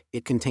rock,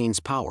 it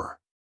contains power.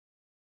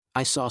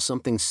 I saw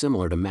something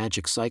similar to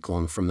magic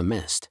cyclone from the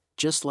mist,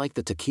 just like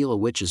the Tequila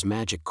Witch's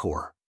magic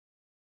core."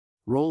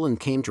 Roland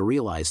came to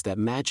realize that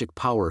magic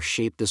power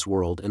shaped this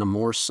world in a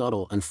more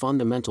subtle and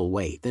fundamental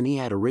way than he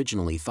had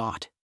originally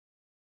thought.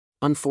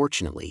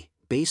 Unfortunately,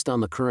 based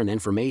on the current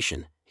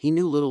information, he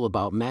knew little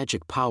about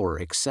magic power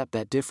except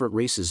that different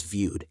races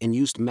viewed and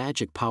used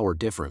magic power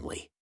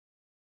differently.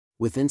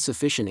 With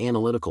insufficient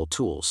analytical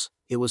tools,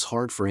 it was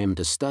hard for him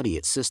to study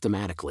it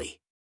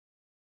systematically.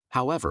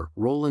 However,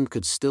 Roland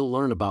could still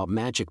learn about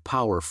magic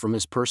power from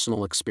his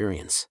personal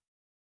experience.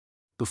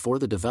 Before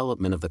the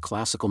development of the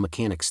classical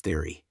mechanics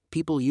theory,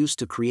 people used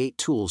to create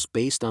tools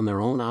based on their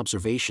own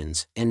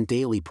observations and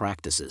daily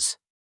practices.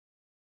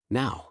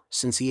 Now,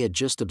 since he had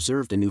just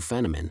observed a new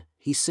phenomenon,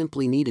 he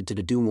simply needed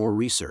to do more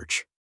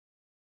research.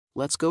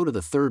 "Let's go to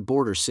the third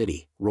border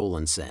city,"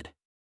 Roland said.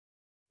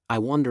 "I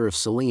wonder if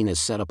Celine has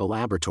set up a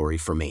laboratory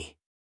for me."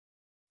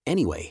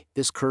 Anyway,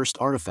 this cursed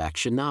artifact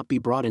should not be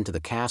brought into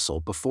the castle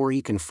before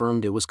he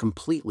confirmed it was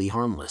completely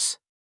harmless.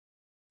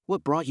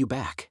 "What brought you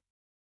back?"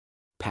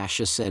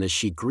 Pasha said as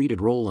she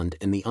greeted Roland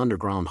in the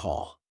underground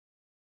hall.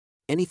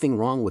 "Anything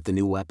wrong with the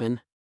new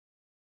weapon?"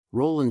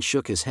 Roland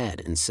shook his head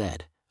and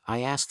said,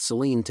 "I asked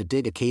Celine to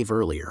dig a cave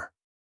earlier.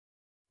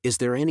 Is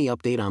there any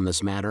update on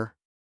this matter?"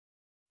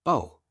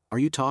 "Oh, are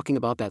you talking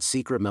about that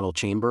secret metal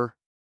chamber?"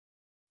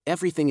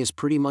 "Everything is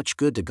pretty much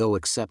good to go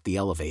except the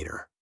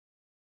elevator.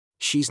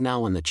 She's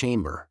now in the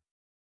chamber.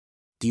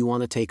 Do you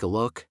want to take a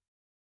look?"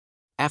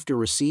 After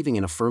receiving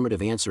an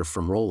affirmative answer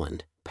from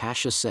Roland,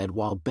 Pasha said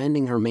while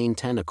bending her main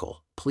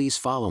tentacle, "Please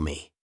follow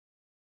me."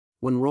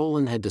 When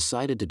Roland had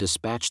decided to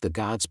dispatch the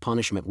God's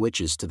punishment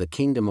witches to the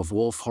kingdom of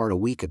Wolfheart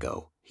a week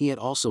ago, he had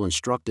also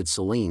instructed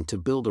Celine to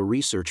build a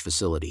research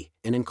facility,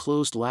 an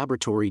enclosed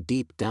laboratory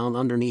deep down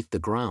underneath the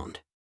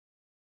ground.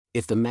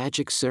 If the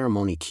magic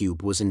ceremony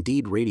cube was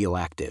indeed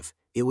radioactive,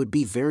 it would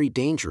be very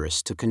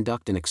dangerous to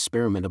conduct an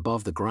experiment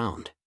above the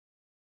ground.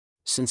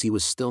 Since he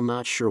was still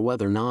not sure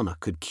whether Nana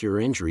could cure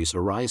injuries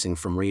arising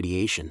from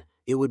radiation,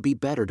 it would be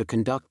better to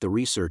conduct the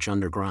research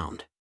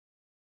underground.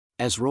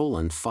 As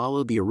Roland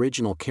followed the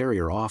original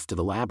carrier off to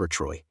the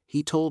laboratory,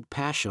 he told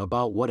Pasha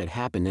about what had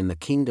happened in the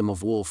kingdom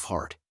of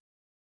Wolfheart.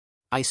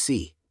 "I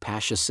see,"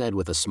 Pasha said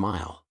with a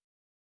smile.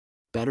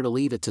 "Better to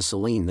leave it to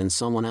Celine than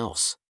someone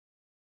else.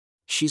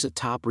 She's a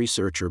top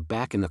researcher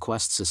back in the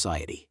Quest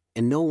Society,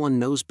 and no one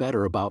knows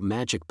better about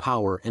magic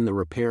power and the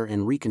repair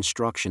and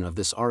reconstruction of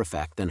this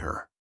artifact than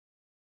her.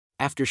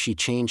 After she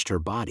changed her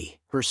body,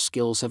 her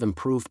skills have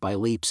improved by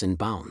leaps and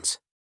bounds.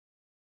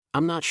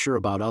 I'm not sure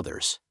about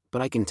others,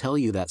 but I can tell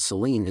you that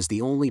Celine is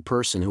the only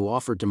person who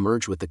offered to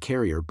merge with the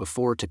carrier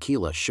before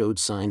Tequila showed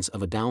signs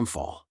of a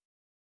downfall."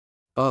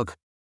 "Ugh,"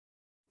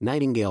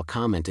 Nightingale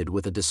commented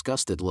with a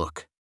disgusted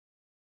look.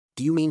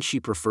 "Do you mean she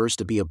prefers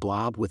to be a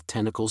blob with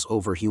tentacles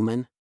over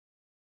human?"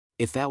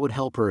 "If that would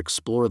help her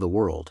explore the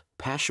world,"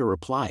 Pasha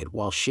replied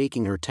while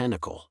shaking her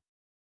tentacle.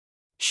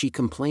 "She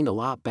complained a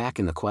lot back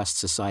in the Quest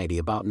Society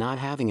about not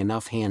having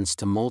enough hands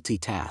to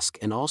multitask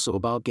and also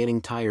about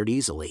getting tired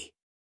easily.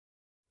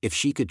 If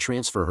she could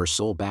transfer her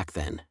soul back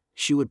then,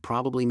 she would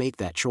probably make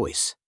that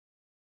choice."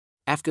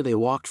 After they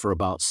walked for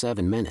about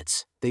 7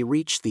 minutes, they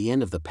reached the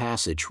end of the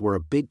passage where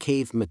a big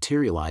cave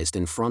materialized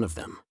in front of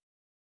them.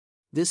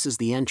 "This is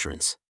the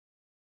entrance.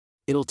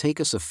 It'll take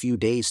us a few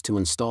days to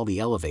install the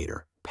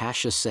elevator,"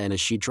 Pasha said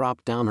as she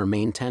dropped down her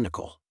main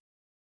tentacle.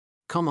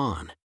 "Come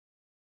on.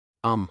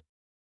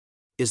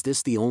 Is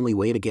this the only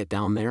way to get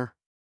down there?"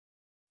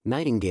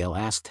 Nightingale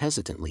asked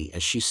hesitantly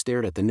as she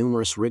stared at the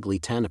numerous wriggly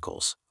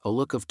tentacles, a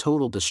look of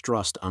total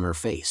distrust on her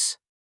face.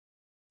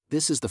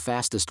 "This is the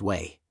fastest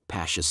way,"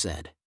 Pasha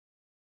said.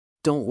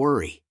 "Don't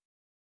worry.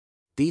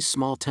 These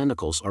small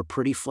tentacles are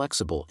pretty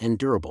flexible and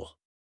durable."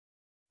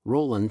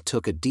 Roland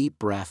took a deep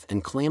breath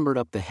and clambered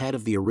up the head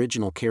of the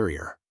original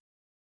carrier.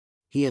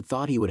 He had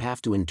thought he would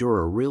have to endure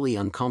a really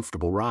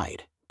uncomfortable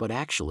ride, but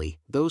actually,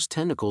 those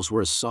tentacles were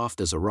as soft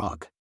as a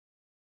rug.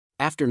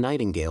 After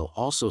Nightingale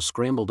also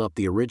scrambled up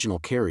the original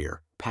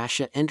carrier,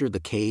 Pasha entered the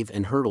cave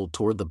and hurtled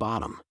toward the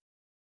bottom.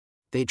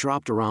 They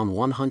dropped around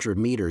 100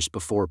 meters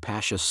before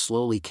Pasha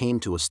slowly came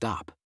to a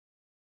stop.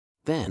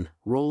 Then,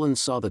 Roland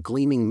saw the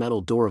gleaming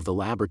metal door of the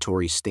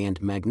laboratory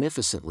stand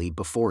magnificently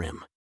before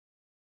him.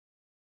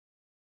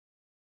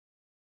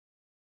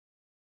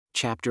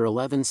 Chapter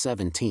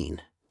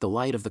 11:17, The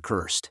Light of the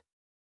Cursed.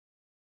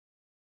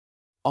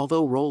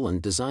 Although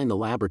Roland designed the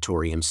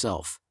laboratory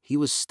himself, he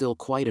was still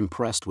quite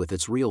impressed with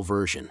its real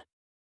version.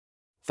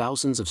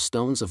 Thousands of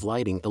stones of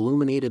lighting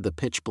illuminated the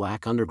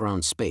pitch-black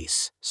underground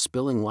space,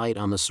 spilling light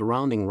on the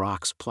surrounding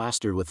rocks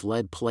plastered with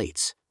lead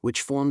plates,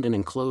 which formed an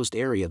enclosed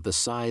area the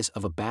size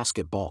of a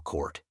basketball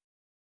court.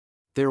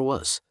 There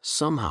was,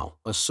 somehow,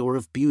 a sort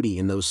of beauty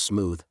in those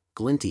smooth,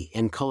 glinty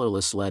and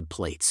colorless lead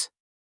plates.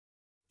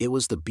 It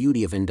was the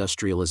beauty of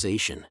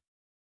industrialization.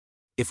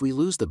 If we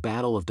lose the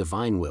battle of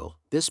divine will,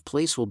 this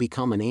place will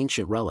become an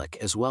ancient relic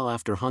as well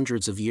after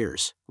hundreds of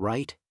years,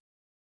 right?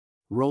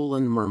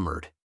 Roland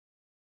murmured.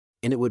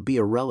 And it would be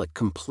a relic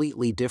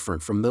completely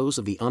different from those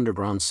of the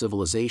underground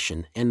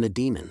civilization and the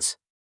demons.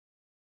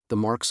 The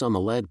marks on the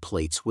lead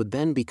plates would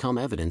then become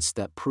evidence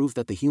that proved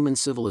that the human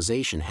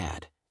civilization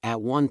had,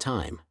 at one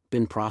time,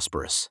 been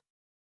prosperous.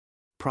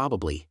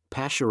 Probably,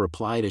 Pasha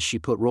replied as she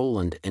put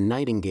Roland and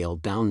Nightingale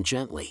down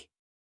gently.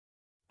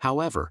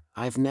 However,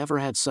 I've never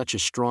had such a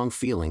strong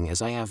feeling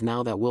as I have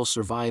now that we'll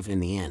survive in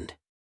the end.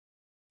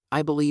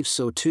 I believe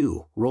so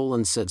too,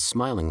 Roland said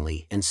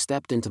smilingly and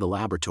stepped into the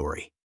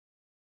laboratory.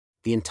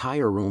 The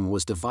entire room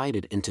was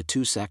divided into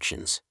two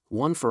sections,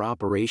 one for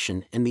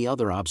operation and the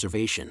other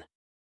observation.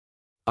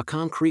 A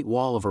concrete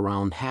wall of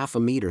around half a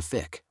meter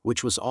thick,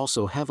 which was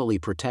also heavily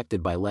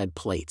protected by lead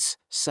plates,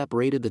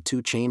 separated the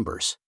two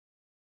chambers.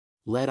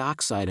 Lead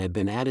oxide had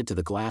been added to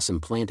the glass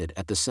implanted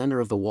at the center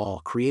of the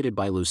wall created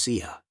by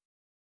Lucia.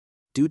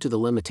 Due to the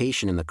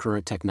limitation in the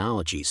current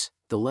technologies,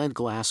 the lead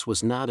glass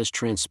was not as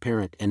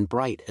transparent and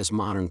bright as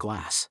modern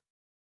glass.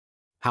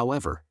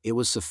 However, it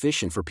was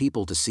sufficient for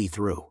people to see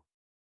through.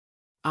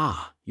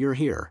 "Ah, you're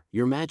here,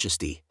 Your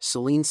Majesty,"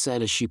 Celine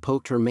said as she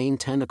poked her main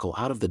tentacle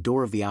out of the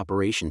door of the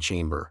operation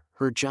chamber,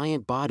 her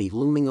giant body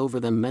looming over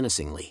them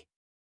menacingly.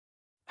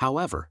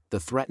 However, the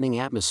threatening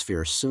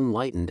atmosphere soon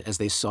lightened as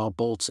they saw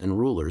bolts and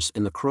rulers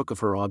in the crook of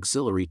her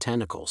auxiliary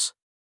tentacles.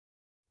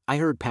 "I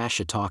heard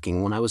Pasha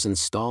talking when I was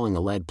installing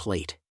a lead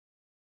plate.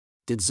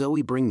 Did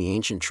Zoe bring the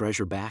ancient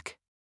treasure back?"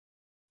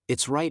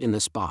 "It's right in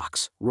this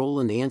box,"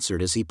 Roland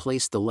answered as he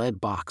placed the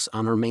lead box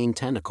on her main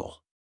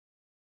tentacle.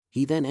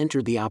 He then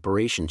entered the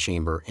operation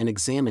chamber and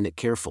examined it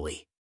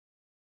carefully.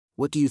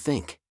 "What do you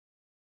think?"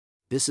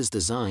 "This is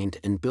designed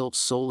and built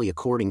solely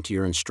according to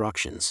your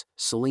instructions,"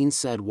 Celine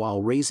said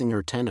while raising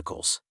her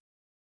tentacles.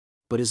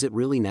 "But is it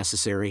really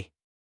necessary?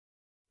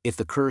 If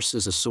the curse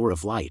is a sword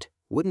of light,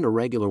 wouldn't a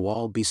regular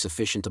wall be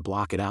sufficient to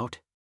block it out?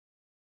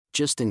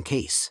 Just in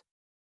case.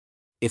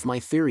 If my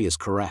theory is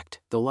correct,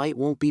 the light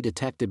won't be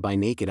detected by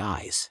naked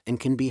eyes and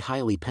can be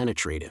highly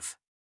penetrative.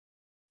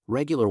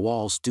 Regular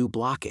walls do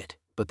block it,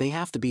 but they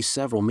have to be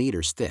several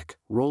meters thick,"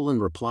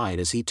 Roland replied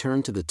as he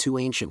turned to the two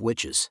ancient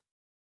witches.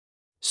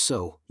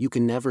 "So, you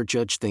can never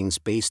judge things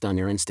based on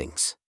your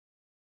instincts.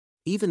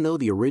 Even though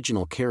the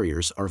original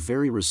carriers are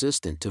very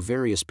resistant to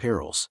various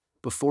perils,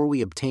 before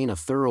we obtain a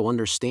thorough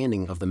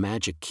understanding of the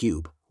magic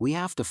cube, we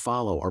have to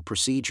follow our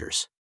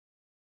procedures.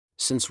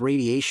 Since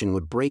radiation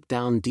would break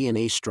down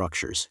DNA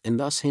structures and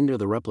thus hinder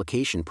the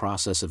replication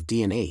process of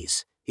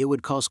DNAs, it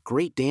would cause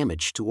great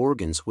damage to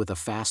organs with a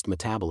fast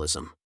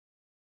metabolism.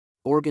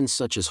 Organs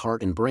such as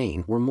heart and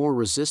brain were more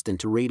resistant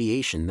to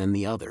radiation than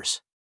the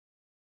others.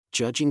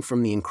 Judging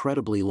from the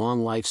incredibly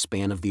long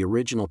lifespan of the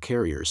original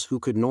carriers who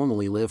could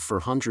normally live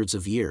for hundreds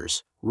of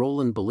years,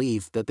 Roland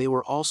believed that they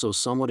were also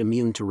somewhat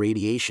immune to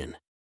radiation.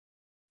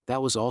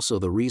 That was also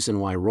the reason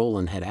why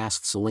Roland had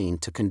asked Celine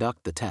to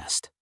conduct the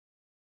test.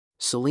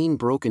 Celine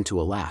broke into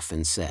a laugh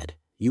and said,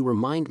 "You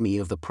remind me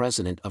of the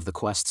president of the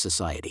Quest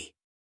Society."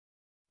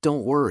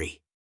 "Don't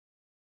worry.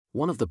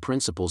 One of the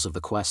principles of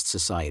the Quest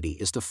Society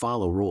is to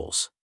follow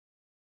rules.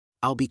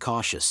 I'll be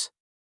cautious."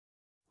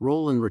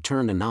 Roland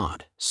returned a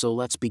nod, "So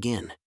let's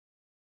begin."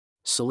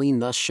 Celine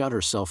thus shut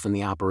herself in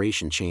the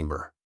operation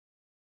chamber.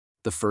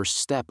 The first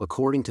step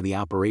according to the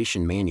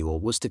operation manual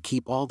was to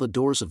keep all the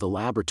doors of the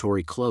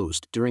laboratory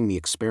closed during the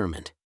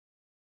experiment.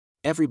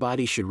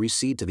 Everybody should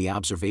recede to the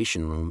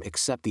observation room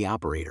except the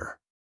operator.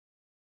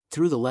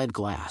 Through the lead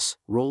glass,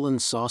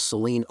 Roland saw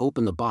Celine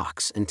open the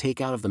box and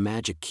take out of the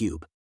magic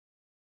cube.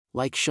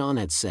 Like Sean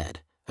had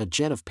said, a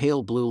jet of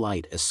pale blue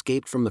light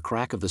escaped from the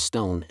crack of the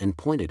stone and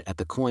pointed at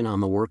the coin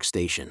on the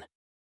workstation.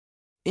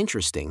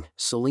 "Interesting,"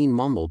 Celine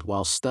mumbled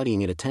while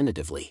studying it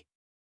attentively.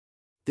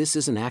 "This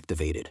isn't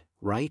activated,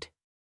 right?"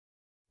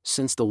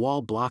 Since the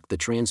wall blocked the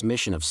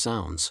transmission of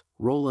sounds,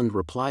 Roland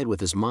replied with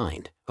his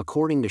mind,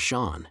 "According to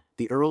Sean,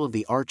 the Earl of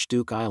the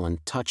Archduke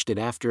Island touched it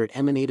after it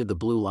emanated the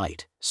blue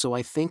light, so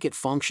I think it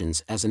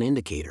functions as an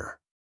indicator."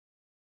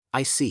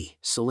 "I see,"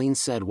 Celine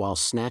said while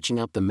snatching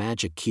up the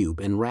magic cube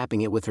and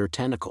wrapping it with her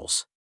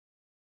tentacles.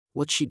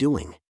 "What's she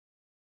doing?"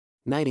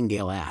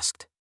 Nightingale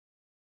asked.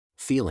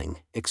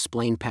 "Feeling,"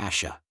 explained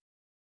Pasha.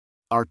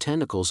 "Our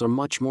tentacles are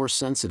much more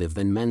sensitive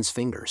than men's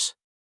fingers.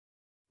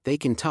 They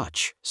can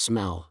touch,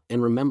 smell,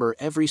 and remember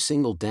every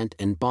single dent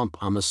and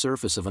bump on the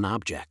surface of an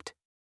object.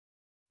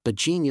 A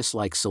genius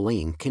like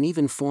Celine can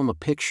even form a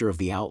picture of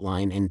the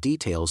outline and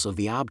details of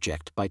the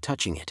object by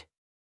touching it.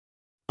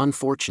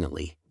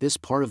 Unfortunately, this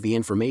part of the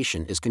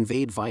information is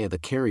conveyed via the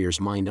carrier's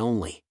mind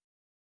only.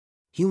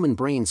 Human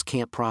brains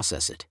can't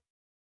process it.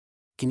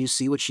 Can you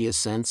see what she has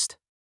sensed?"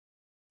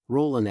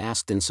 Roland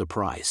asked in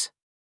surprise.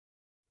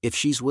 "If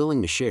she's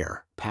willing to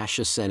share,"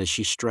 Pasha said as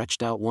she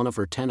stretched out one of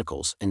her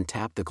tentacles and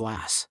tapped the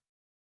glass.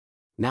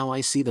 "Now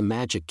I see the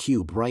magic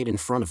cube right in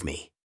front of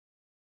me."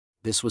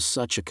 This was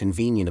such a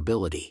convenient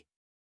ability.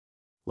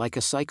 Like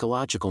a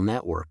psychological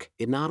network,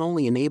 it not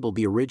only enabled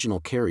the original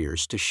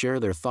carriers to share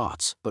their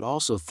thoughts but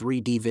also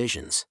 3D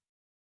visions.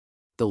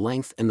 The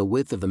length and the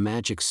width of the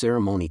magic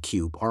ceremony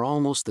cube are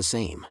almost the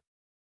same.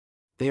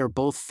 They are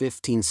both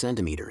 15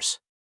 centimeters.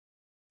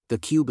 The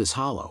cube is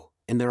hollow,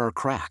 and there are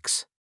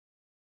cracks.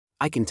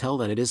 "I can tell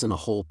that it isn't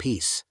a whole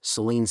piece,"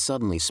 Celine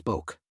suddenly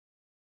spoke.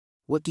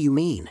 "What do you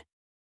mean?"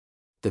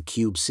 "The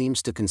cube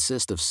seems to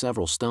consist of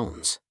several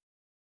stones.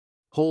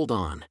 Hold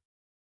on.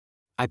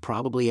 I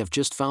probably have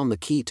just found the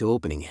key to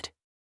opening it."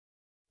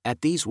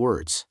 At these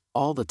words,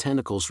 all the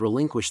tentacles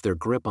relinquished their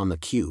grip on the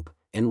cube,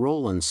 and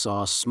Roland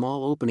saw a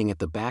small opening at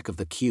the back of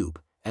the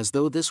cube, as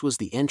though this was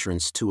the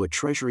entrance to a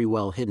treasury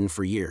well hidden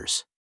for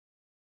years.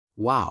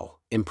 Wow,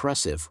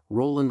 impressive,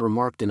 Roland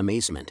remarked in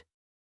amazement.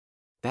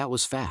 That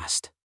was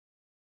fast.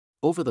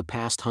 Over the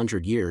past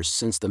 100 years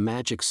since the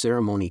magic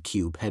ceremony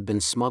cube had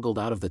been smuggled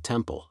out of the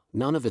temple,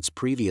 none of its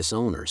previous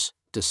owners,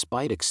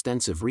 despite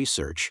extensive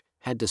research,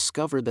 had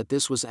discovered that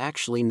this was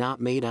actually not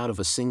made out of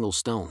a single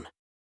stone.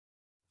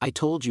 I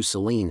told you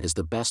Celine is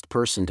the best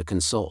person to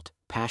consult,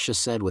 Pasha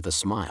said with a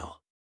smile.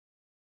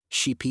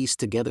 She pieced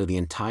together the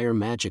entire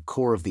magic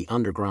core of the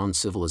underground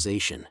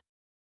civilization.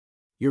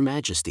 Your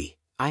Majesty,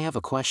 I have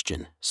a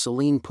question,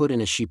 Celine put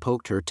in as she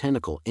poked her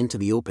tentacle into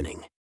the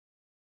opening.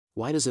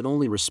 Why does it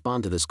only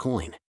respond to this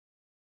coin?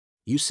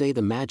 You say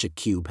the magic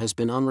cube has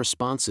been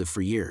unresponsive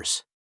for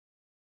years.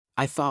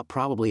 I thought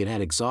probably it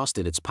had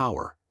exhausted its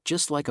power,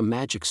 just like a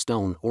magic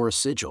stone or a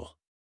sigil.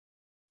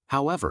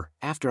 However,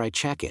 after I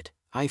check it,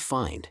 I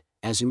find,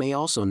 as you may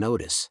also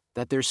notice,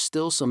 that there's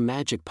still some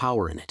magic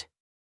power in it.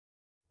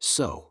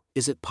 So,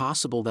 is it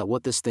possible that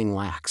what this thing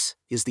lacks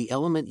is the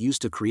element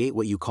used to create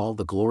what you call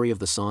the glory of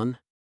the sun?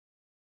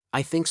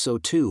 I think so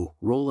too,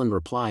 Roland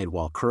replied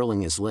while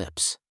curling his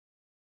lips.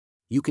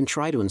 You can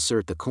try to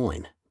insert the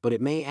coin, but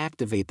it may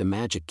activate the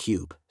magic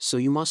cube, so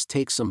you must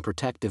take some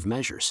protective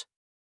measures.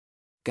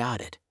 Got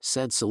it,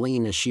 said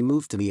Celine as she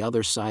moved to the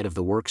other side of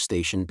the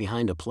workstation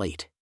behind a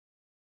plate.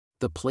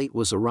 The plate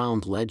was a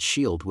round lead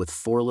shield with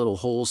 4 little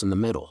holes in the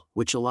middle,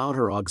 which allowed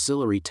her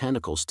auxiliary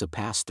tentacles to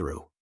pass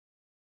through.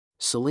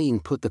 Celine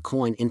put the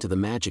coin into the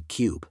magic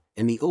cube,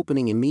 and the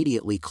opening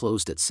immediately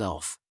closed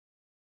itself.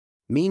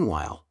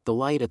 Meanwhile, the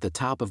light at the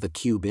top of the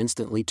cube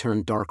instantly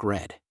turned dark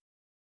red.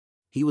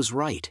 He was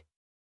right.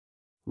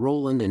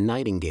 Roland and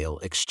Nightingale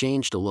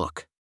exchanged a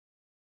look.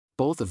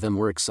 Both of them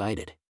were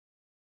excited.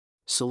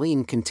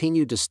 Celine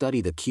continued to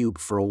study the cube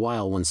for a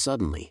while when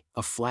suddenly,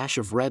 a flash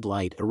of red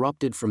light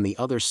erupted from the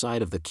other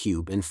side of the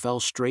cube and fell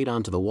straight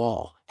onto the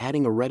wall,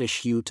 adding a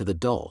reddish hue to the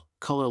dull,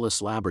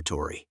 colorless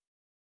laboratory.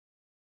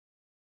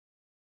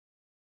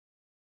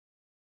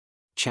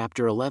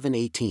 Chapter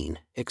 11:18,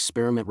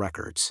 Experiment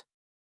Records.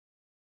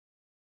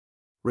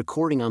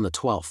 Recording on the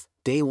 12th,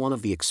 day 1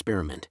 of the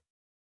experiment.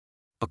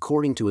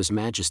 According to His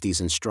Majesty's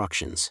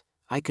instructions,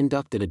 I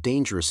conducted a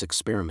dangerous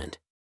experiment.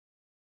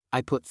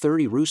 I put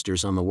 30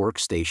 roosters on the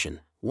workstation,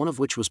 one of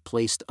which was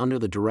placed under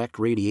the direct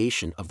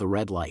radiation of the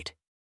red light.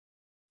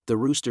 The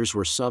roosters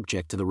were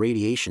subject to the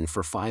radiation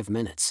for 5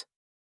 minutes.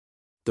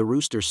 The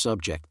rooster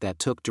subject that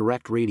took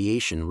direct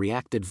radiation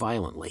reacted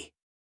violently.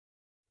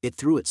 It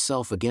threw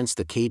itself against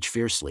the cage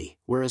fiercely,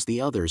 whereas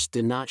the others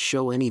did not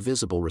show any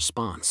visible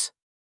response.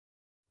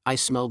 I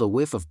smelled a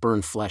whiff of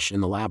burned flesh in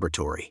the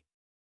laboratory.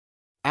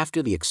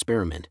 After the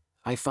experiment,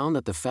 I found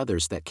that the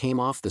feathers that came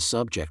off the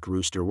subject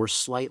rooster were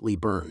slightly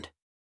burned.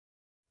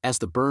 As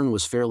the burn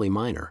was fairly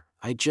minor,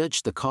 I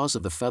judged the cause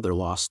of the feather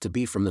loss to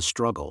be from the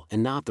struggle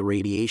and not the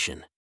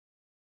radiation.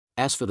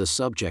 As for the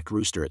subject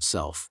rooster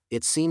itself,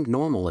 it seemed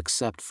normal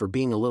except for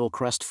being a little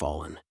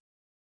crestfallen.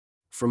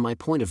 From my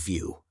point of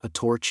view, a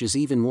torch is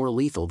even more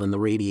lethal than the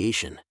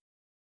radiation.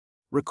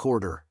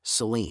 Recorder,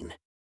 Celine.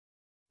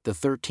 The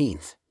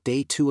 13th,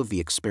 day 2 of the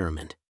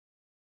experiment.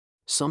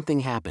 Something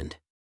happened.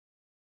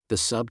 The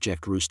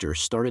subject rooster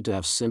started to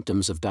have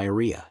symptoms of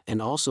diarrhea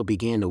and also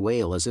began to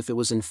wail as if it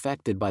was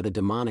infected by the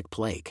demonic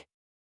plague.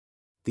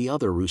 The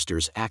other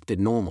roosters acted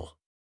normal.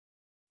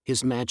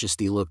 His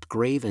Majesty looked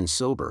grave and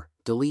sober.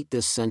 Delete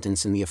this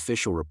sentence in the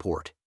official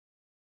report.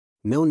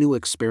 No new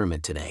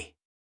experiment today.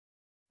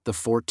 The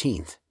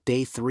 14th,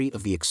 day 3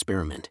 of the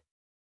experiment.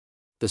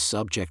 The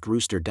subject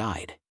rooster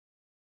died.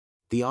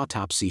 The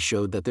autopsy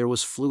showed that there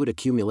was fluid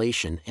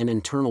accumulation and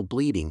internal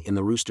bleeding in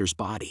the rooster's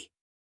body.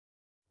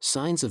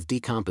 Signs of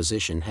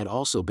decomposition had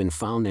also been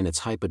found in its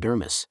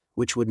hypodermis,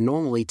 which would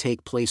normally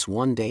take place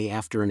 1 day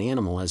after an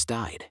animal has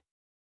died.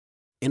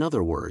 In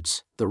other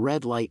words, the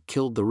red light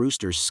killed the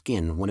rooster's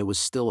skin when it was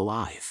still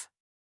alive.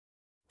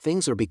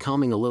 Things are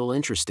becoming a little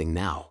interesting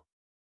now.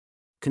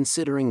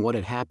 Considering what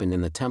had happened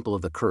in the Temple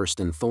of the Cursed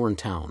in Thorn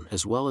Town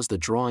as well as the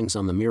drawings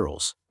on the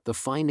murals, the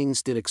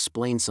findings did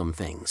explain some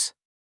things.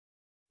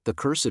 The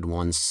Cursed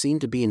Ones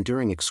seemed to be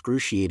enduring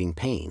excruciating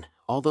pain,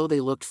 although they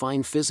looked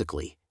fine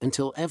physically,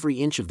 until every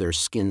inch of their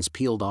skins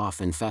peeled off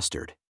and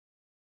festered.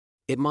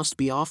 It must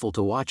be awful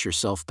to watch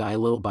yourself die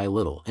little by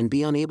little and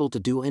be unable to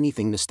do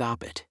anything to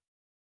stop it.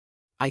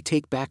 I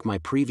take back my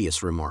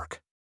previous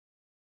remark.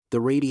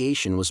 The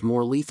radiation was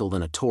more lethal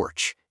than a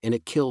torch, and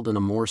it killed in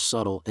a more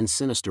subtle and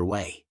sinister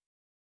way.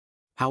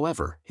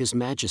 However, His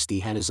Majesty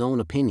had his own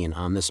opinion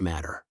on this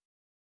matter.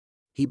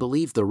 He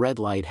believed the red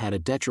light had a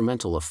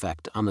detrimental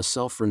effect on the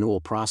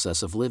self-renewal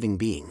process of living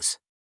beings.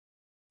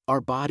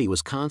 Our body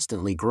was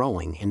constantly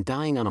growing and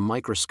dying on a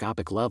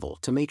microscopic level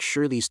to make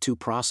sure these two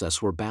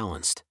processes were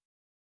balanced.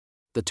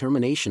 The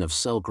termination of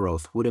cell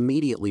growth would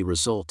immediately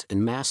result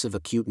in massive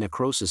acute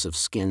necrosis of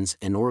skins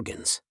and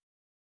organs.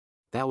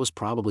 That was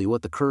probably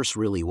what the curse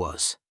really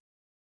was.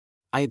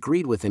 I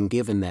agreed with him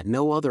given that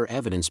no other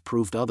evidence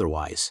proved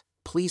otherwise.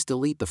 Please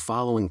delete the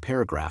following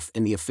paragraph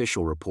in the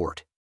official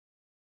report.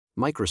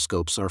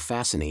 Microscopes are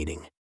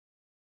fascinating.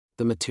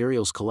 The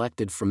materials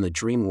collected from the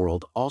dream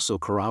world also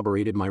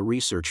corroborated my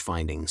research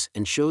findings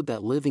and showed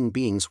that living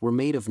beings were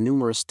made of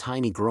numerous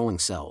tiny growing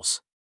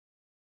cells.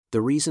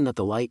 The reason that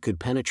the light could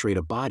penetrate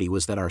a body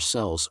was that our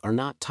cells are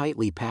not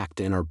tightly packed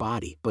in our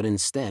body but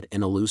instead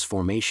in a loose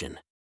formation.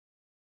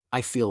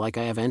 I feel like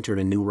I have entered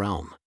a new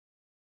realm.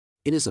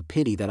 It is a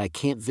pity that I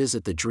can't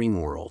visit the dream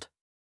world.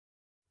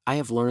 I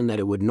have learned that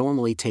it would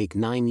normally take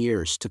 9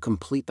 years to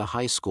complete the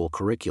high school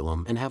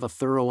curriculum and have a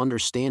thorough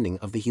understanding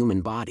of the human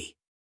body.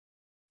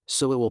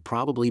 So it will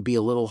probably be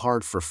a little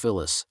hard for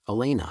Phyllis,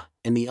 Elena,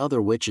 and the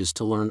other witches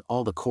to learn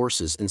all the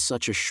courses in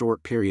such a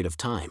short period of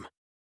time.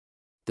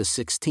 The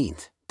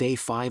 16th, day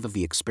 5 of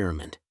the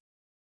experiment.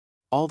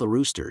 All the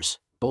roosters,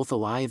 both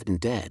alive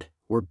and dead,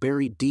 were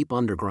buried deep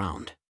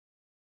underground.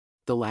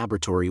 The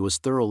laboratory was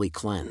thoroughly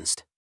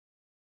cleansed.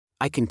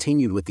 I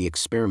continued with the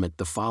experiment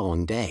the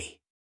following day.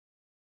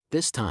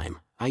 This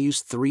time, I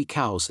used 3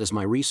 cows as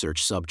my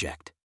research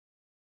subject.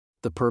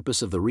 The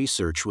purpose of the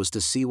research was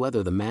to see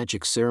whether the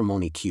magic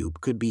ceremony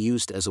cube could be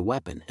used as a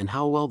weapon and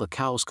how well the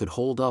cows could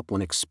hold up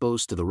when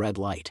exposed to the red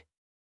light.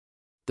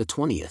 The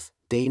 20th,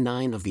 day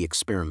 9 of the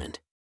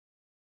experiment.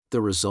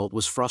 The result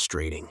was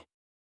frustrating.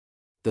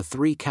 The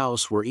 3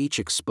 cows were each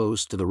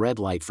exposed to the red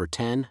light for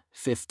 10,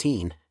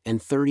 15,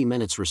 and 30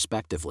 minutes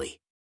respectively.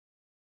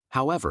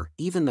 However,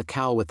 even the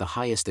cow with the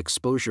highest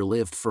exposure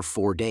lived for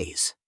 4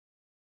 days.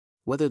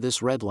 Whether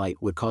this red light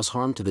would cause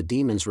harm to the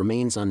demons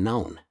remains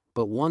unknown,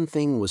 but one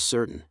thing was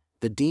certain: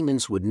 the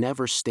demons would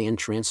never stand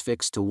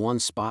transfixed to one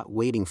spot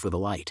waiting for the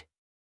light.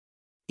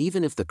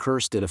 Even if the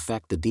curse did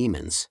affect the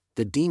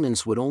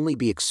demons would only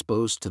be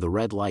exposed to the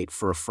red light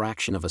for a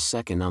fraction of a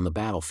second on the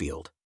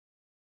battlefield.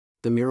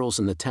 The murals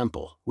in the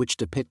temple, which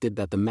depicted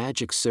that the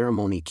magic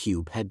ceremony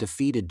cube had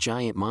defeated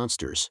giant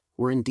monsters,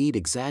 were indeed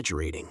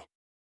exaggerating.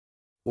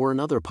 Or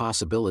another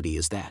possibility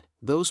is that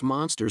those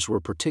monsters were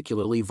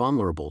particularly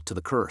vulnerable to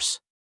the curse.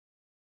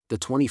 The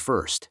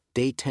 21st,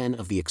 day 10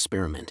 of the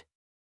experiment.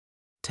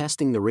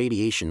 Testing the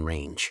radiation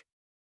range.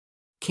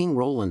 King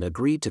Roland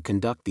agreed to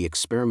conduct the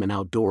experiment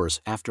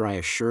outdoors after I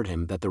assured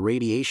him that the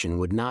radiation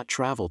would not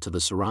travel to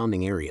the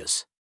surrounding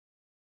areas.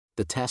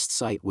 The test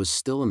site was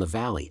still in the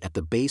valley at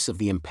the base of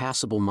the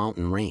impassable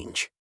mountain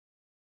range.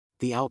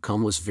 The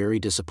outcome was very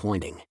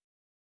disappointing.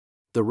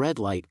 The red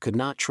light could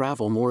not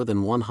travel more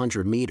than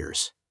 100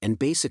 meters, and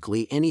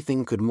basically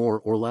anything could more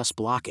or less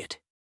block it.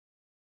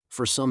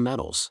 For some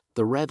metals,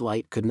 the red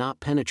light could not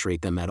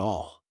penetrate them at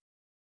all.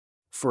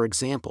 For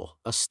example,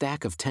 a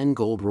stack of 10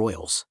 gold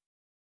royals.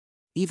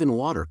 Even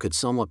water could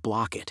somewhat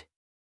block it.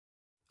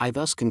 I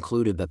thus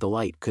concluded that the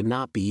light could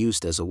not be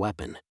used as a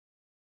weapon.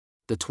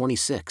 The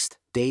 26th,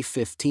 day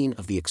 15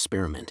 of the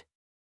experiment.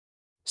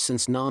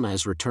 Since Nana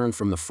has returned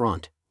from the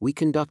front, we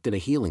conducted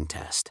a healing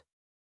test.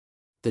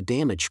 The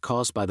damage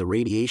caused by the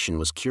radiation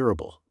was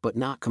curable, but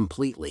not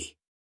completely.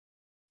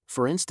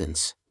 For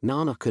instance,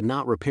 Nana could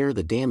not repair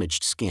the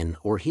damaged skin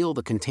or heal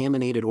the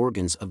contaminated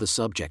organs of the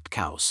subject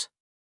cows.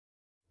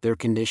 Their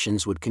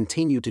conditions would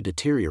continue to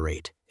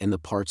deteriorate, and the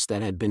parts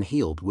that had been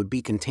healed would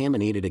be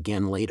contaminated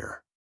again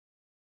later.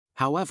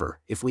 However,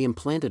 if we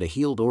implanted a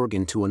healed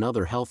organ to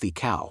another healthy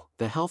cow,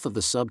 the health of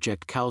the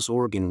subject cow's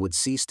organ would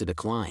cease to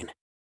decline.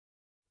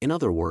 In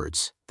other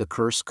words, the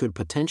curse could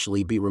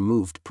potentially be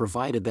removed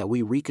provided that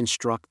we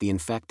reconstruct the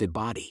infected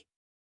body.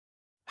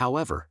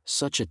 However,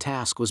 such a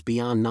task was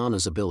beyond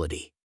Nana's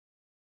ability.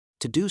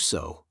 To do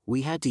so,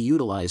 we had to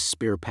utilize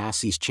Spear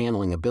Passy's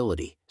channeling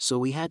ability, so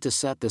we had to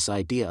set this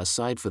idea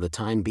aside for the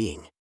time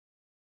being.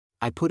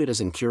 I put it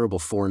as incurable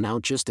for now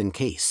just in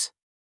case.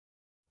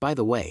 By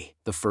the way,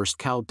 the first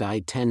cow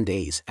died 10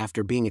 days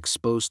after being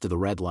exposed to the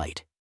red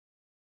light.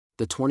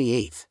 The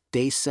 28th,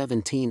 day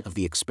 17 of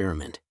the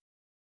experiment.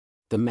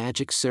 The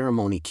magic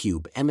ceremony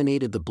cube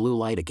emanated the blue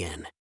light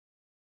again.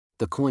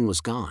 The coin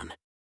was gone.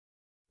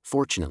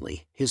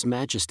 Fortunately, His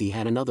Majesty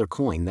had another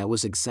coin that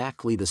was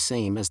exactly the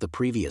same as the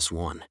previous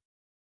one.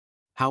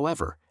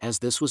 However, as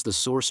this was the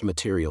source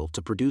material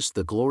to produce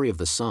the glory of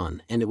the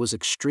sun and it was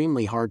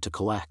extremely hard to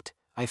collect,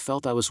 I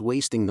felt I was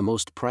wasting the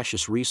most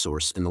precious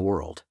resource in the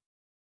world.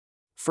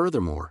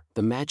 Furthermore,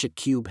 the magic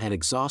cube had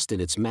exhausted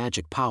its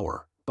magic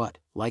power, but,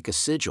 like a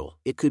sigil,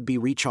 it could be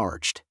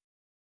recharged.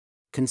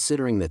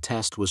 Considering the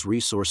test was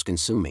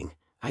resource-consuming,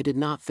 I did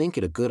not think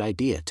it a good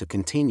idea to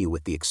continue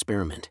with the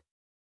experiment.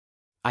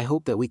 I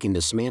hope that we can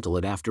dismantle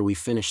it after we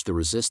finish the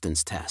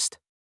resistance test.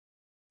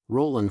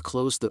 Roland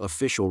closed the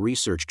official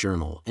research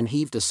journal and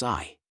heaved a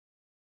sigh.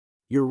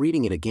 "You're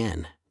reading it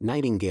again,"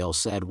 Nightingale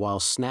said while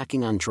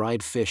snacking on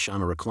dried fish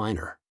on a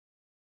recliner.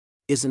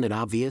 "Isn't it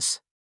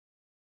obvious?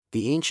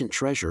 The ancient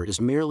treasure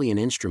is merely an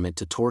instrument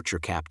to torture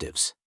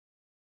captives.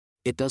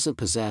 It doesn't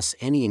possess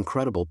any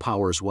incredible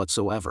powers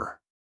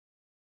whatsoever.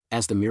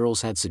 As the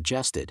murals had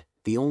suggested,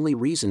 the only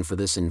reason for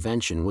this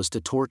invention was to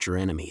torture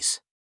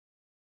enemies.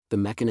 The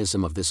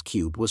mechanism of this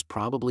cube was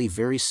probably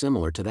very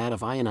similar to that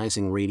of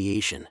ionizing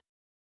radiation.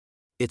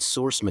 Its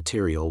source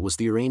material was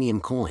the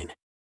uranium coin.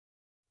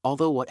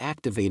 Although what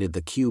activated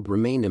the cube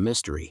remained a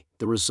mystery,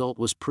 the result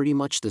was pretty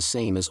much the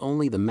same, as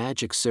only the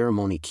magic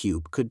ceremony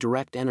cube could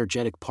direct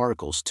energetic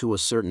particles to a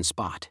certain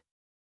spot.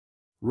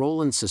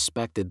 Roland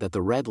suspected that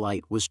the red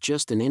light was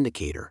just an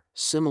indicator,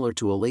 similar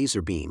to a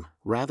laser beam,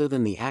 rather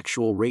than the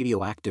actual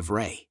radioactive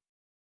ray.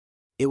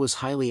 It was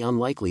highly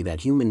unlikely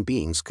that human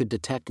beings could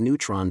detect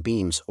neutron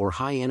beams or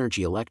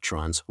high-energy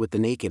electrons with the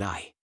naked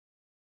eye.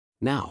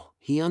 Now,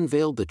 he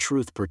unveiled the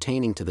truth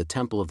pertaining to the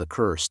Temple of the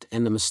Cursed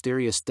and the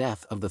mysterious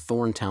death of the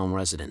Thorntown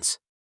residents.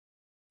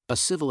 A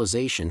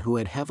civilization who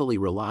had heavily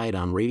relied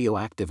on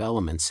radioactive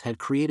elements had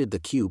created the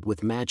cube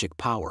with magic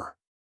power.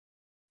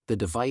 The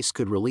device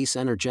could release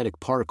energetic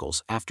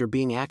particles after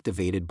being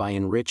activated by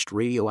enriched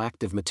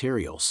radioactive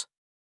materials.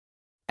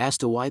 As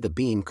to why the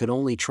beam could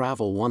only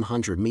travel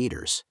 100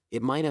 meters,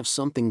 it might have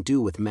something to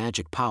do with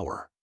magic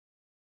power.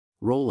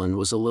 Roland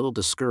was a little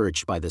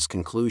discouraged by this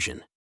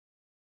conclusion.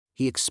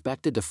 He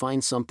expected to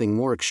find something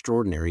more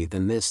extraordinary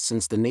than this,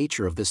 since the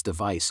nature of this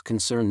device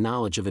concerned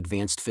knowledge of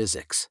advanced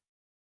physics.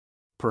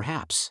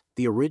 Perhaps,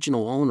 the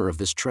original owner of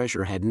this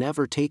treasure had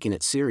never taken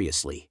it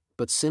seriously,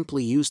 but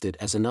simply used it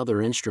as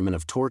another instrument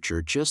of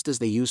torture, just as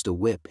they used a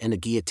whip and a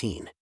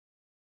guillotine.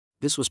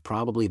 This was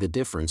probably the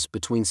difference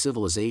between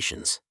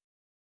civilizations.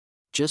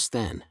 Just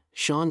then,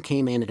 Sean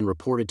came in and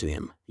reported to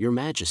him, "Your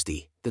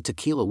Majesty, the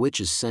tequila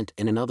witches sent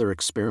in another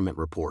experiment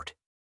report."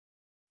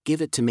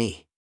 "Give it to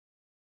me."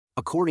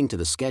 According to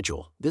the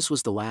schedule, this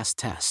was the last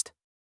test.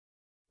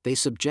 They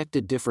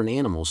subjected different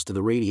animals to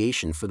the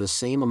radiation for the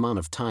same amount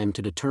of time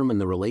to determine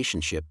the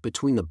relationship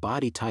between the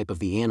body type of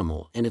the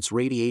animal and its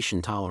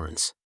radiation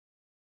tolerance.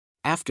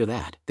 After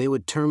that, they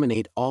would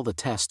terminate all the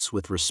tests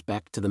with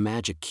respect to the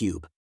magic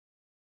cube.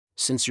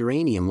 Since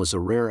uranium was a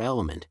rare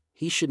element,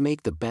 he should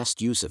make the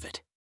best use of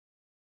it.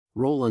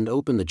 Roland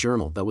opened the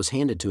journal that was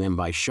handed to him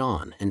by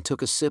Sean and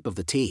took a sip of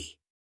the tea.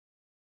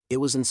 It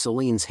was in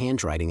Celine's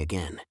handwriting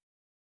again.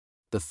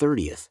 The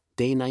 30th,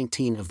 day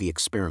 19 of the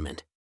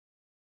experiment.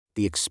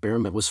 The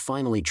experiment was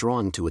finally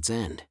drawing to its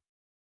end.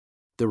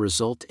 The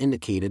result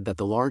indicated that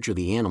the larger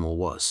the animal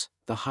was,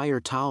 the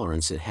higher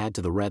tolerance it had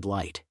to the red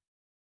light.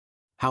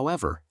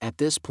 However, at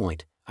this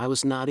point, I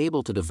was not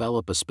able to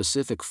develop a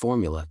specific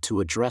formula to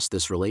address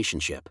this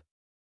relationship.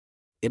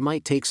 It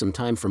might take some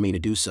time for me to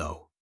do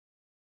so.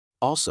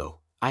 Also,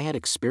 I had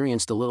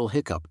experienced a little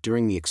hiccup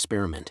during the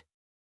experiment.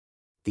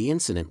 The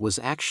incident was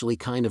actually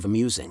kind of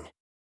amusing.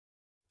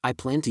 I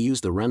planned to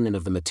use the remnant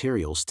of the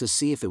materials to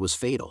see if it was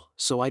fatal,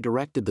 so I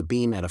directed the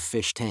beam at a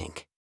fish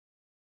tank.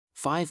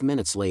 5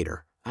 minutes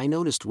later, I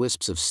noticed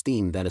wisps of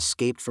steam that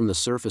escaped from the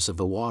surface of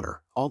the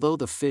water, although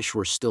the fish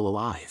were still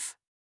alive.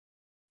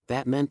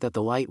 That meant that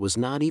the light was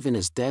not even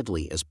as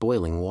deadly as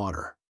boiling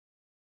water.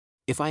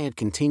 If I had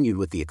continued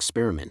with the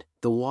experiment,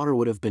 the water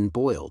would have been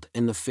boiled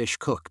and the fish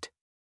cooked.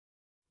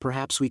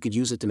 Perhaps we could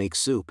use it to make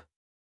soup.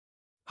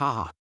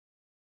 Haha.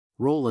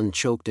 Roland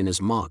choked in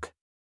his mug.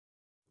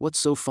 "What's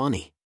so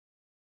funny?"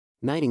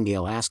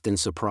 Nightingale asked in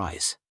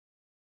surprise.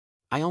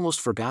 "I almost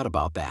forgot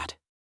about that."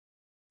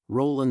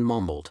 Roland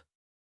mumbled.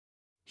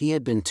 He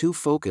had been too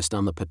focused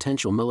on the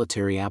potential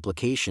military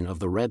application of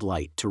the red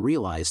light to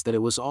realize that it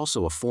was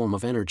also a form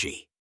of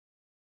energy.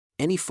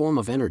 Any form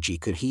of energy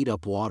could heat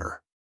up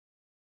water.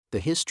 The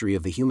history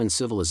of the human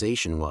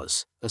civilization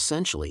was,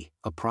 essentially,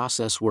 a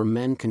process where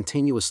men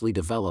continuously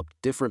developed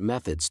different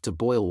methods to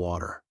boil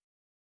water.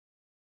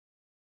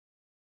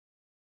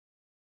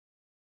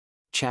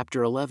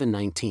 Chapter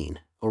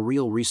 11:19, A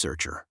Real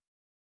Researcher.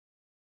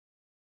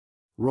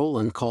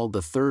 Roland called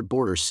the third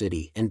border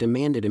city and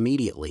demanded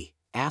immediately,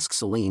 "Ask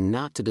Celine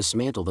not to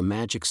dismantle the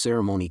magic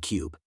ceremony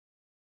cube.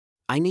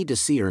 I need to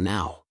see her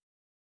now."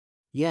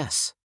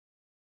 "Yes.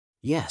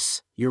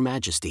 Yes, Your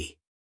Majesty."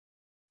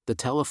 The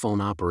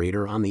telephone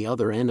operator on the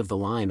other end of the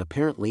line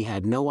apparently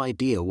had no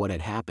idea what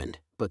had happened,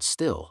 but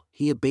still,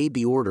 he obeyed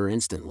the order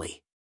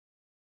instantly.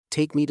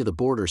 "Take me to the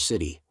border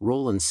city,"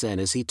 Roland said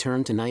as he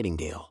turned to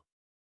Nightingale.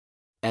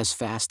 "As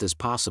fast as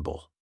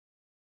possible."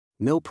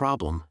 "No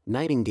problem,"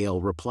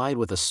 Nightingale replied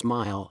with a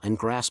smile and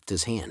grasped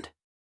his hand.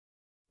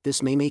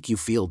 "This may make you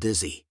feel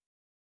dizzy."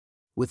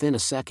 Within a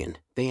second,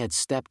 they had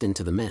stepped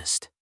into the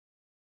mist.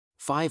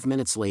 5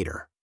 minutes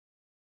later.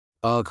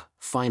 Ugh,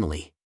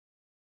 finally.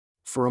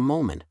 For a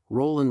moment,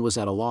 Roland was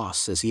at a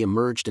loss as he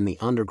emerged in the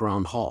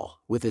underground hall,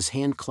 with his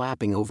hand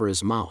clapping over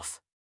his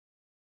mouth.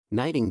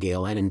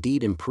 Nightingale had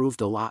indeed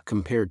improved a lot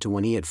compared to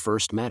when he had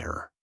first met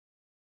her.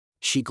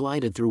 She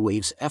glided through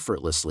waves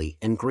effortlessly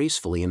and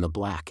gracefully in the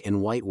black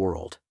and white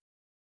world.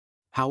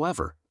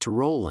 However, to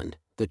Roland,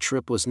 the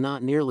trip was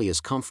not nearly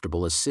as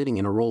comfortable as sitting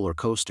in a roller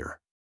coaster.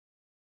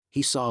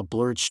 He saw a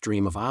blurred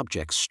stream of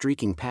objects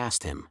streaking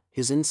past him,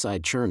 his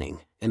inside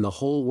churning, and the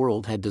whole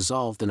world had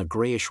dissolved in a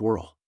grayish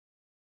whirl.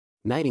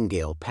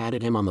 Nightingale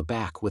patted him on the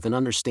back with an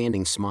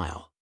understanding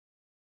smile.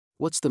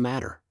 "What's the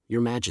matter,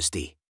 Your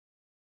Majesty?"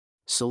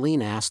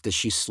 Celine asked as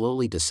she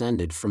slowly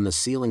descended from the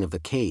ceiling of the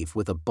cave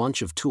with a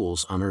bunch of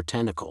tools on her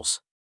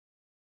tentacles.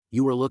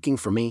 "You were looking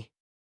for me?"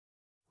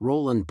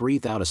 Roland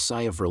breathed out a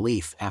sigh of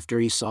relief after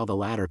he saw the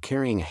latter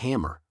carrying a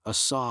hammer, a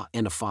saw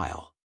and a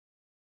file.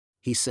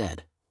 He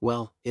said,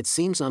 Well, it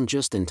seems I'm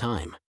just in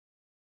time.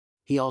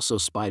 He also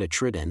spied a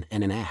trident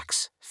and an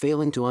axe,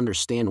 failing to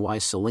understand why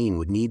Celine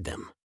would need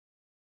them.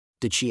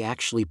 Did she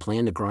actually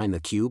plan to grind the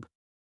cube?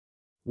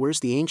 Where's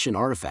the ancient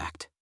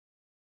artifact?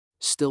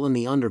 Still in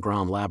the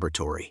underground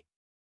laboratory.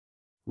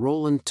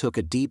 Roland took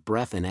a deep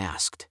breath and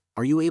asked,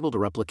 "Are you able to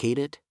replicate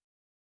it?"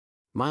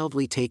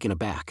 Mildly taken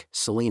aback,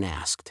 Celine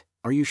asked,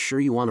 "Are you sure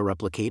you want to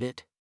replicate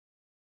it?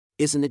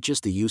 Isn't it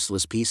just a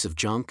useless piece of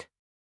junk?"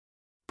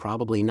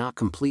 Probably not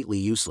completely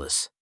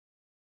useless.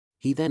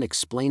 He then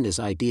explained his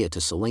idea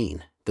to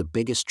Celine. The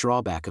biggest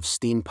drawback of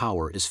steam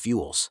power is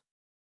fuels.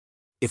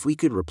 If we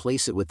could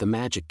replace it with the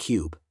magic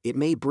cube, it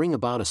may bring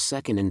about a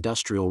second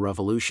industrial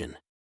revolution.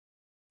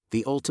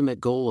 The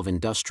ultimate goal of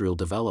industrial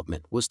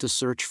development was to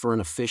search for an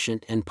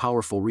efficient and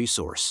powerful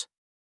resource.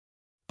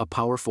 A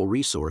powerful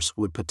resource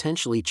would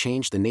potentially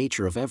change the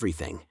nature of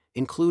everything,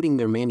 including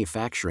their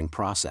manufacturing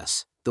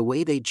process, the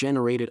way they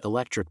generated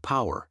electric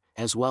power,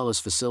 as well as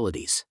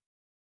facilities.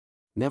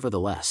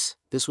 Nevertheless,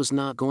 this was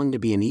not going to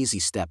be an easy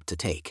step to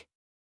take.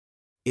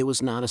 It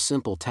was not a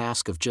simple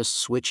task of just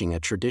switching a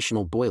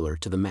traditional boiler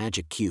to the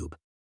magic cube.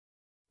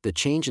 The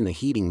change in the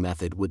heating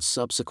method would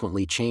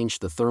subsequently change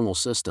the thermal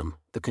system,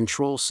 the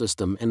control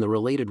system, and the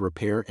related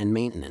repair and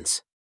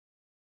maintenance.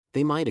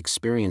 They might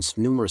experience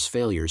numerous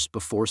failures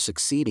before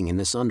succeeding in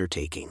this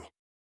undertaking.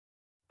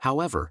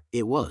 However,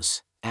 it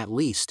was, at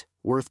least,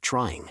 worth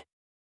trying.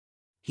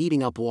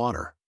 Heating up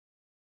water.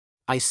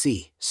 I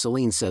see,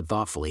 Celine said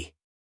thoughtfully.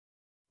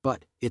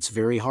 But, it's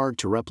very hard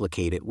to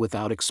replicate it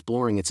without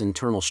exploring its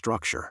internal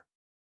structure.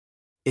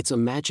 It's a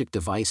magic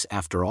device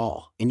after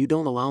all, and you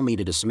don't allow me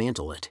to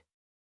dismantle it.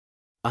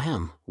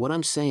 Ahem, what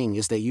I'm saying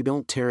is that you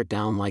don't tear it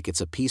down like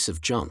it's a piece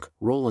of junk,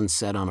 Roland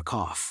said on a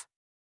cough.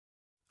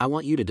 I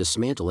want you to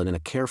dismantle it in a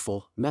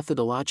careful,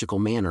 methodological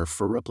manner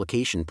for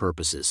replication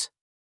purposes.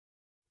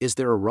 Is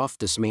there a rough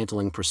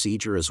dismantling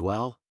procedure as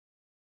well?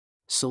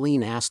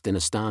 Celine asked in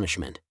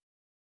astonishment.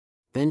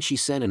 Then she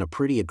said in a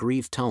pretty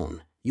aggrieved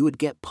tone, "You would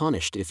get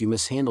punished if you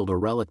mishandled a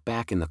relic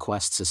back in the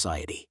Quest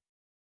Society."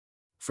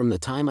 From the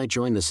time I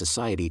joined the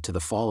society to the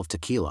fall of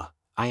Tequila,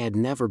 I had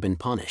never been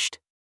punished.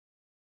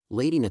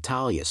 Lady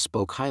Natalia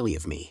spoke highly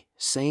of me,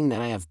 saying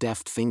that I have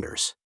deft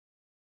fingers.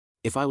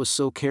 If I was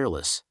so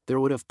careless, there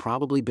would have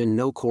probably been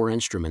no core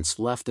instruments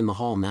left in the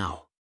hall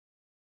now.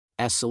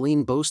 As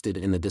Celine boasted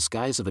in the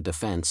disguise of a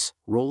defense,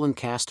 Roland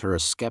cast her a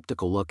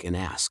skeptical look and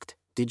asked,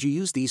 "Did you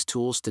use these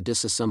tools to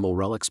disassemble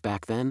relics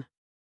back then?"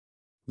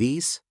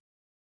 "These?"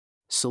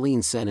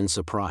 Celine said in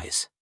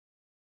surprise.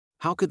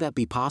 "How could that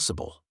be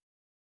possible?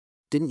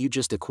 Didn't you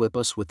just equip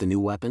us with the new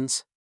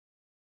weapons?"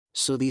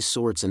 "So these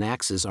swords and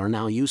axes are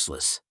now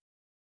useless.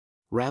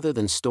 Rather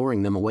than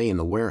storing them away in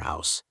the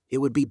warehouse, it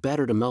would be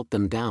better to melt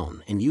them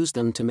down and use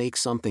them to make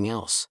something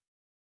else.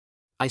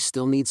 I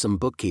still need some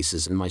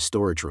bookcases in my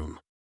storage room.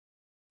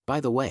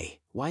 By the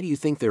way, why do you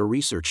think they're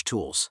research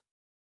tools?"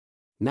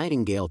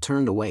 Nightingale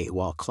turned away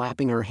while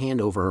clapping her hand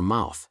over her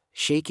mouth,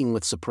 shaking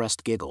with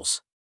suppressed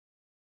giggles.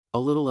 A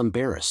little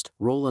embarrassed,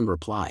 Roland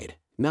replied,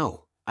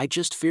 "No, I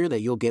just fear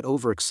that you'll get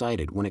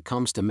overexcited when it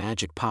comes to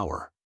magic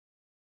power."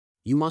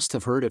 "You must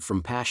have heard it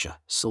from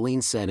Pasha,"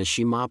 Celine said as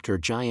she mopped her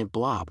giant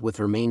blob with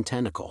her main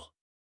tentacle.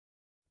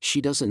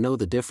 "She doesn't know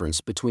the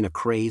difference between a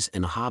craze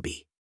and a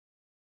hobby.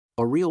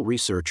 A real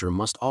researcher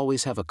must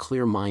always have a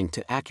clear mind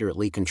to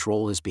accurately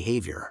control his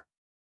behavior.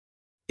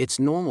 It's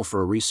normal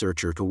for a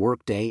researcher to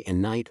work day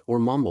and night or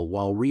mumble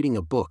while reading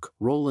a book."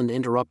 Roland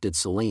interrupted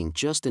Celine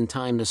just in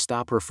time to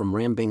stop her from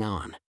rambling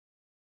on.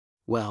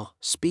 "Well,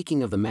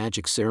 speaking of the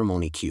magic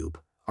ceremony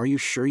cube, are you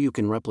sure you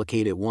can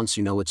replicate it once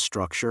you know its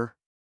structure?"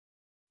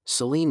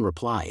 Celine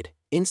replied,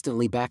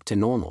 "Instantly back to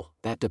normal,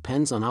 that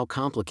depends on how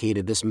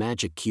complicated this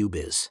magic cube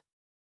is.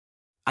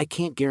 I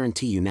can't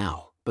guarantee you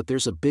now, but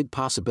there's a big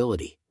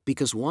possibility,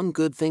 because one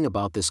good thing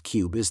about this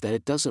cube is that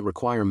it doesn't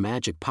require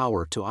magic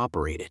power to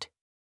operate it.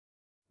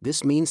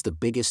 This means the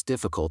biggest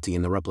difficulty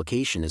in the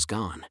replication is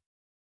gone.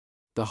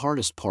 The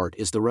hardest part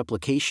is the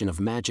replication of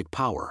magic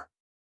power."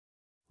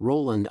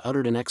 Roland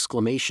uttered an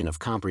exclamation of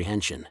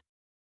comprehension.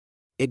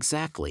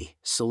 "Exactly,"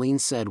 Celine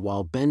said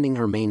while bending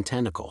her main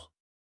tentacle.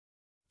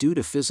 "Due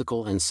to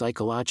physical and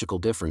psychological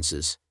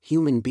differences,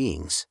 human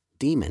beings,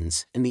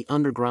 demons, and the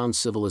underground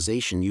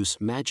civilization use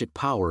magic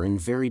power in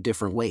very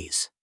different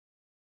ways.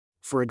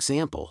 For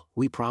example,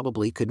 we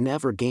probably could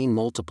never gain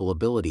multiple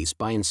abilities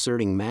by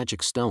inserting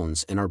magic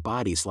stones in our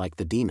bodies like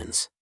the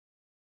demons.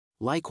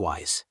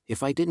 Likewise,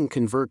 if I didn't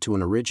convert to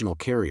an original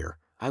carrier,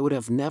 I would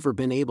have never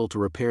been able to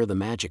repair the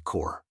magic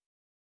core.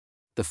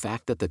 The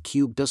fact that the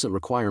cube doesn't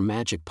require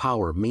magic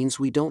power means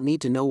we don't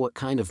need to know what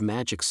kind of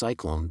magic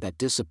cyclone that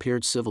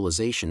disappeared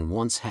civilization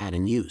once had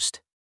and used.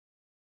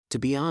 To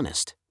be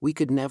honest, we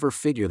could never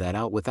figure that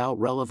out without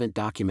relevant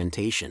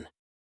documentation.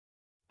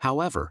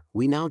 However,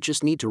 we now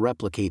just need to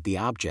replicate the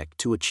object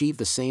to achieve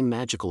the same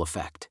magical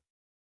effect.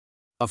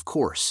 Of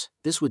course,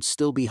 this would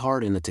still be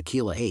hard in the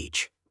Tequila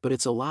age, but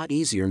it's a lot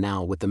easier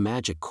now with the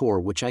magic core,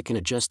 which I can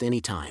adjust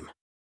anytime."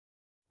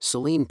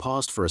 Celine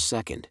paused for a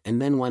second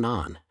and then went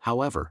on,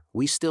 "However,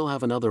 we still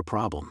have another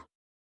problem."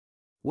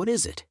 "What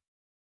is it?"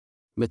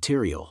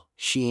 Material,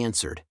 she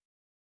answered.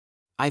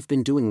 I've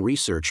been doing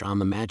research on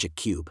the magic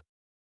cube.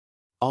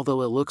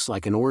 Although it looks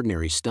like an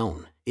ordinary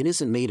stone, it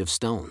isn't made of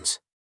stones.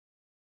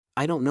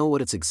 I don't know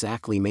what it's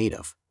exactly made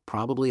of,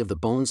 probably of the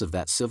bones of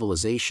that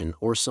civilization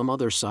or some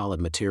other solid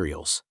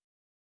materials.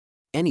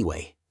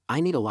 Anyway, I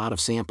need a lot of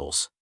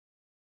samples.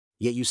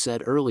 Yet you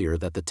said earlier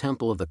that the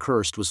Temple of the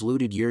Cursed was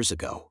looted years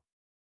ago.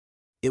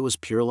 It was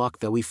pure luck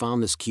that we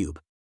found this cube.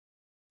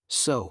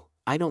 So,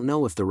 I don't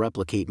know if the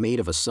replicate made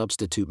of a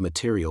substitute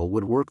material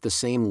would work the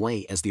same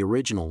way as the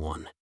original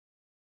one.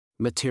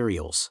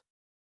 Materials.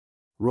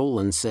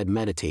 Roland said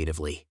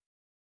meditatively.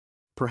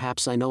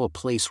 Perhaps I know a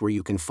place where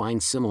you can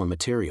find similar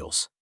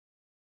materials.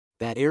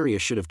 That area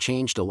should have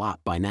changed a lot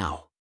by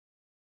now.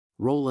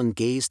 Roland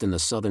gazed in the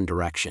southern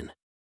direction.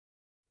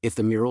 If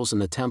the murals in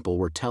the temple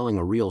were telling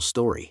a real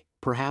story,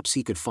 perhaps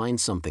he could find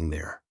something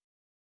there.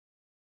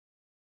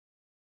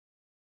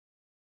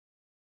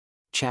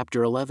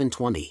 Chapter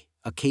 11:20,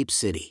 A Cape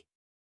City.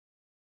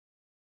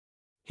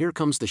 Here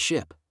comes the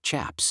ship,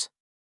 chaps.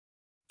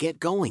 Get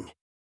going!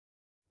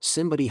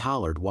 Somebody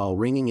hollered while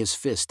wringing his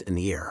fist in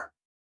the air.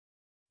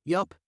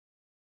 Yup.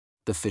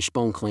 The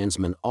Fishbone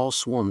clansmen all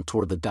swarmed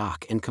toward the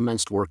dock and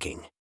commenced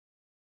working.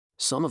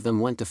 Some of them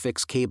went to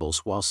fix cables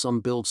while some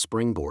built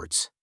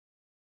springboards.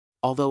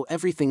 Although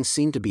everything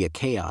seemed to be a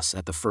chaos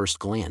at the first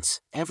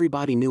glance,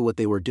 everybody knew what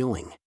they were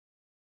doing.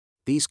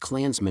 These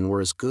clansmen were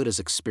as good as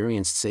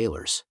experienced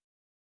sailors.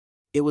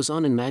 It was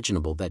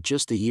unimaginable that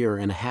just a year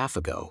and a half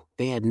ago,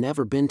 they had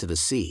never been to the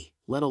sea,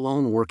 let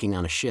alone working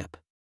on a ship.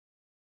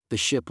 The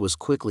ship was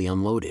quickly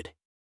unloaded.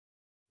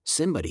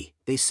 Somebody,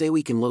 they say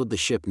we can load the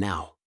ship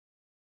now.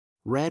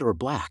 Red or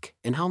black,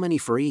 and how many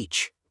for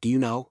each, do you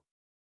know?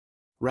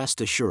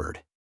 Rest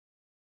assured.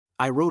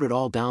 I wrote it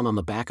all down on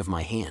the back of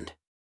my hand.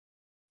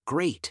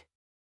 Great.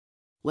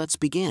 Let's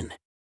begin.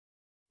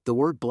 The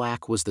word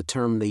black was the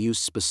term they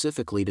used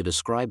specifically to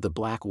describe the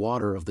black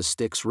water of the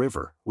Styx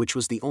River, which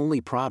was the only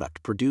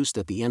product produced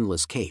at the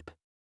Endless Cape.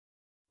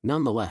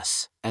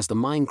 Nonetheless, as the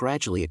mine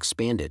gradually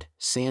expanded,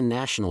 Sand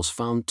Nationals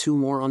found two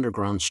more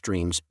underground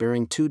streams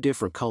bearing two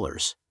different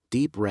colors,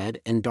 deep red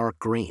and dark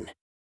green.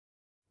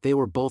 They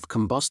were both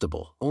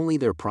combustible, only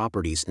their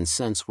properties and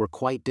scents were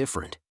quite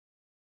different.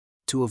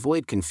 To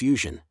avoid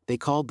confusion, they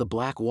called the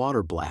black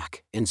water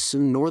black, and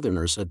soon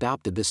Northerners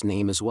adopted this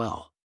name as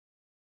well.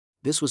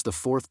 This was the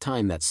fourth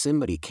time that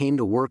somebody came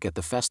to work at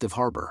the festive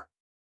harbor.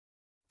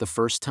 The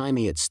first time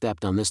he had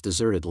stepped on this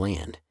deserted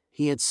land,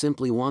 he had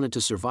simply wanted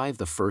to survive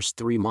the first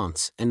 3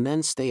 months and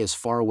then stay as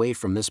far away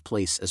from this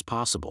place as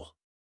possible.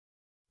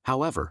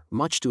 However,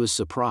 much to his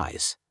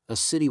surprise, a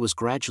city was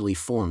gradually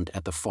formed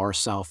at the far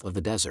south of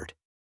the desert.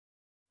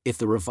 If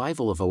the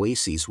revival of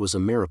oases was a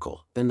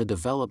miracle, then the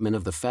development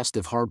of the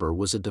festive harbor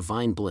was a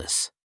divine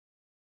bliss.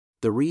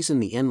 The reason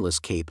the Endless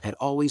Cape had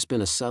always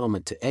been a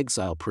settlement to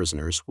exile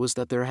prisoners was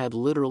that there had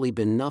literally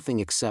been nothing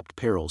except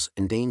perils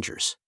and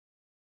dangers.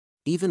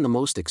 Even the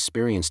most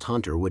experienced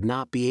hunter would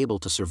not be able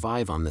to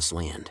survive on this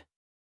land.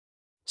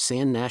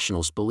 Sand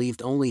Nationals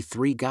believed only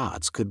 3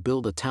 gods could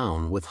build a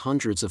town with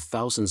hundreds of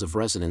thousands of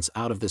residents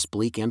out of this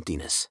bleak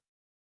emptiness.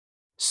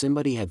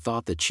 Somebody had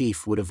thought the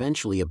chief would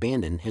eventually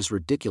abandon his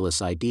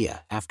ridiculous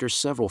idea after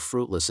several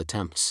fruitless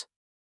attempts.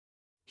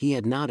 He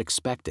had not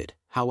expected,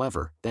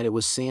 however, that it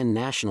was Sand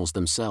Nationals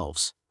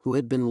themselves, who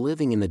had been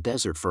living in the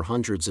desert for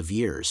hundreds of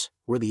years,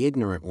 were the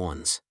ignorant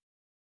ones.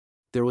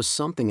 There was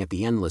something at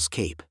the Endless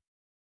Cape.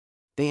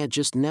 They had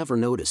just never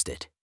noticed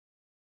it.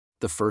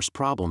 The first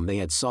problem they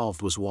had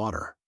solved was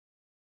water.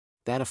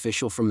 That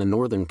official from the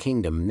Northern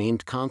Kingdom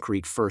named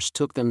Concrete first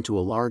took them to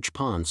a large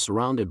pond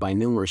surrounded by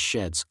numerous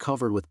sheds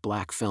covered with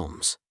black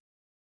films.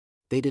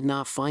 They did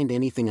not find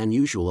anything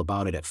unusual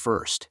about it at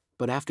first,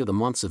 but after the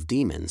months of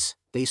demons,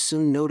 they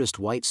soon noticed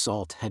white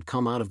salt had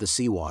come out of the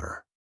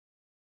seawater.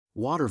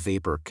 Water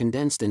vapor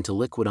condensed into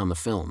liquid on the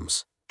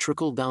films,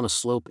 trickled down a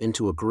slope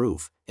into a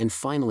groove, and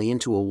finally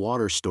into a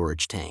water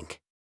storage tank.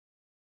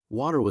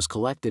 Water was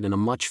collected in a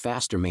much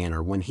faster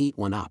manner when heat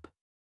went up.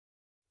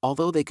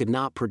 Although they could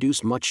not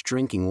produce much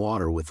drinking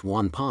water with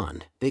one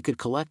pond, they could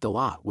collect a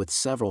lot with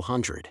several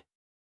hundred.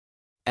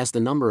 As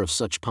the number of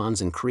such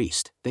ponds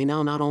increased, they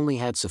now not only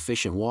had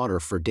sufficient water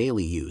for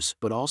daily use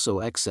but also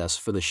excess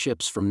for the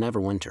ships from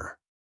Neverwinter.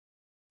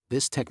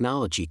 This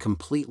technology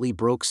completely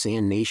broke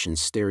Sand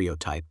Nation's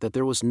stereotype that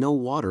there was no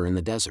water in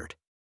the desert.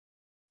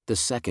 The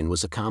second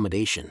was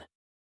accommodation.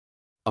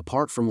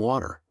 Apart from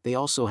water, they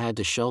also had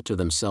to shelter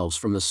themselves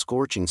from the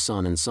scorching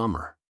sun in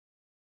summer.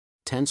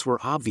 Tents were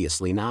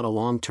obviously not a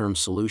long-term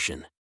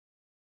solution.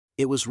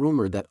 It was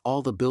rumored that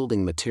all the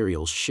building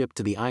materials shipped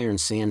to the Iron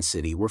Sand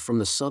City were from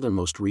the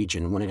southernmost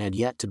region when it had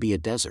yet to be a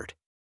desert.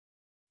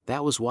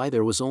 That was why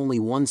there was only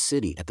one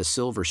city at the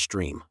Silver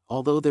Stream,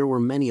 although there were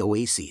many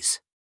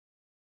oases.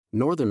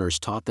 Northerners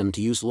taught them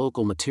to use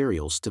local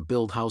materials to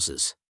build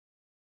houses.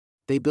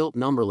 They built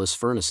numberless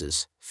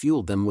furnaces,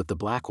 fueled them with the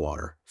black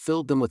water,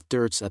 filled them with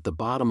dirts at the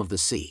bottom of the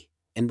sea,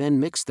 and then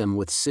mixed them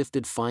with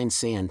sifted fine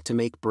sand to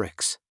make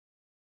bricks.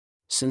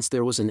 Since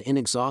there was an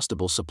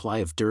inexhaustible supply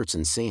of dirt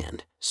and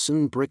sand,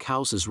 soon brick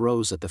houses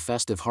rose at the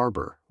festive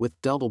harbor, with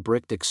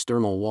double-bricked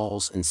external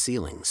walls and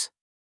ceilings.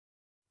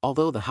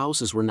 Although the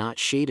houses were not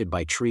shaded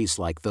by trees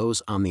like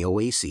those on the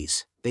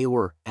oases, they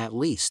were, at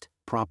least,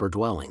 proper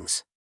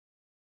dwellings.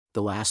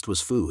 The last was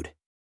food.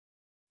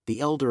 The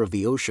elder of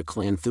the Osha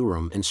clan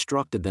Thurum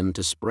instructed them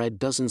to spread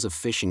dozens of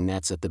fishing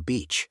nets at the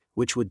beach,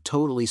 which would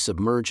totally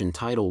submerge in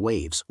tidal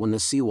waves when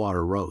the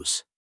seawater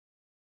rose.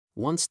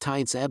 Once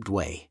tides ebbed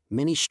way,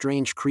 many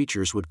strange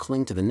creatures would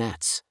cling to the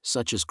nets,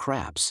 such as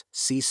crabs,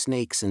 sea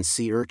snakes and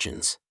sea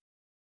urchins.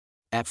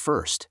 At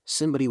first,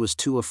 somebody was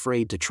too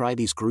afraid to try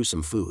these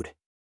gruesome food.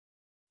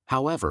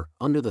 However,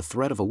 under the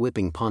threat of a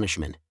whipping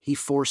punishment, he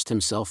forced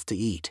himself to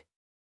eat.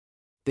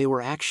 They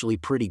were actually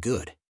pretty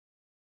good.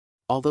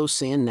 Although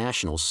Sand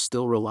Nationals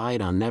still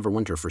relied on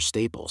Neverwinter for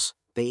staples,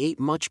 they ate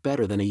much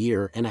better than a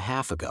year and a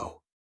half ago.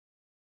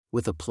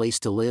 With a place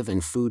to live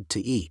and food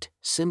to eat,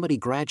 somebody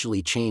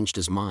gradually changed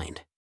his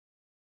mind.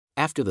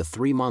 After the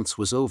 3 months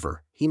was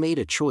over, he made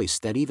a choice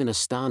that even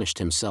astonished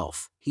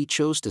himself. He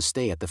chose to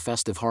stay at the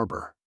festive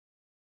harbor.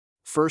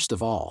 First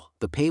of all,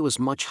 the pay was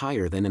much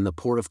higher than in the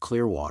port of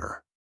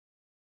Clearwater.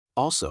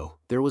 Also,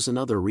 there was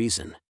another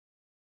reason.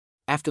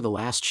 After the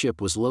last ship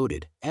was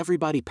loaded,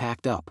 everybody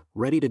packed up,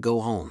 ready to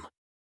go home.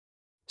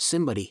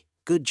 Somebody,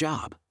 good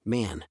job,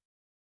 man.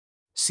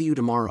 See you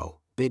tomorrow,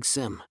 Big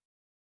Sim.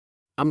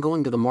 I'm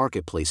going to the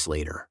marketplace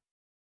later.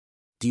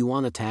 Do you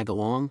want to tag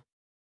along?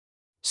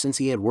 Since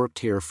he had worked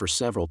here for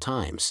several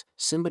times,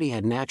 somebody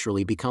had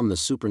naturally become the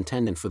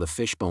superintendent for the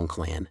Fishbone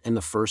clan and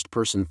the first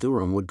person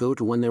Thurum would go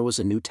to when there was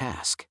a new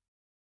task.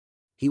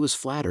 He was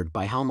flattered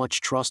by how much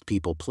trust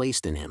people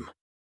placed in him.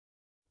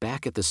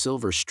 Back at the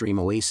Silver Stream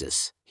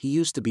Oasis, he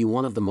used to be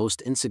one of the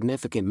most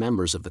insignificant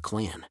members of the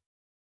clan.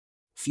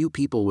 Few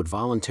people would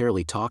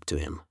voluntarily talk to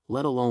him,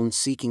 let alone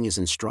seeking his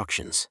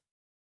instructions.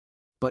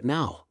 But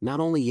now, not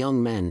only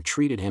young men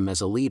treated him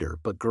as a leader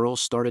but girls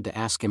started to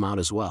ask him out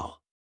as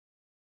well.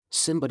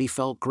 Somebody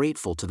felt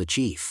grateful to the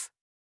chief.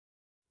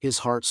 His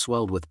heart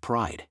swelled with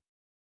pride.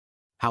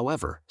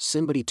 However,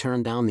 somebody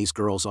turned down these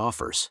girls'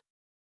 offers.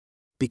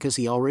 Because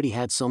he already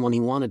had someone he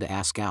wanted to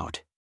ask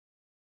out.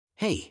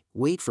 Hey,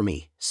 wait for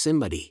me,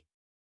 somebody.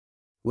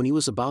 When he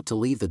was about to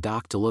leave the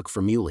dock to look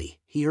for Muley,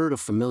 he heard a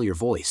familiar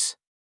voice.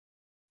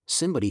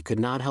 Somebody could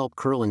not help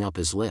curling up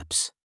his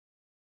lips.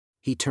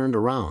 He turned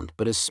around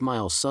but his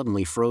smile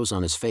suddenly froze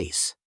on his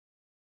face.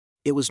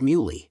 It was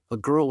Muley, a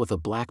girl with a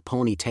black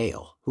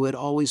ponytail, who had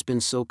always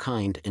been so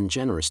kind and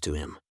generous to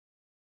him.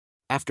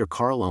 After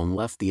Carlone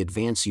left the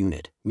advance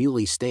unit,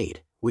 Muley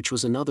stayed, which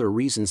was another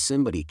reason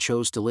somebody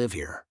chose to live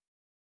here.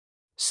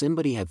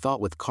 Somebody had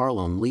thought with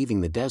Carlone leaving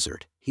the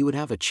desert, he would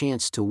have a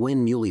chance to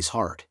win Muley's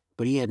heart,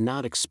 but he had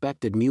not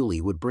expected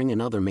Muley would bring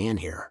another man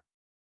here.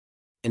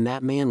 And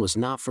that man was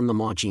not from the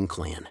Majin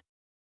clan.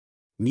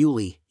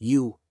 Muley,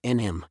 you,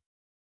 and him.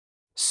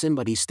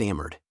 Somebody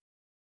stammered.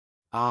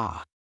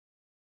 Ah.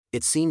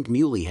 It seemed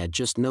Muley had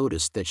just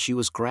noticed that she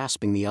was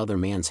grasping the other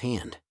man's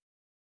hand.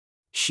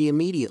 She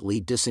immediately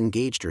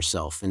disengaged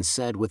herself and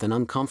said with an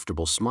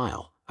uncomfortable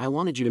smile, I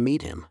wanted you to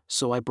meet him,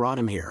 so I brought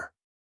him here.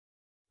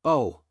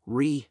 Oh,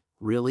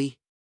 really?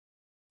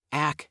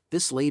 Ack,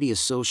 this lady is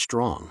so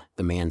strong,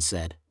 the man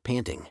said,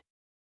 panting.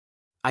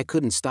 I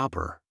couldn't stop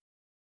her.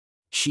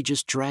 She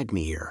just dragged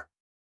me here.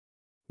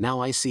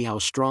 Now I see how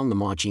strong the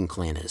Majin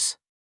clan is.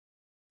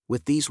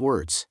 With these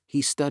words,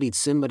 he studied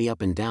somebody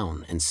up and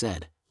down and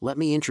said, let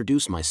me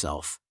introduce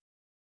myself.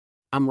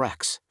 I'm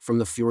Rex, from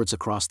the fjords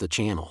across the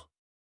channel.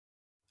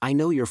 I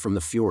know you're from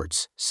the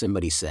fjords,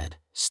 somebody said,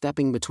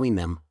 stepping between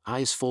them,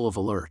 eyes full of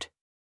alert.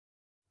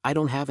 I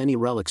don't have any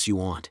relics you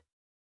want.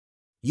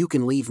 You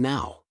can leave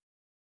now.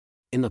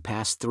 In the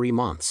past 3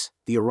 months,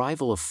 the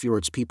arrival of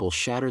fjords people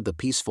shattered the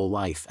peaceful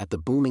life at the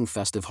booming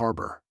festive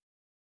harbor.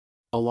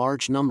 A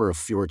large number of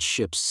fjords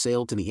ships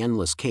sailed to the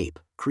Endless Cape,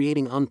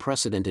 creating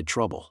unprecedented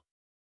trouble.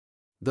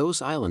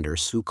 Those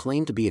islanders who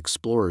claimed to be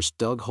explorers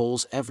dug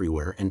holes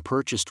everywhere and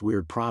purchased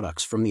weird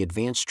products from the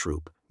advance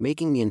troop,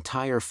 making the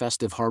entire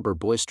festive harbor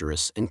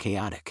boisterous and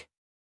chaotic.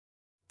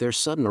 Their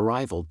sudden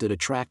arrival did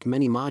attract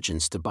many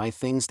Majins to buy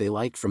things they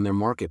liked from their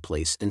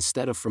marketplace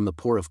instead of from the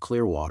port of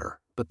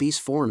Clearwater, but these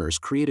foreigners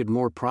created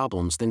more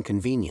problems than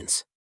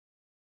convenience.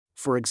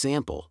 For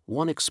example,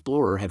 one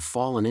explorer had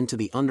fallen into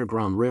the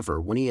underground river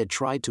when he had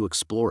tried to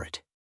explore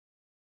it.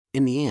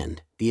 In the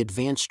end, the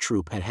advance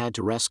troop had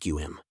to rescue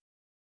him.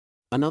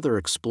 Another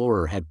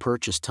explorer had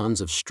purchased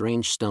tons of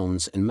strange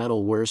stones and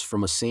metal wares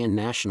from a Sand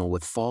National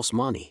with false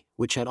money,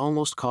 which had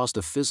almost caused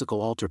a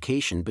physical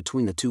altercation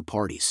between the two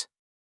parties.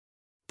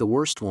 The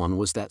worst one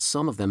was that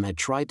some of them had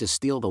tried to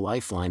steal the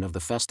lifeline of the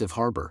festive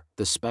harbor,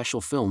 the special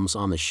films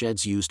on the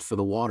sheds used for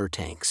the water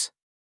tanks.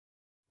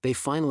 They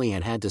finally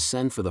had to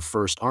send for the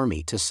First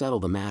Army to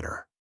settle the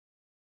matter.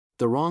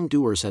 The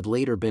wrongdoers had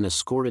later been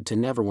escorted to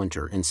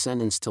Neverwinter and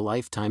sentenced to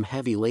lifetime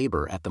heavy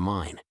labor at the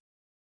mine.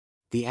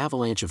 The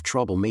avalanche of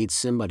trouble made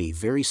somebody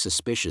very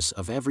suspicious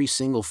of every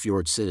single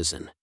fjord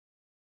citizen.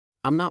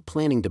 I'm not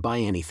planning to buy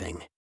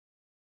anything.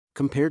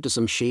 Compared to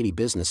some shady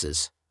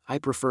businesses, I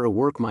prefer to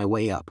work my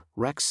way up,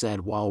 Rex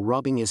said while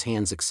rubbing his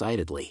hands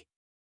excitedly.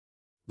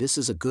 This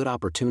is a good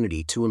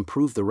opportunity to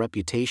improve the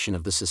reputation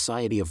of the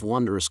Society of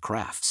Wondrous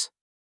Crafts.